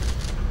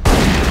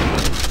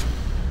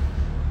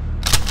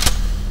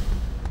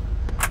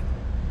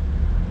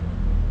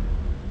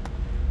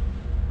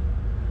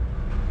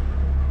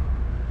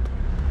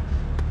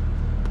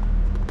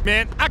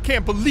 Man, I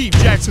can't believe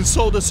Jackson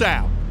sold us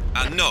out.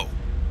 I know.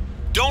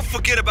 Don't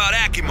forget about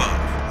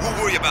Akimov. We'll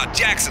worry about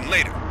Jackson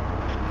later.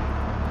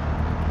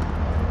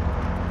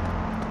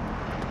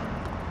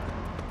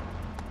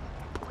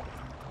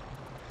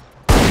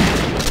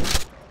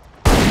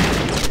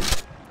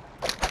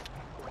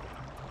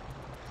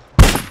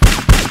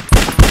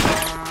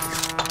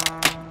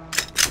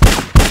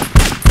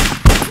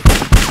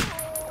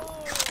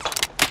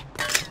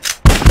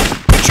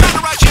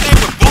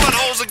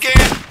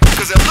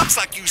 It looks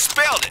like you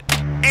spelled it.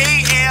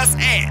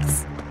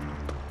 A-S-S.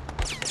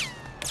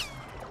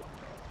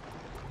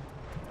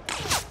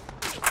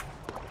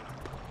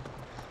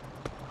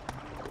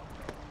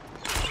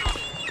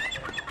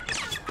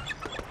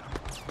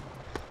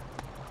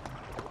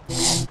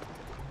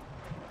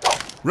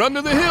 Run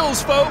to the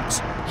hills, folks.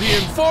 The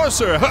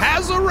Enforcer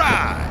has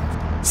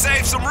arrived.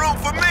 Save some room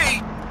for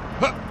me.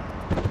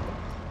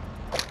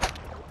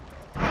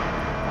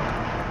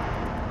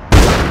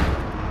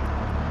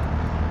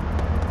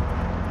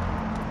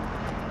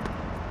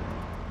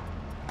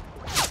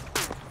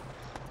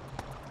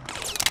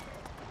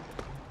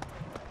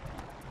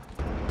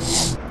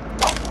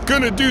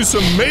 Gonna do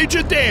some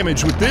major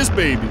damage with this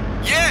baby.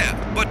 Yeah,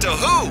 but to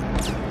who?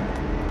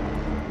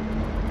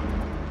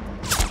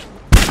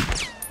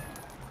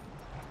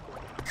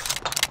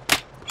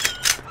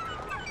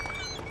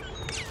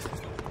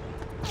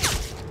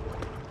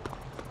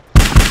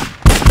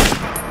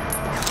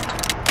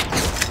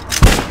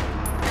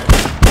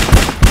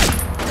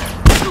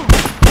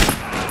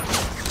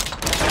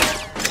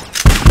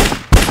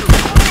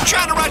 You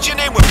trying to write your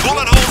name with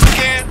bullet holes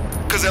again?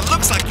 Cause it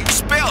looks like you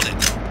spelled it.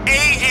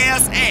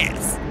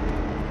 A-S-S.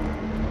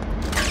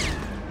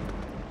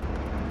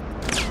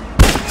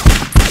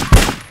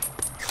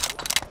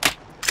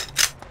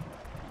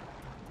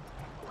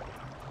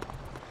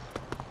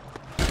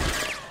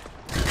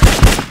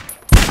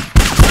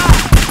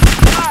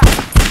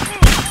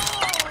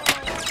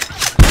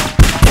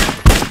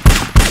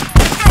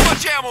 How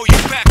much ammo you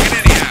packing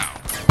anyhow?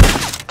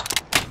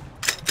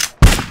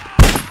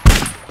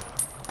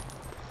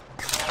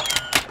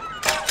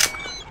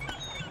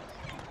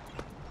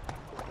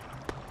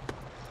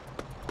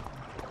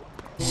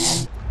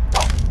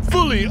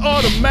 Fully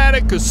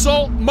automatic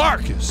assault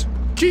Marcus.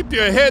 Keep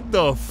your head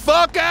the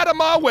fuck out of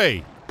my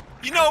way.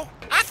 You know,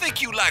 I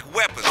think you like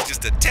weapons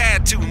just a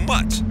tad too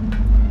much.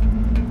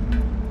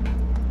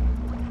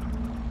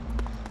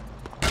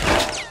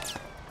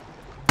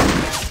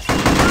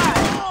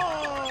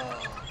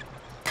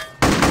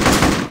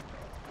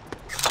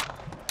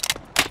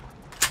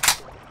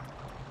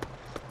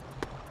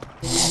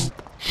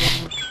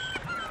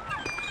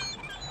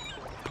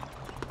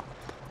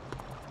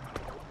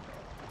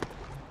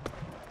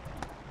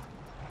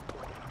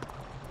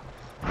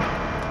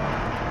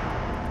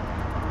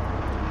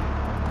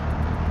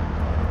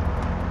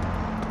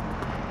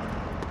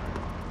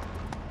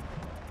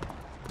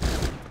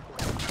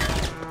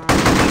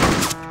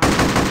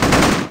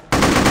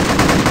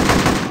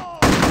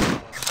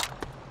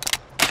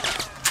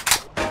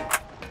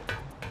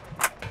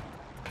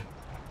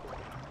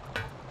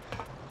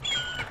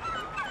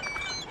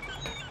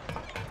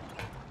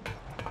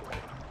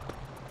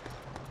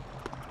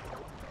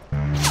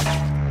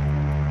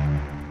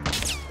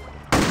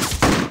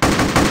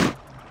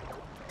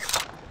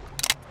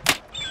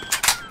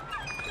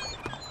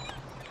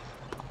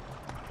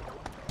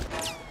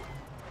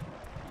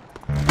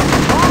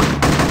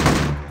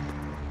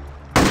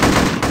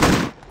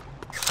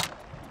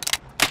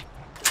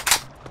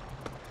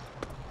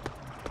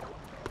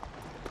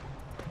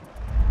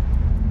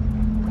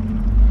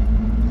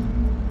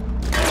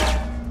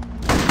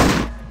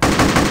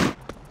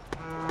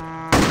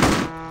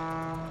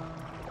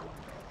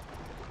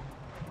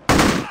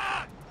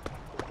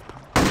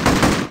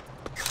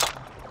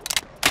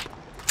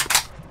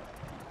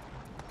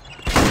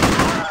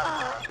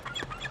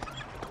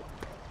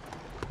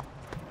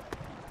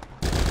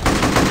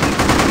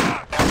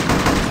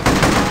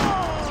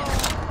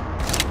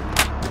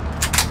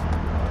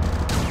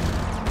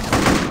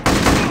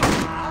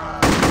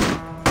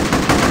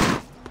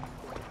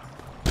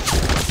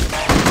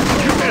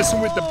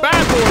 Messing with the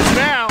bad boys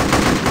now.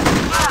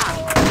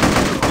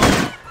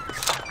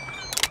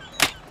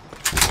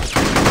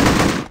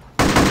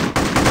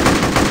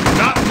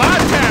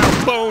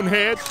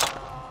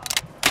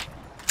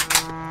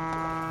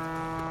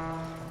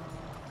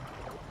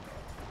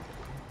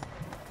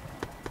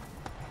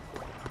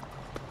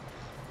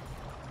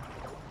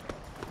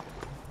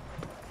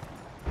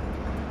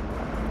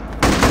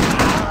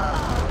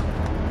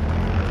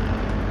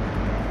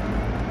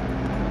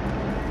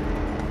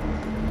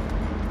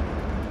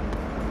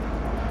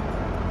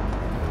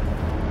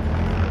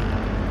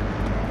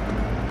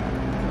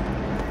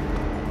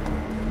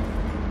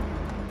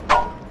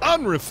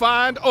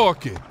 unrefined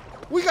orchid.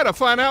 We gotta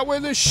find out where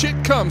this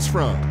shit comes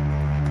from.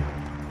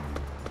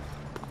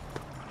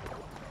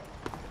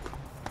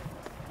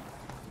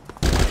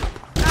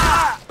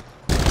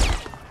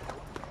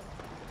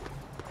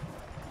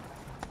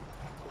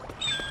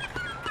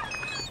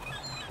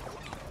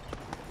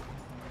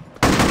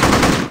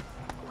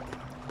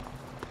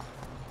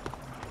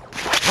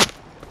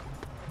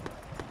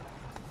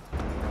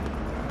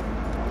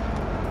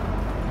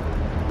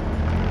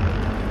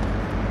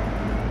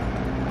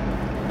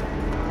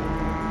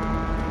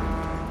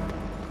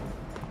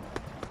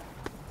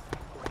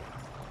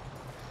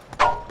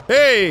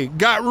 Hey,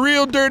 got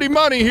real dirty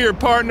money here,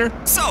 partner.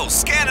 So,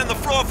 scanning the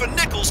floor for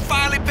nickels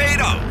finally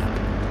paid off.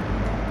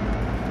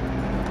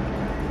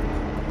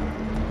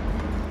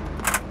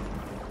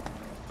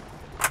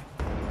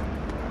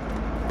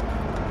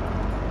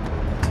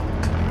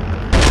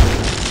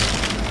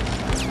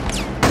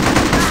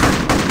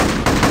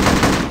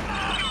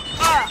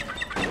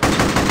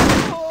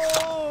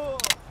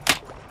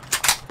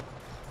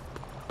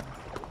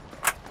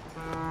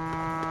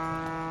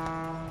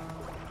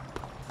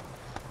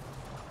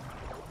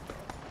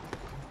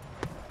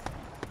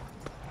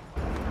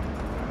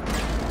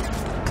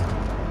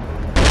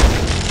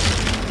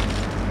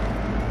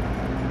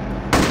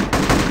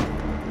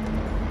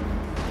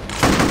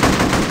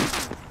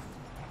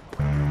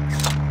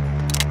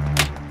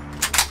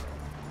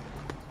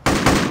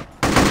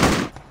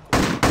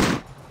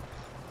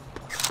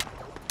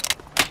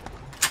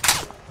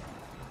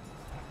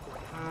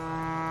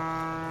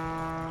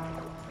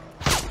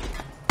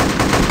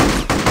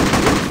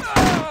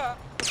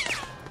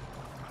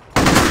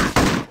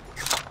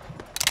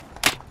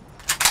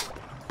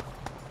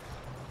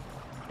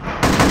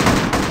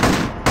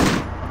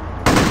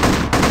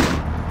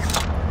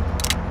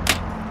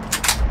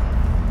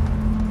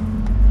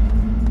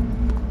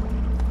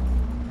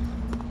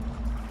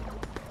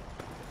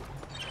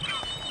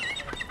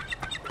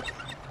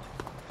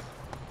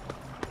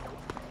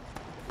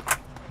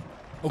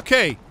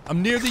 Okay,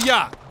 I'm near the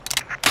yacht.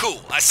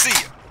 Cool, I see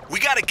you. We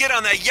gotta get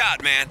on that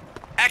yacht, man.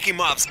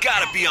 Akimov's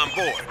gotta be on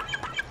board.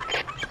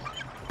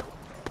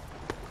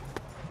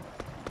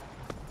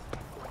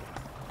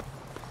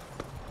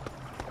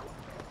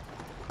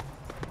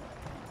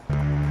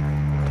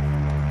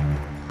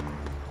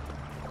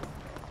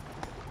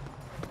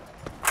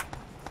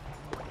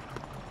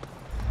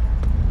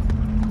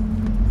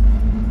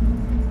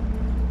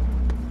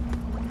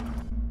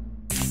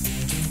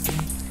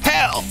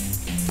 Hell!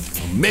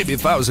 Maybe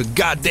if I was a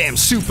goddamn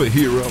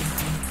superhero.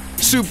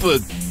 Super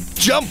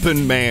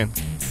jumping man.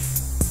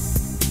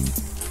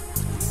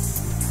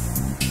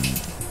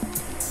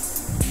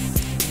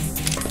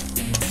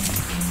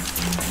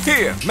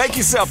 Here, make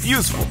yourself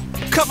useful.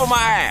 Cover my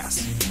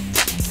ass.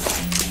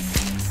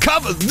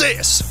 Cover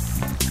this!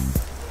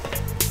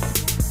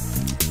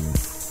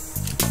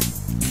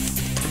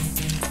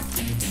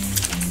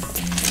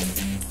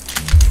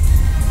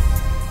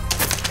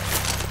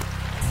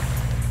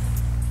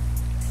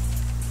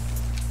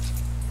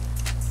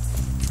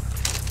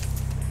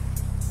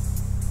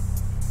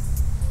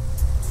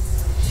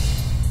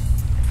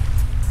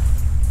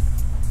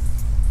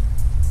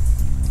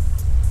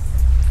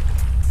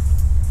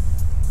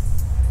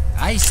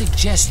 I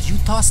suggest you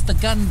toss the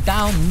gun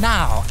down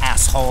now,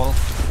 asshole.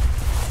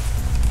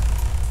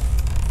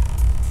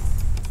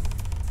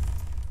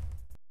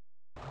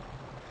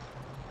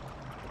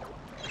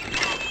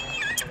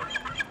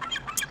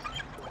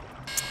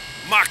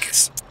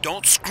 Marcus,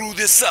 don't screw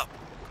this up.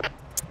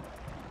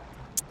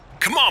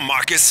 Come on,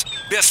 Marcus.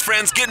 Best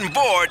friend's getting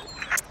bored.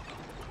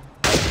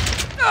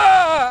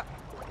 Ah!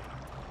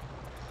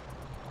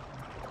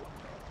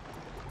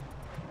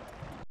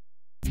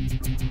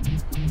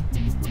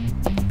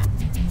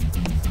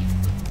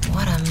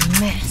 What a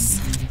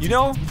mess. You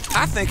know,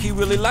 I think he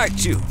really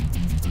liked you.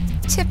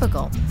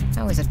 Typical.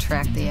 I always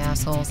attract the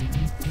assholes.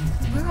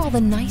 We're all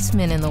the nice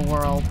men in the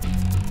world.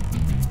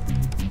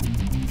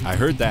 I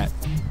heard that.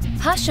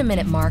 Hush a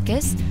minute,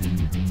 Marcus.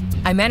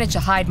 I managed to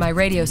hide my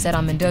radio set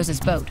on Mendoza's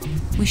boat.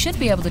 We should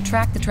be able to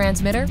track the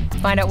transmitter,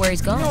 find out where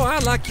he's gone. You know, I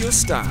like your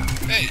style.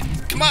 Hey,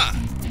 come on.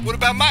 What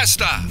about my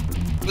style?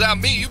 Without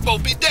me, you'd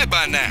both be dead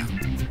by now.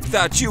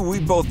 Without you,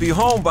 we'd both be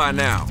home by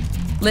now.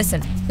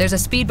 Listen, there's a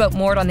speedboat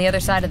moored on the other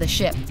side of the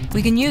ship.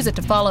 We can use it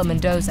to follow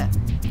Mendoza.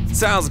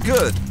 Sounds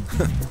good.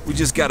 We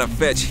just gotta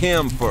fetch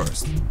him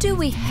first. Do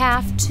we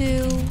have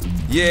to?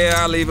 Yeah,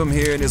 I'll leave him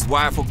here and his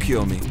wife will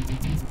kill me.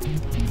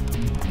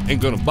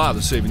 Ain't gonna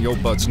bother saving your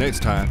butts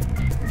next time.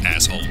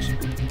 Assholes.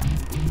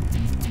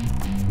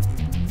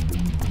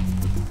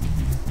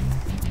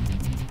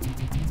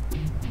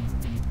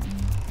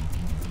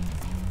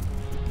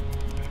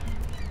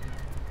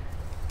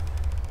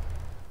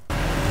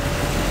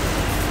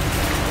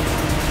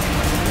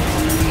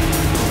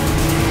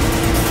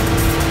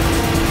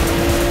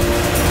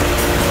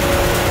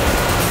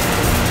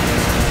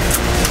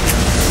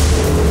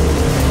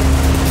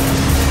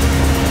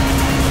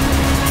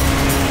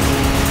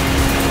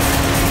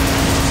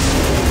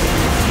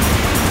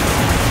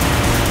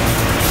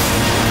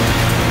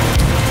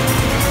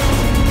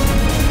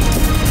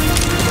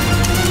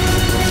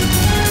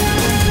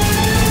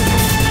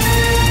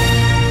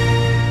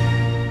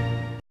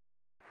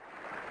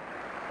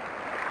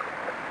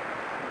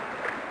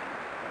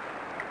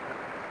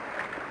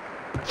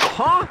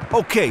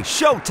 Okay,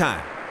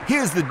 showtime.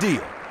 Here's the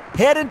deal.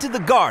 Head into the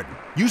garden.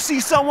 You see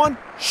someone?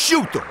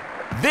 Shoot them.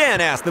 Then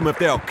ask them if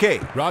they're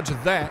okay. Roger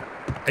that.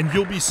 And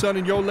you'll be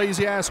sunning your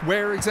lazy ass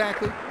where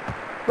exactly?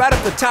 Right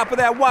at the top of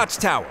that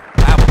watchtower.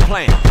 I have a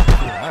plan.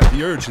 Yeah, I have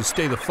the urge to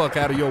stay the fuck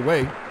out of your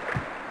way.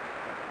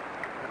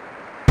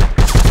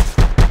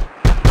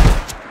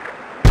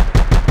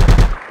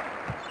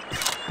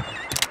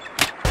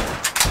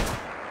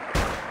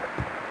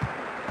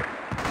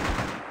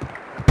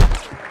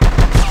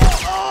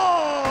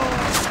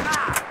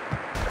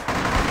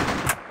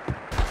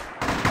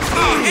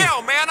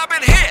 Hell, man, I've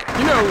been hit!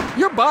 You know,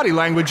 your body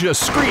language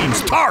just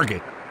screams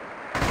target.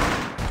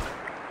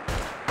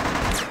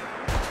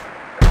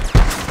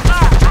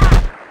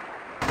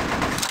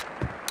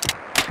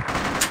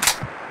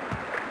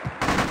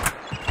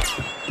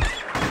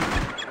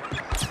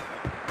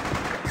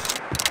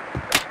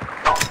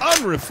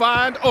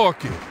 Unrefined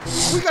orchid.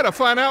 We gotta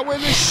find out where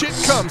this shit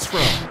comes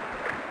from.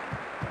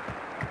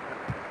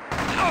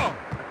 Oh.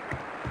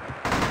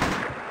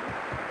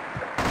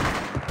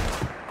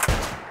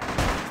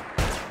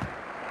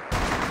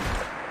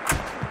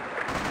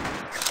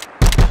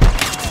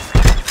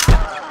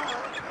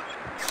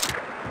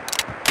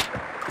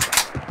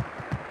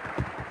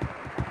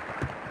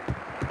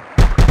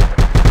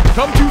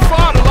 Come too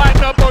far to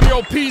lighten up on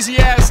your peasy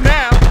ass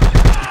now.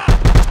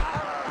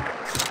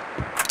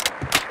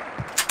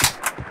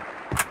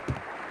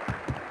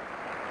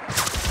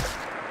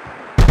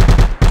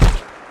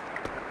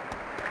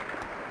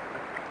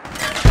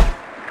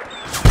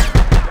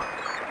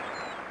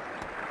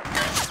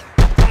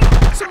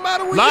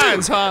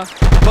 Lions, huh?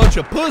 Bunch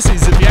of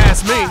pussies, if you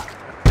ask me.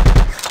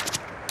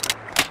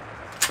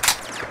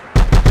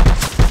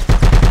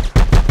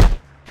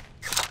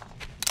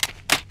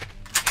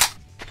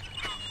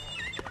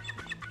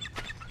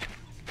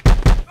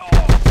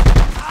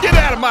 Get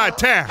out of my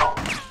town!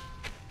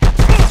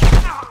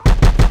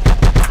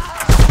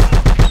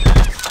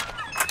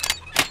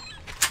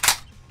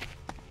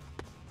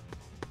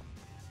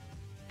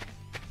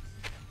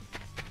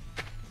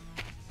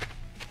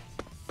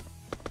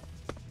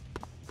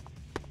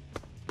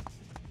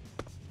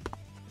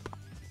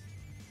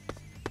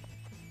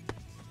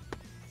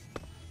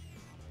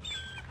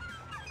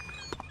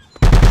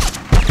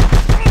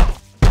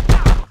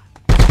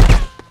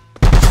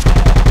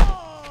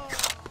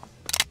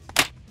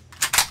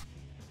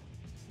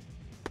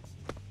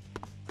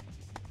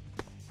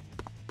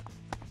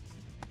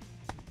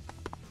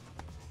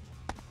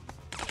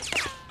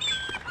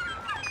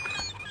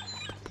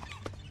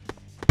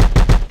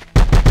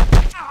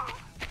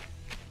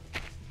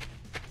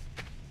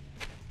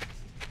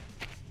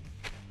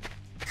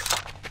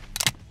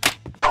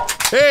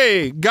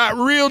 Hey, got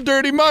real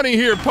dirty money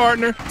here,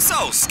 partner.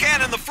 So,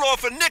 scanning the floor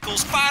for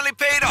nickels finally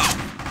paid off.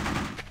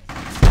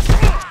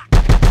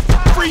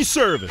 Free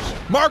service.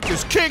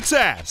 Marcus kicks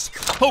ass.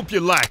 Hope you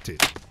liked it.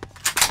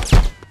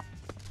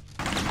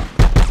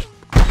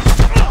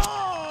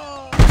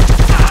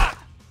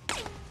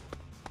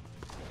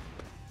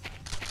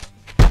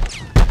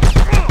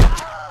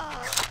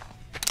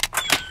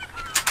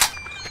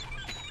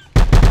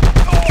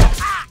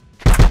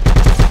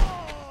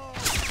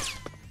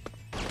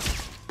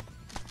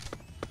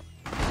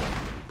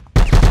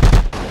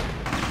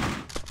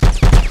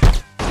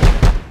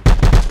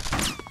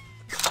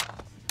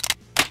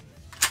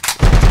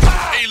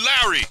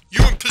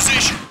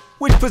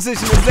 Which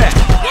position is that?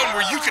 One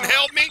where you can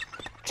help me?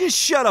 Just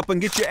shut up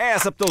and get your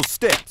ass up those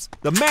steps.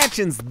 The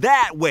mansion's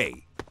that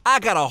way. I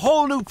got a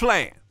whole new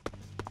plan.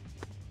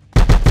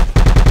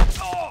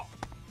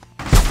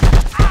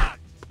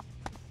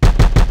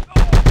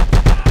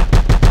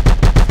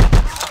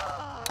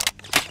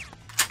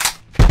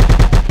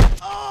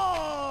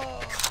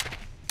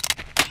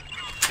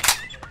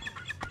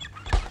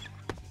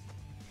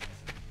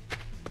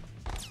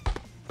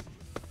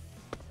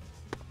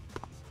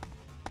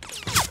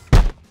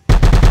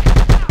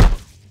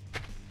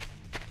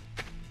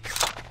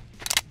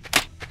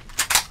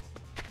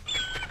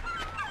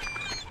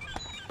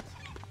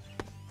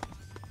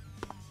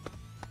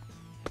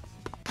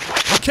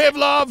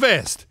 Kevlar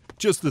vest.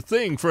 Just the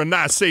thing for a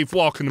nice safe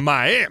walk into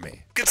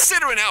Miami.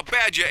 Considering how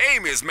bad your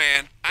aim is,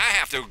 man, I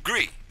have to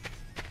agree.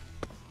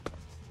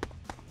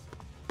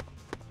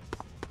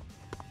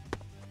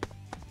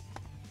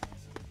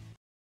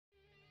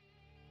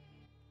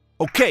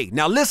 Okay,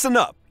 now listen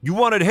up. You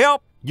wanted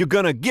help? You're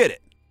gonna get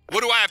it.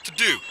 What do I have to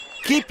do?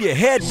 Keep your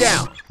head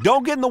down.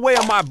 Don't get in the way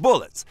of my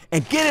bullets.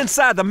 And get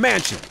inside the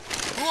mansion.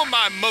 Who am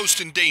I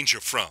most in danger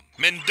from?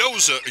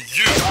 Mendoza or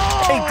you?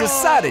 Ain't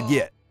decided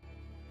yet.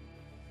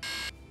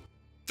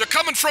 They're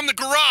coming from the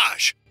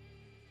garage.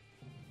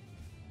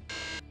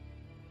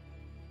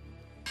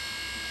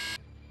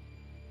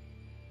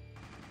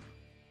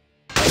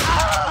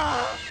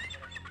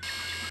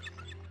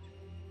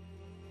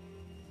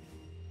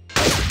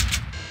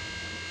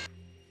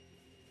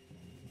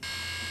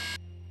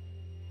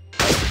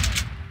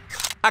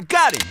 I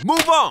got him.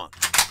 Move on.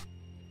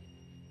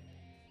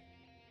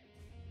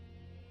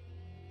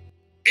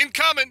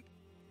 Incoming.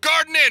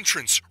 Garden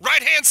entrance.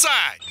 Right-hand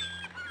side.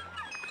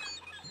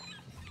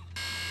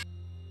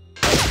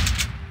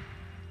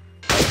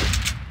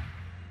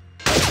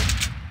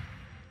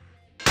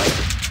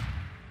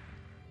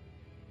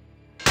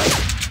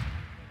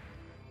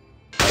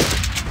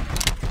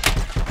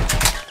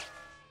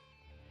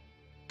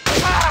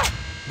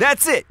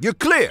 That's it. You're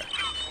clear.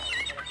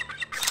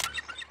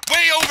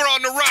 Way over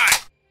on the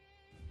right.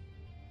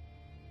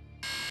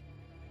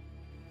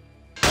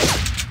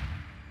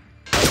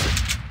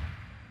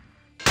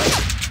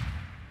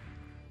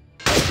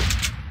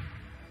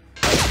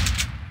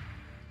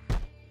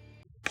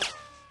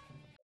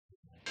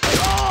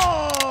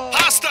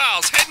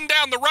 Hostiles heading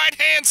down the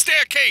right-hand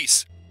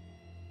staircase.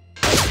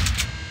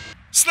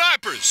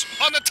 Snipers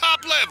on the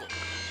top level.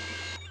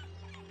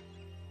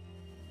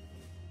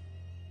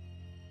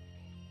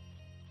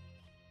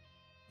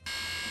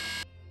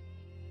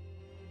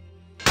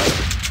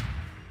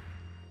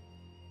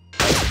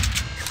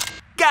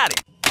 Got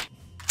it.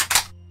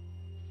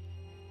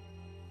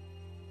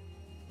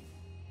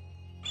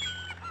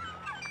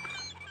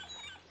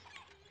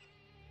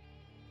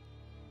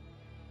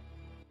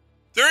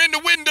 They're in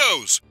the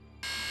windows.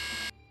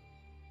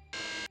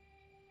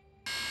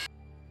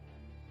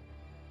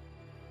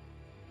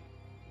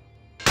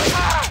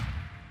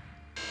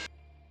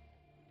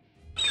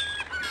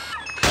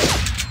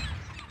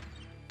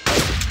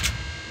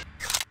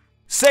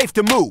 Safe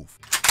to move.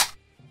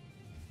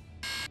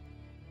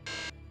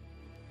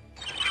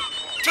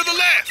 To the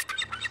left.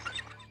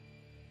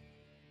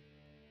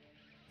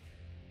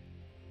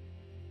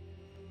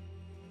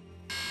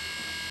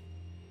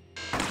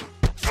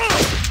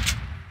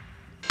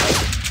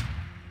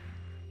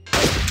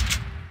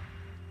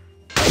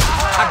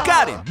 I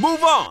got him.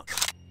 Move on.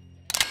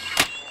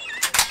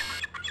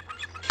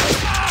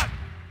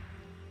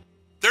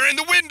 They're in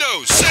the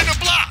windows. Center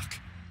block.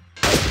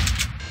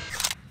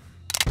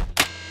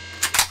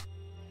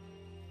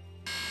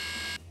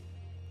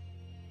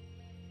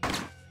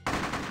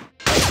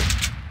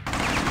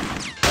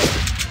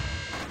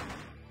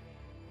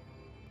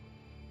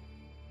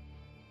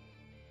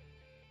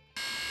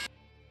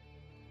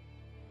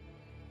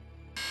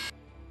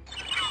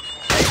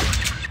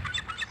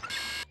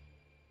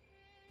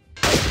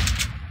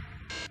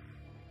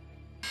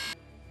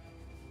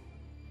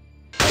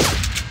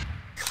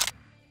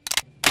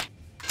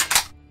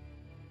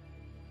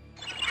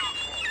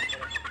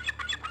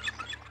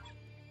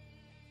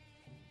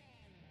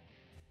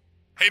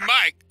 Hey,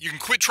 Mike, you can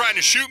quit trying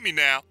to shoot me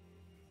now.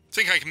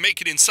 Think I can make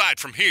it inside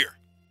from here.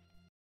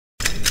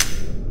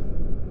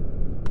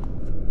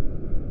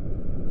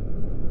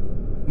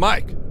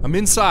 Mike, I'm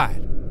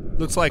inside.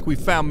 Looks like we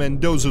found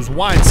Mendoza's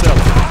wine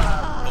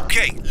cellar.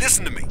 Okay,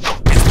 listen to me.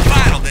 It's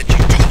vital that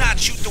you do not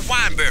shoot the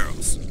wine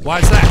barrels.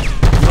 Why's that?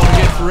 You want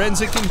to get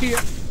forensic in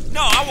here?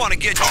 No, I want to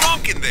get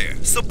drunk in there,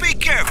 so be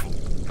careful.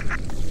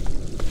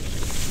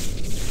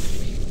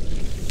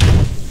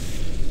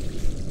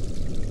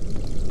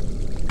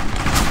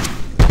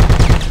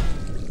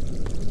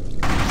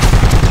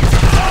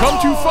 Come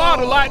too far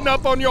to lighten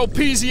up on your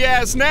peasy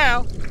ass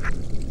now.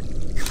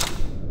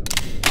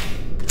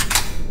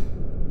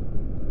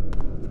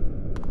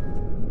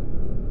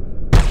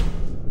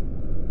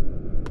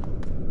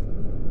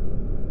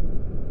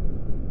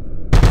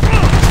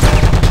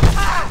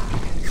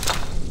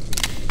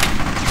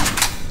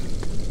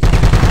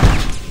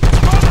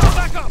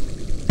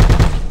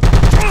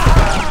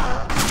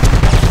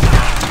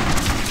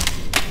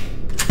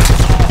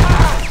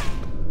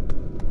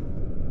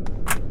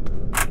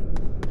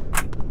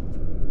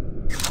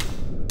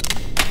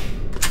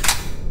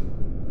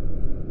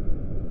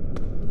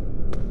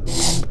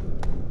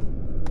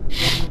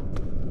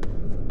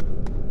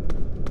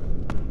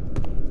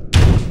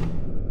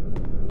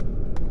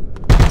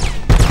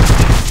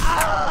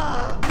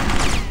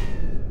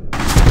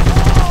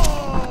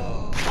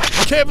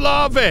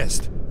 Kevlar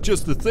vest.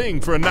 Just the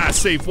thing for a nice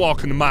safe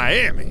walk into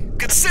Miami.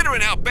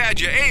 Considering how bad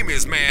your aim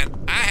is, man,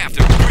 I have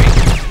to agree.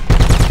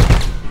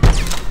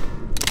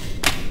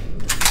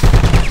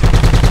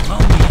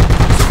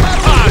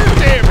 Ah,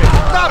 damn it!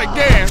 Not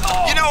again!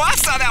 You know, I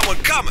saw that one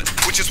coming,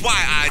 which is why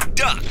I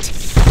ducked.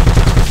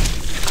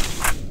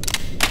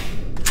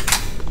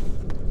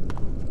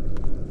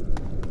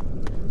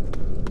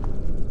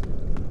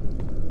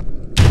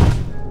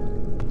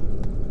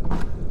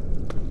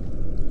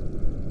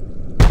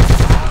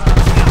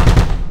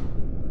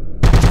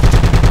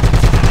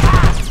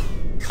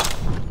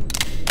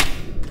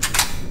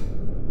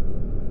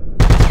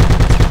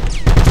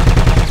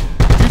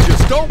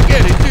 Don't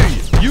get it,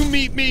 do you? You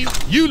meet me,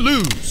 you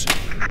lose.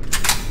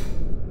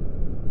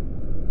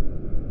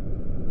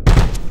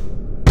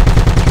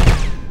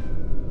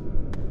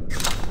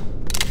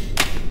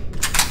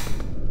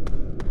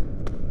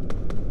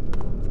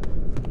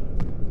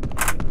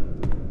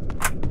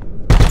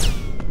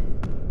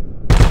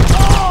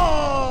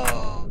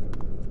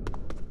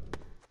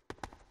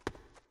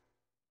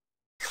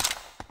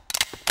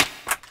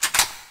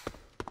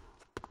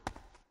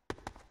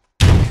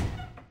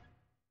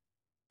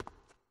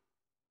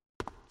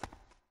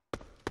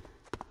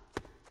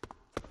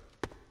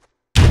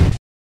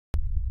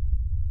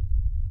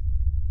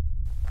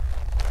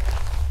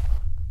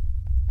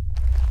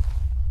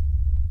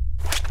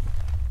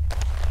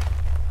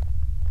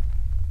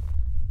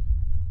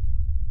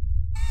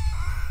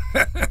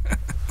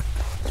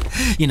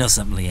 You know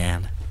something,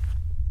 Leanne?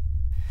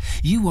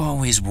 You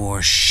always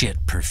wore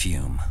shit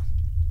perfume.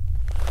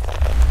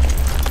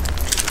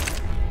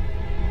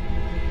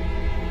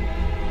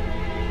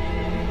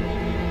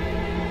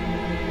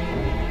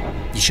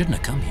 You shouldn't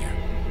have come here.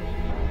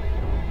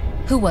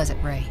 Who was it,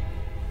 Ray?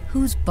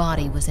 Whose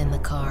body was in the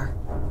car?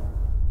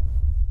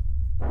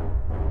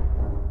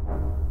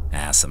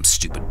 Some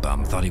stupid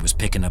bum thought he was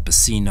picking up a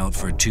C note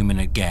for a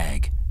 2-minute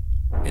gag.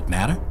 It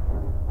matter?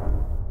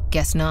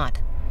 Guess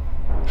not.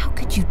 How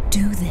could you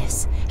do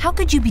this? How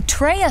could you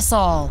betray us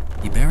all?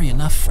 You bury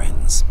enough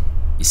friends.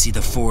 You see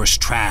the force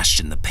trashed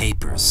in the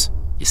papers.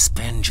 You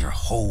spend your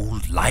whole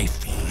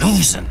life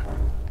losing.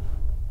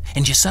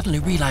 And you suddenly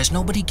realize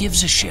nobody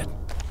gives a shit.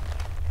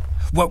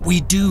 What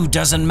we do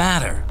doesn't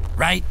matter,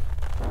 right?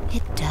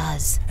 It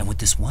does. And with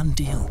this one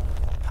deal,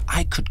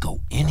 I could go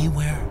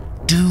anywhere,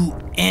 do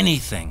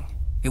anything.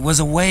 It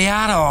was a way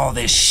out of all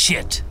this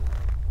shit.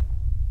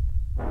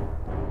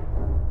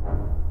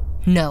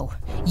 No,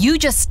 you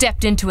just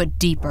stepped into it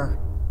deeper.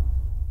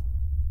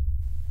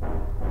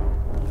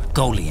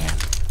 Go, Leanne.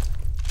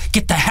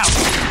 Get the hell...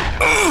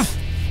 Ugh!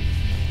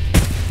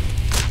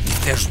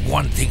 If there's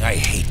one thing I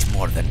hate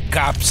more than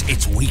cops,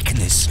 it's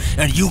weakness.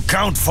 And you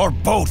count for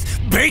both,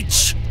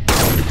 bitch!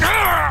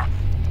 Ah!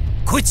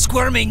 Quit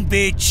squirming,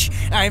 bitch.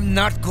 I'm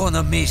not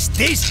gonna miss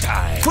this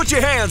time. Put your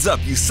hands up,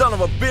 you son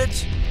of a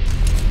bitch!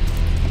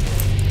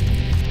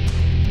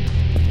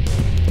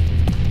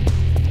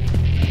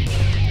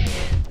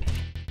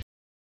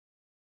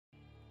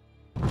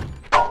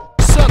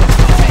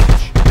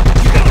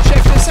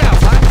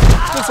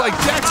 Looks like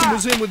Jackson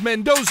was in with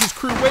Mendoza's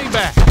crew way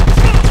back.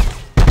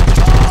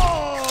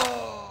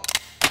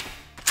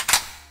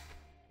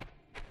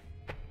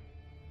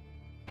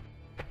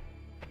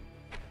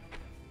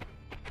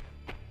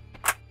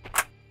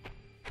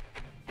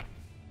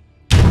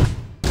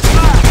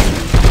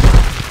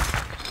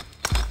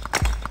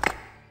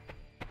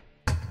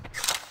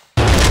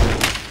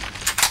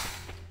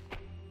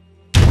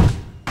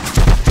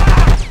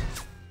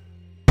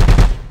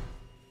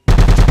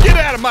 Get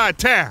out of my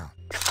town!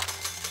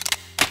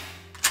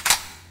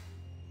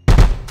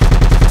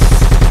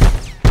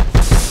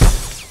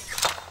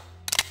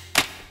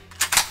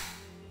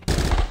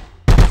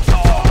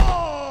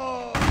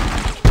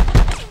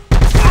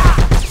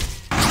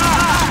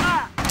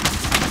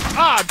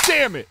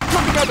 Damn it!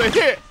 Took another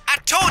hit! I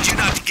told you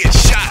not to get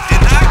shot,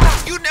 didn't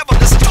I? You never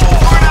listen to a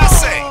word I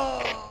say!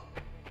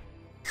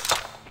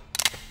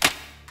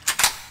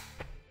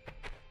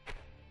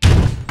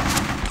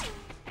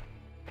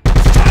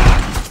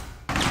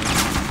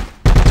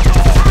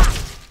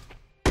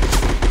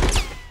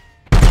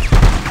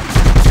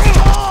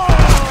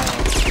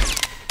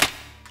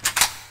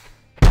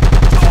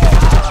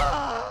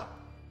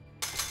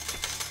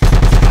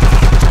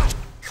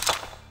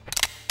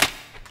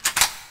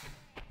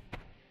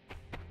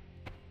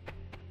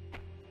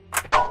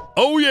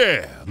 Oh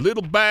yeah,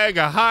 little bag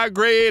of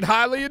high-grade,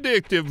 highly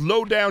addictive,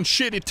 low-down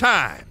shitty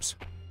times.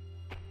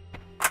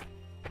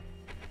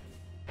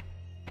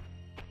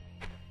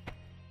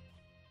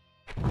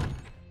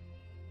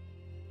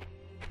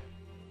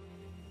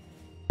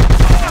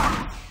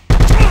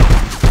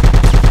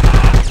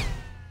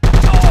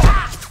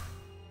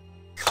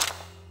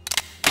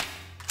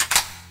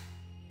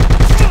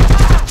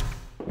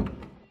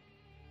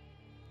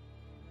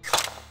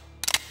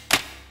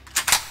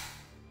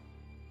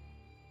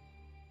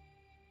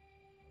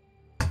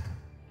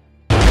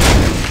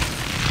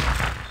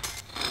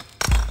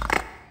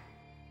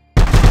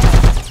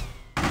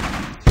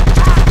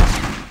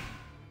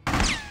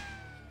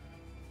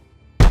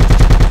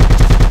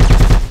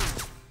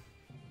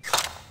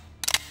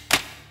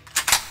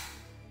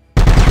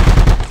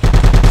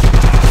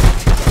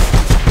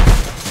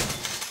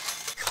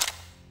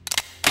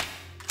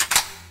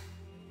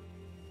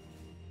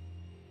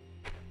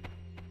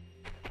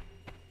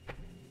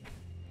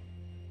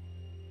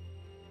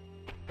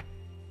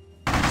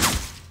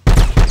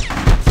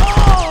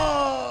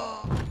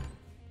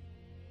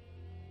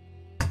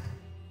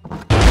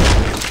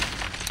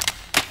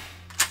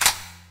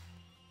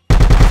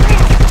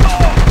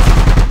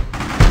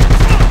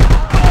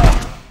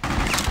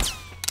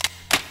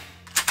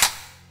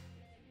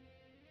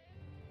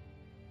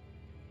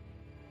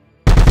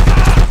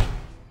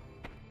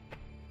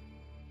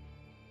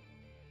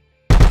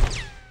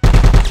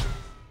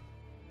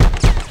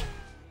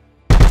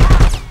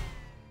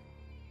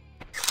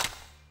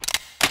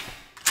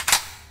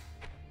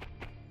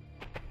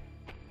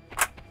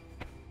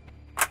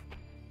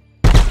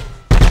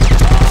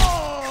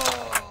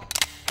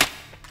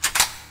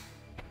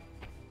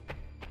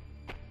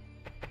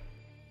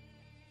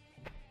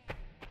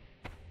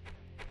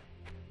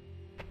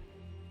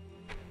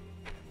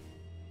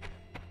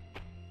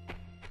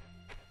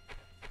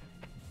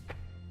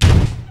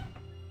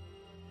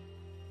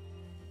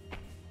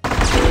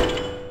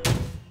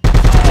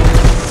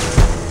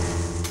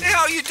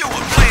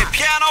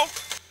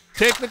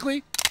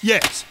 Technically,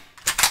 yes.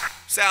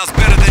 Sounds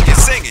better than you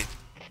singing.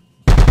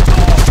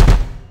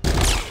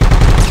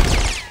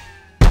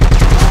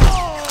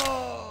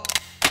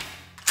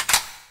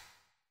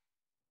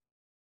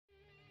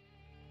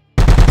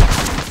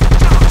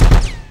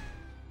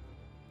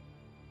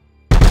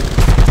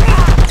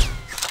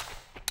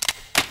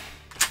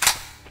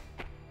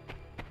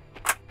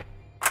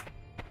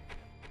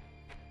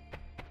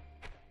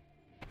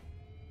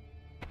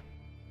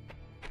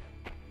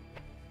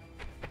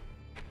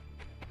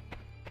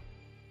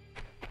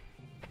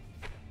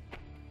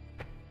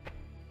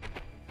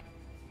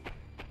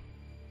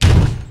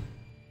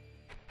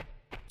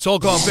 It's all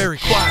gone very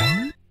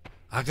quiet.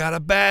 I got a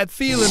bad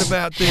feeling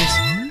about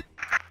this.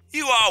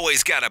 You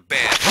always got a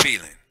bad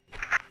feeling.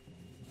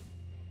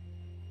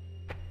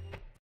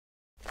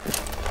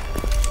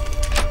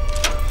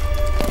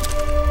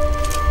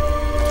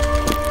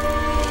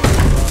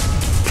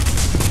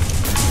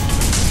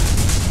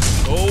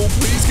 Oh,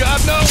 please,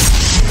 God,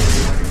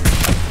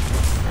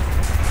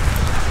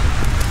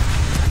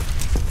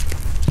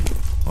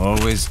 no!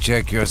 Always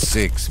check your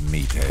six,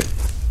 meathead.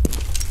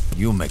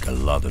 You make a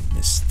lot of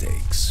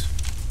mistakes.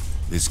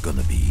 This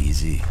gonna be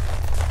easy.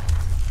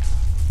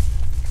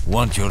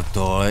 Want your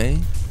toy?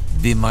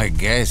 Be my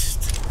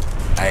guest.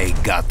 I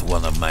got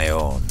one of my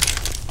own.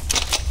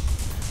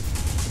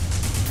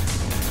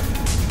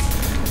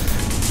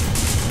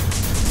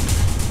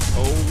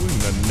 Oh, in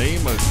the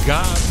name of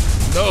God,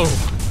 no.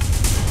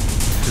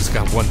 Just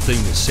got one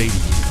thing to say to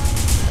you.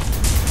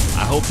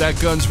 I hope that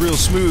gun's real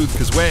smooth,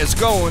 because where it's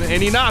going,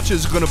 any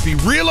notches are gonna be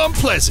real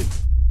unpleasant.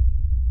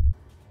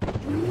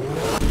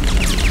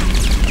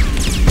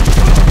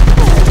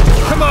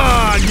 Come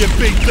on, you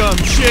big dumb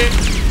shit!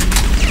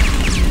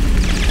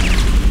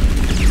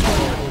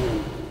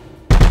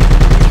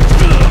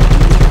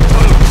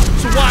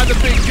 So why the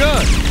big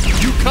gun?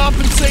 You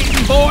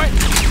compensating, boy?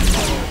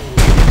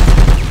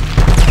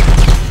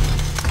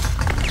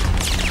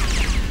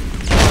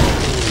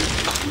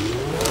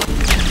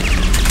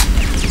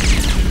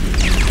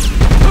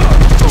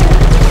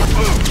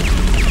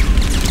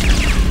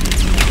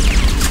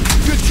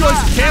 Good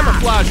choice of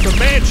camouflage for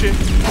mansion.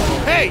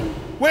 Hey,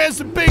 where's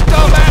the big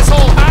dumb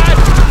asshole hide?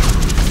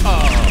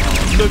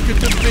 Oh, look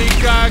at the big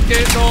guy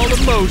getting all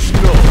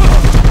emotional.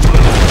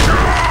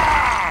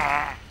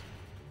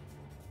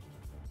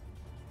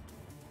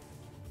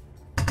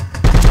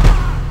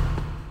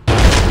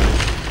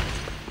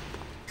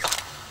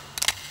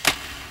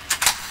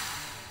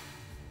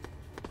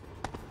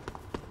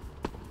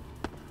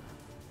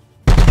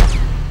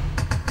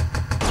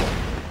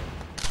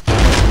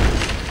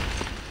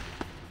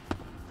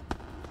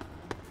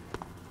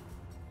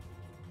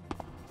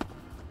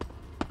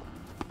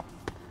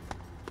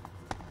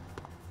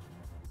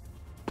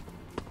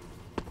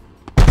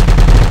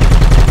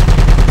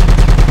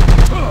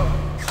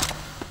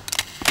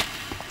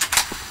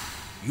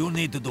 You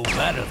need to do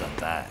better than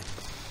that.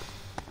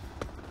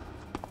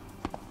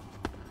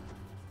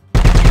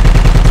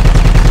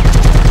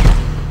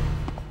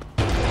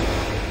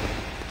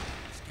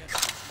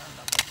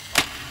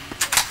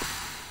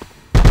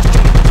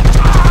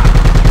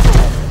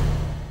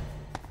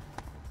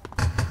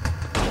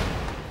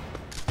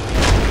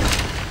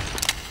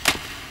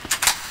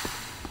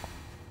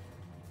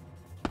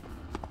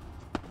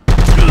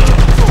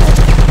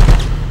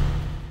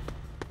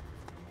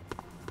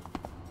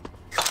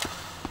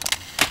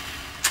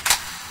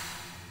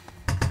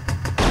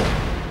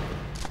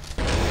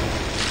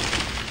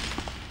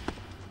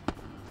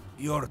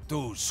 You're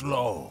too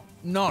slow.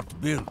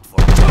 Not built for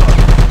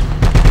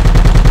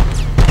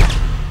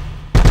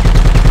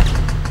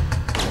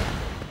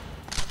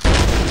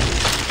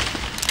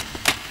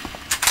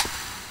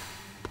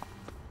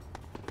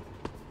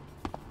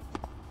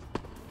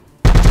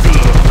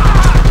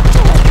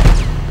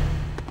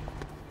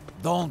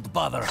Don't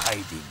bother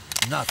hiding.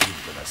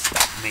 Nothing's gonna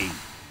stop me.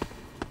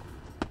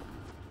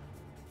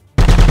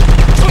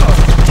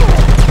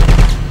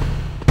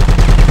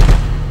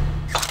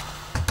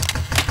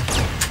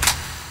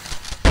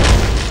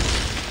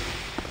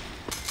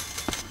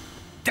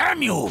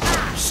 Damn you!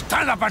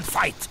 Stand up and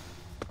fight!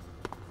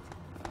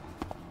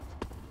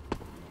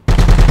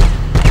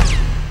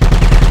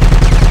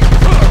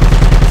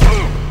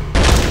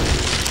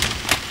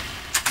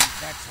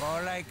 That's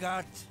all I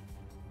got?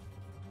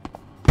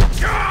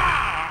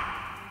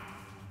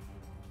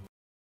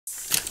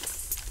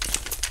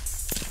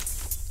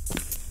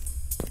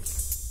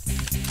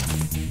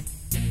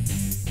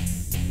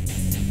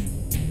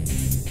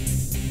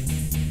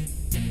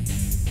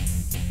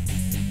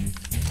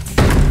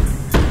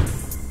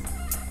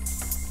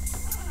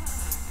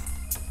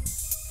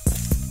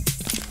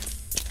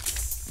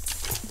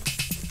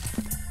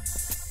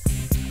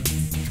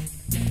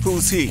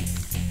 Who's he?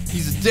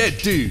 He's a dead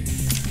dude.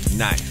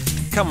 Nice.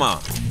 Come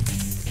on.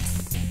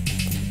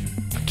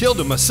 I killed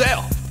him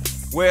myself.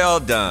 Well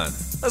done.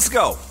 Let's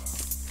go.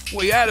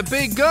 Well, you had a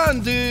big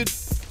gun, dude.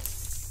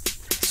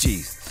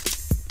 Jesus.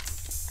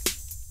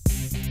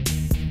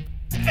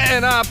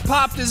 And I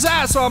popped his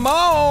ass on my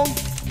own.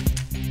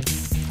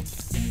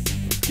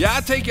 Yeah,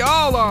 I take you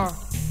all on.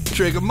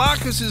 Trigger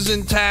Marcus is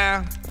in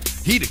town.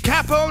 He the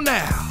capo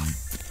now.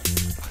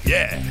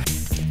 Yeah.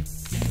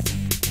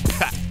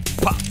 Pop,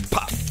 pop,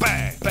 pop,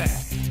 bang, bang.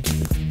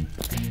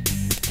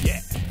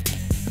 Yeah.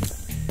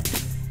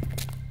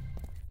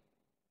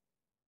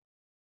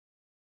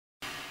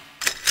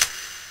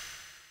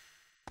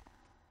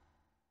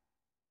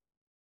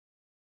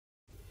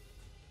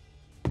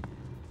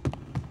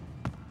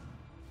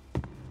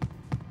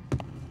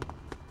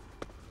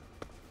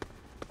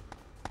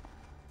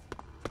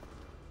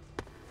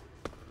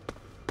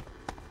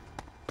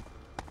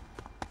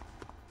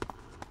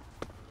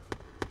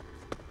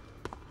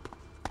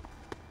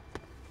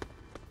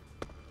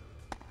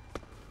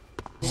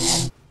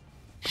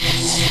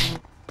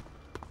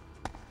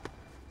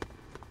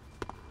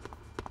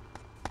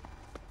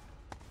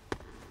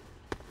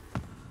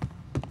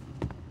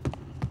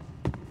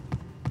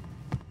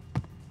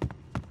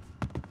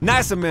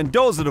 Nice of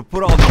Mendoza to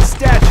put all these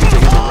statues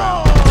in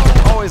around.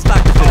 Always like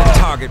a bit of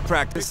target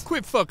practice.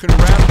 Quit fucking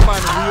around and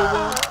find a real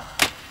one.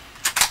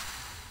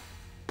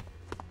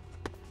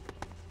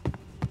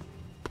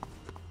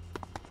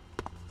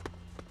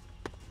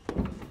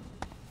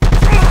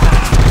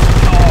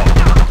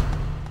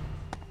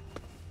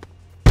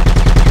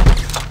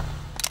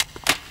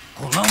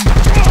 Hold on.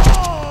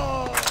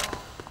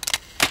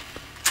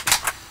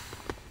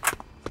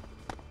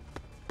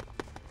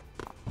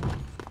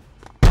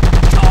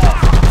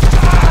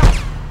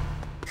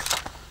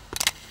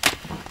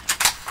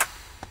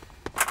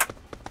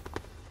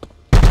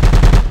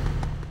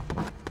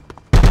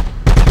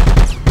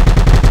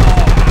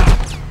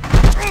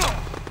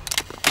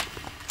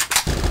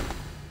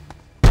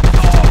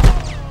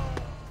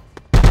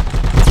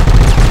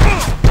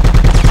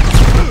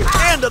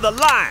 End of the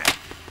line.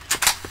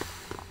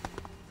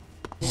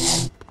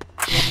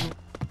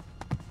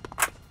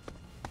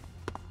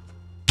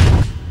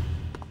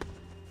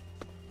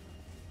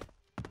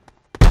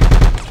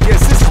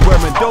 Guess this is where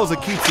Mendoza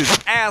keeps his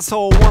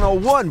asshole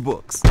 101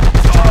 books.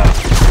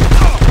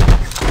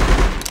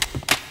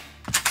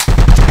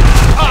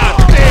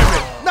 Ah, damn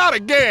it! Not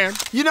again!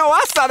 You know,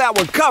 I saw that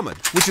one coming,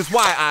 which is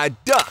why I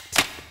ducked.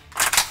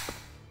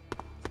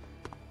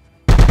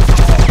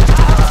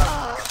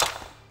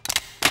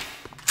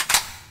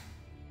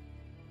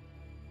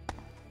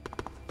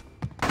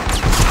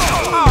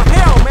 Oh,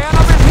 hell, man,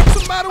 I've been hit.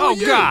 What's the matter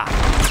with you? Oh, God.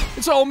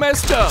 It's all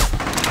messed up.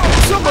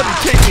 Somebody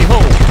take me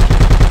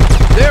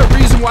home. There a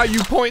reason why you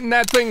pointing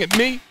that thing at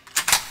me?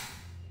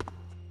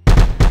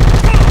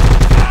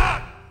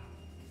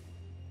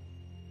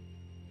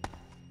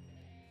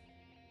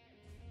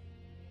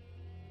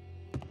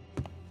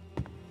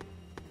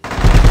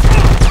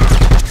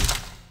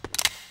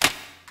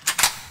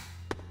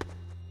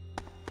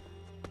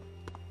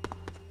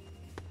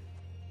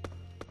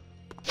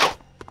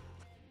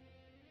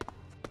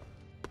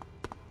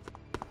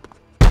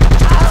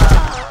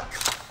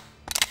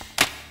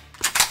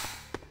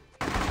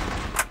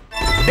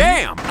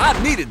 Damn,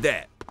 I needed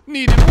that.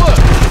 Needed what?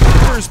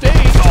 First aid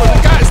for the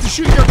guys to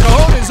shoot your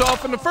cojones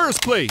off in the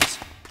first place.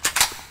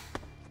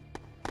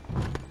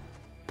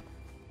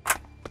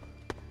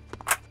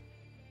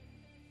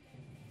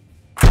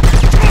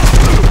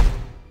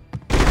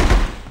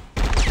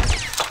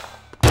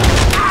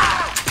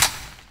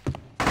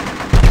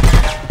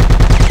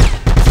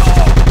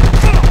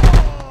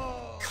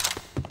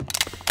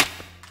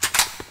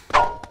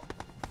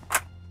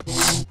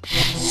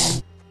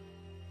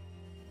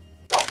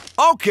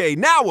 Okay,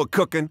 now we're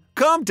cooking.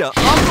 Come to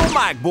Uncle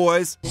Mike,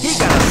 boys. He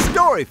got a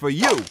story for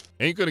you.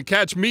 Ain't gonna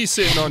catch me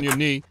sitting on your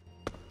knee.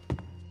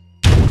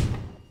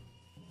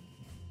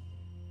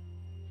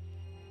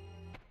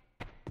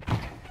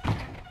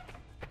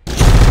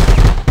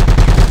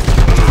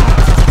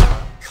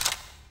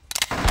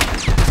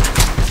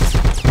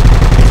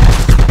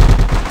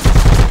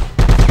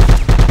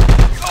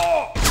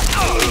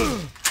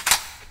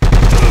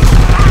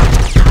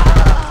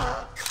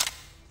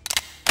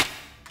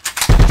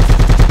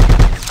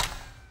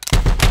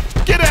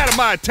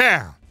 My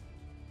town.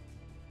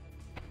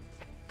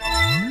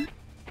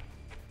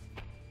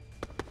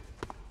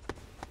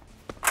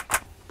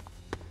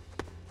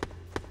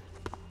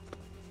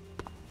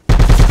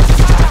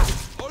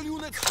 All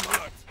units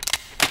alert.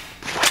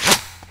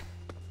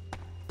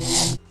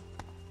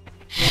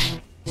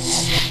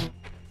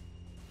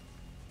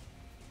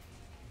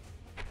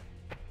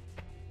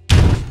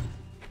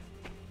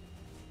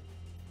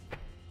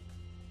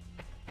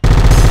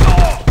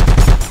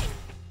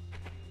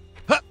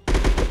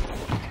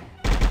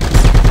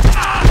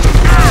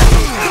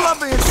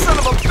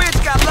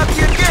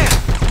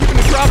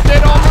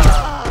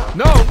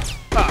 No?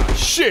 Ah,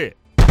 shit.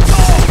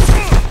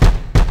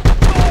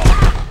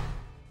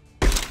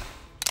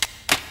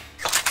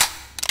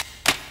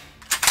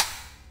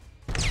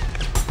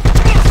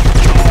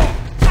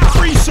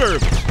 Free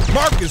service.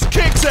 Marcus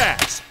kicks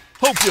ass.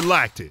 Hope you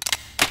liked it.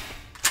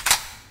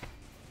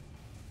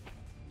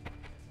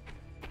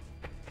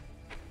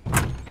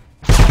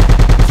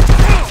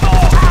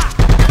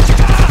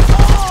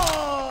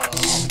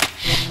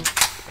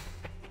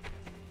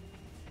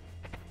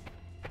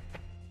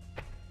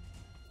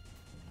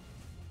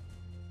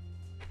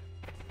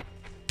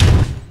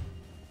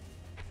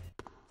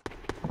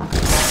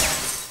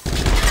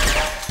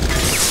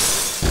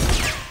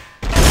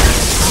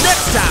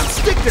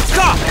 Stick to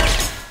cock!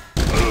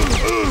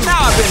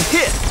 Now I've been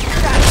hit!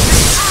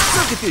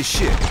 Look at this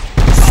shit.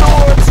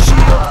 Swords,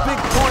 shields, big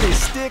pointy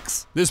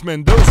sticks. This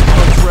Mendoza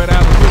comes right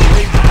out of the Middle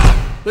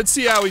Ages. Let's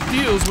see how he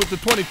deals with the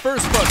 21st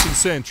fucking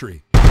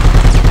century.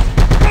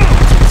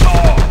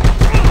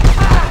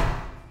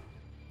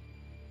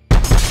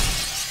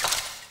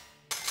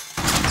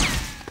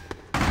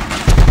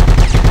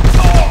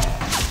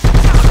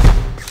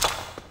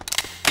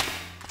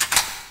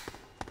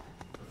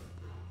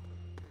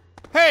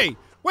 Hey,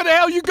 where the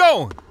hell you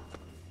going?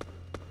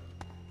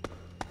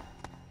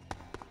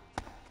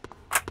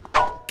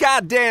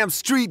 Goddamn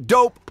street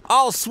dope,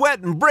 all sweat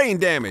and brain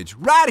damage,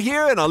 right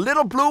here in a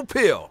little blue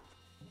pill.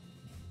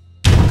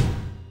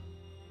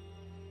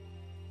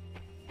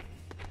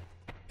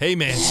 Hey,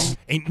 man,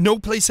 ain't no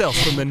place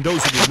else for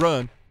Mendoza to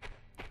run.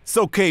 It's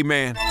okay,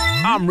 man.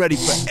 I'm ready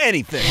for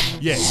anything.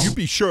 Yeah, you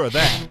be sure of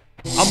that.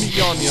 I'll meet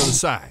you on the other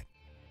side.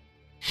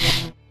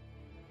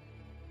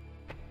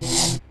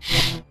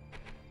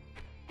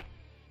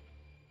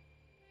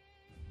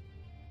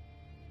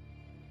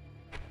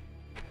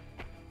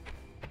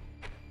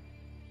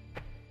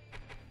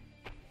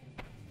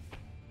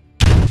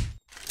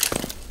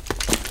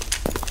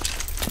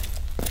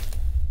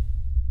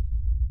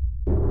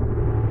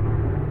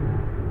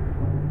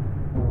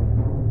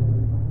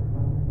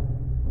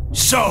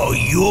 So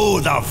you,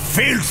 the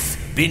filth,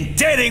 been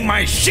tearing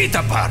my shit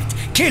apart,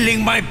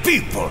 killing my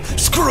people,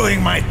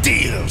 screwing my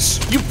deals.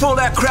 You pull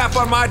that crap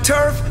on my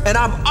turf, and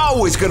I'm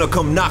always gonna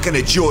come knocking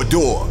at your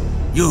door.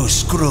 You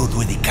screwed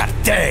with the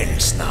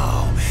cartels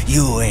now.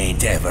 You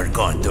ain't ever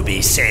going to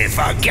be safe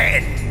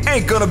again.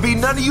 Ain't gonna be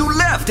none of you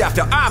left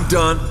after I'm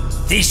done.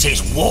 This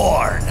is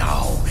war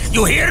now.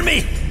 You hear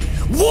me?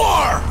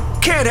 War!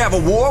 Can't have a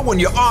war when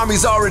your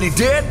army's already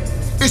dead.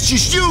 It's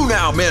just you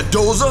now,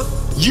 Mendoza.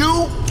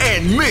 You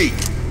and me.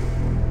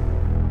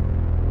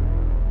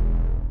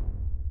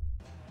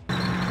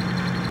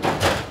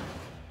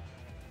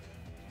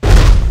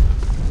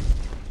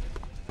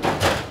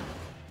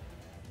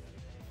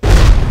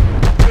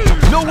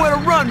 Nowhere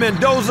to run,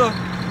 Mendoza.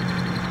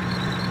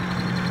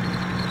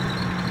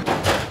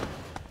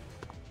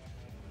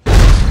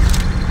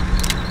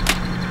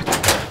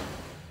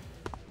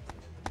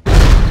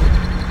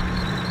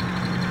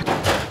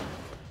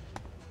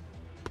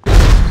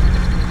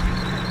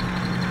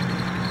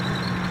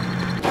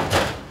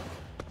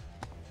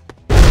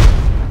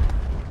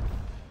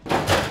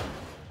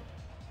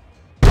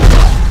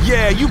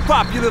 Yeah, you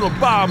pop your little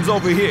bombs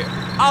over here.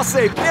 I'll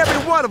save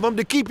every one of them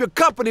to keep you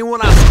company when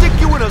I stick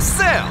you in a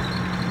cell.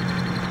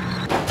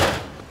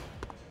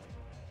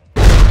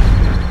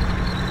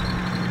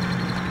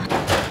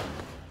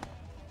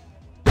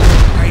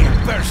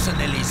 I'll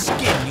personally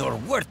skin your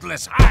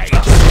worthless hide.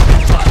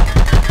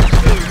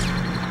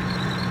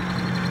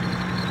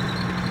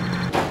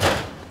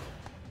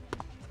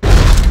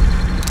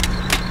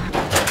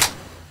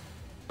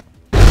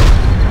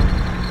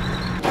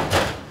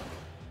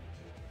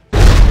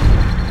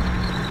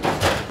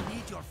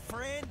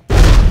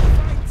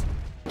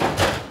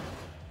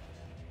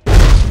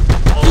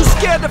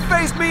 Scared to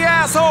face me,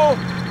 asshole?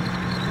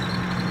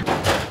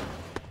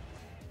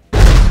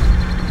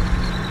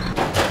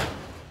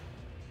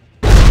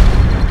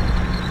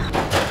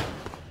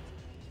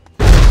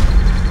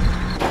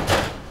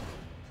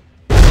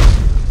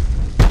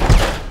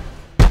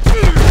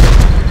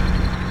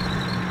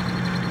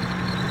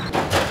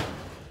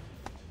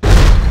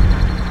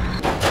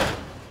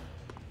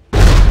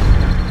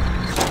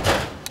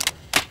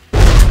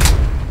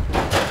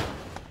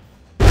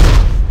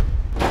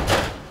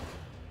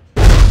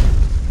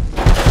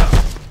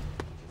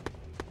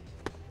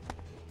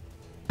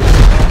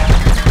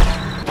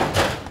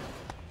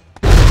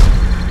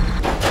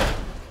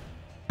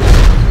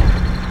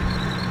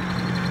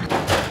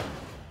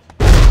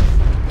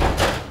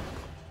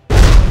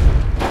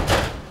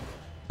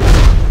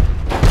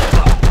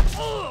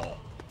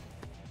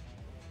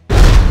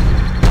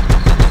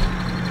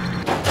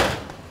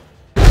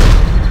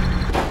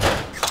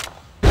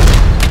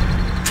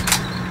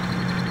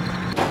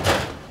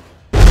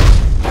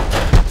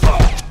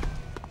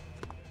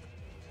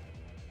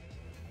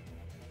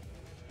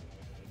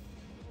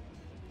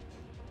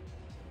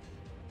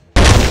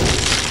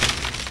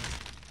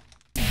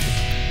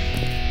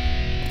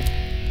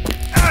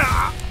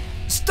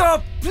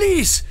 Stop,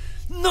 please!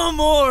 No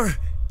more!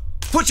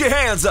 Put your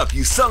hands up,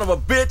 you son of a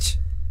bitch!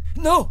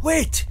 No,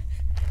 wait!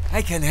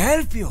 I can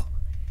help you.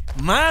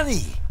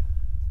 Money!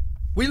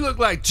 We look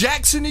like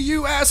Jackson to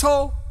you,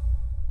 asshole?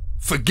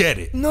 Forget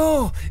it.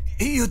 No,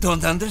 you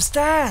don't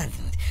understand.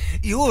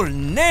 You'll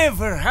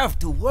never have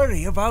to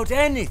worry about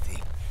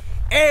anything.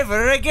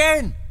 Ever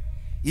again.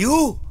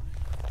 You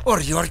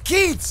or your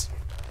kids.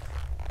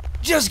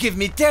 Just give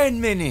me 10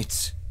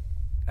 minutes.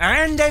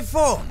 And a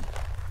phone.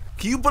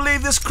 Can you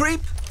believe this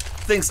creep?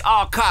 Thinks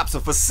all cops are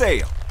for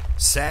sale.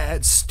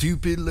 Sad,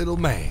 stupid little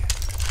man.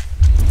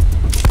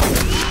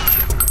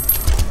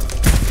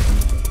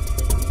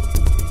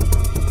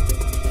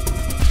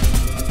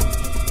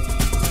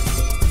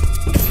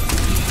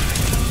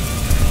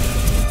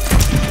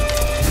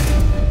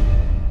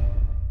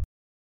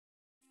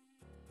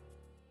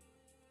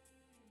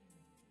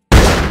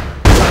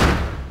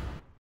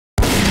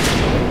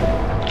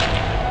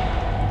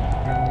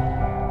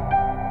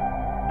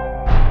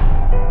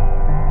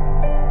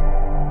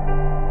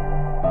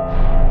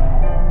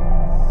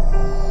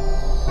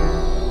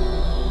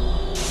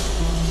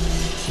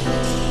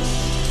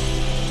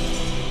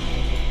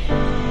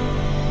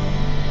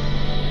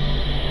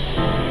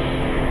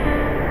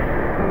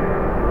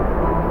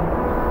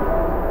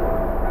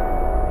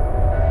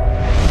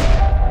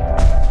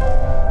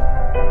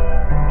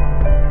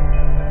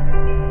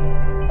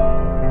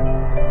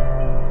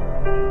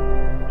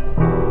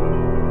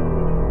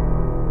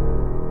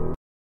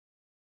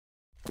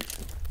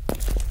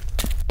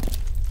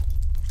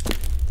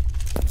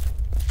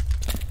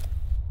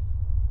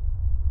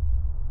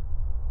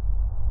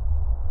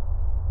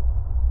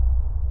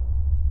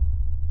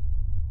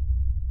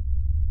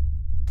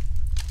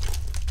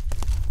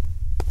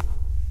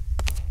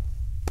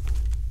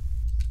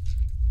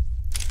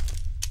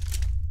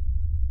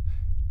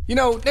 You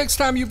know, next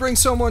time you bring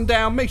someone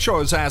down, make sure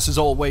his ass is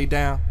all the way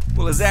down.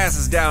 Well, his ass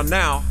is down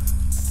now.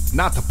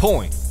 Not the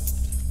point.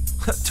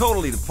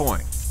 Totally the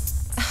point.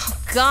 Oh,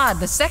 God,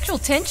 the sexual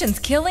tension's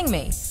killing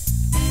me.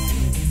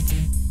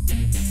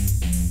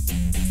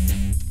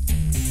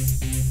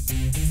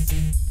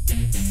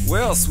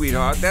 Well,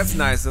 sweetheart, that's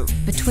nice of...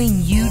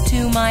 Between you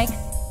two, Mike,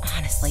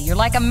 honestly, you're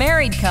like a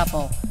married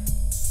couple.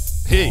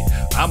 Hey,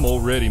 I'm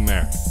already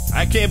married.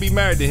 I can't be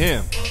married to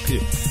him.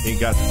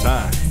 Ain't got the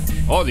time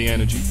or the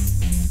energy.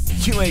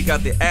 You ain't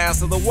got the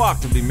ass or the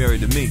walk to be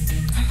married to me.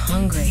 I'm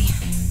hungry.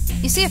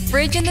 You see a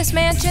fridge in this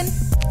mansion?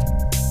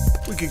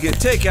 We could get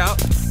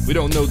takeout. We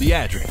don't know the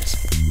address.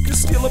 We could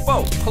steal a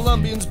boat.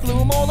 Colombians blew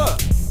them all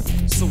up.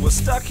 So we're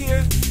stuck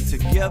here,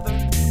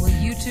 together. Will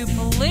you two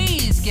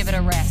please give it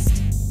a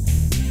rest?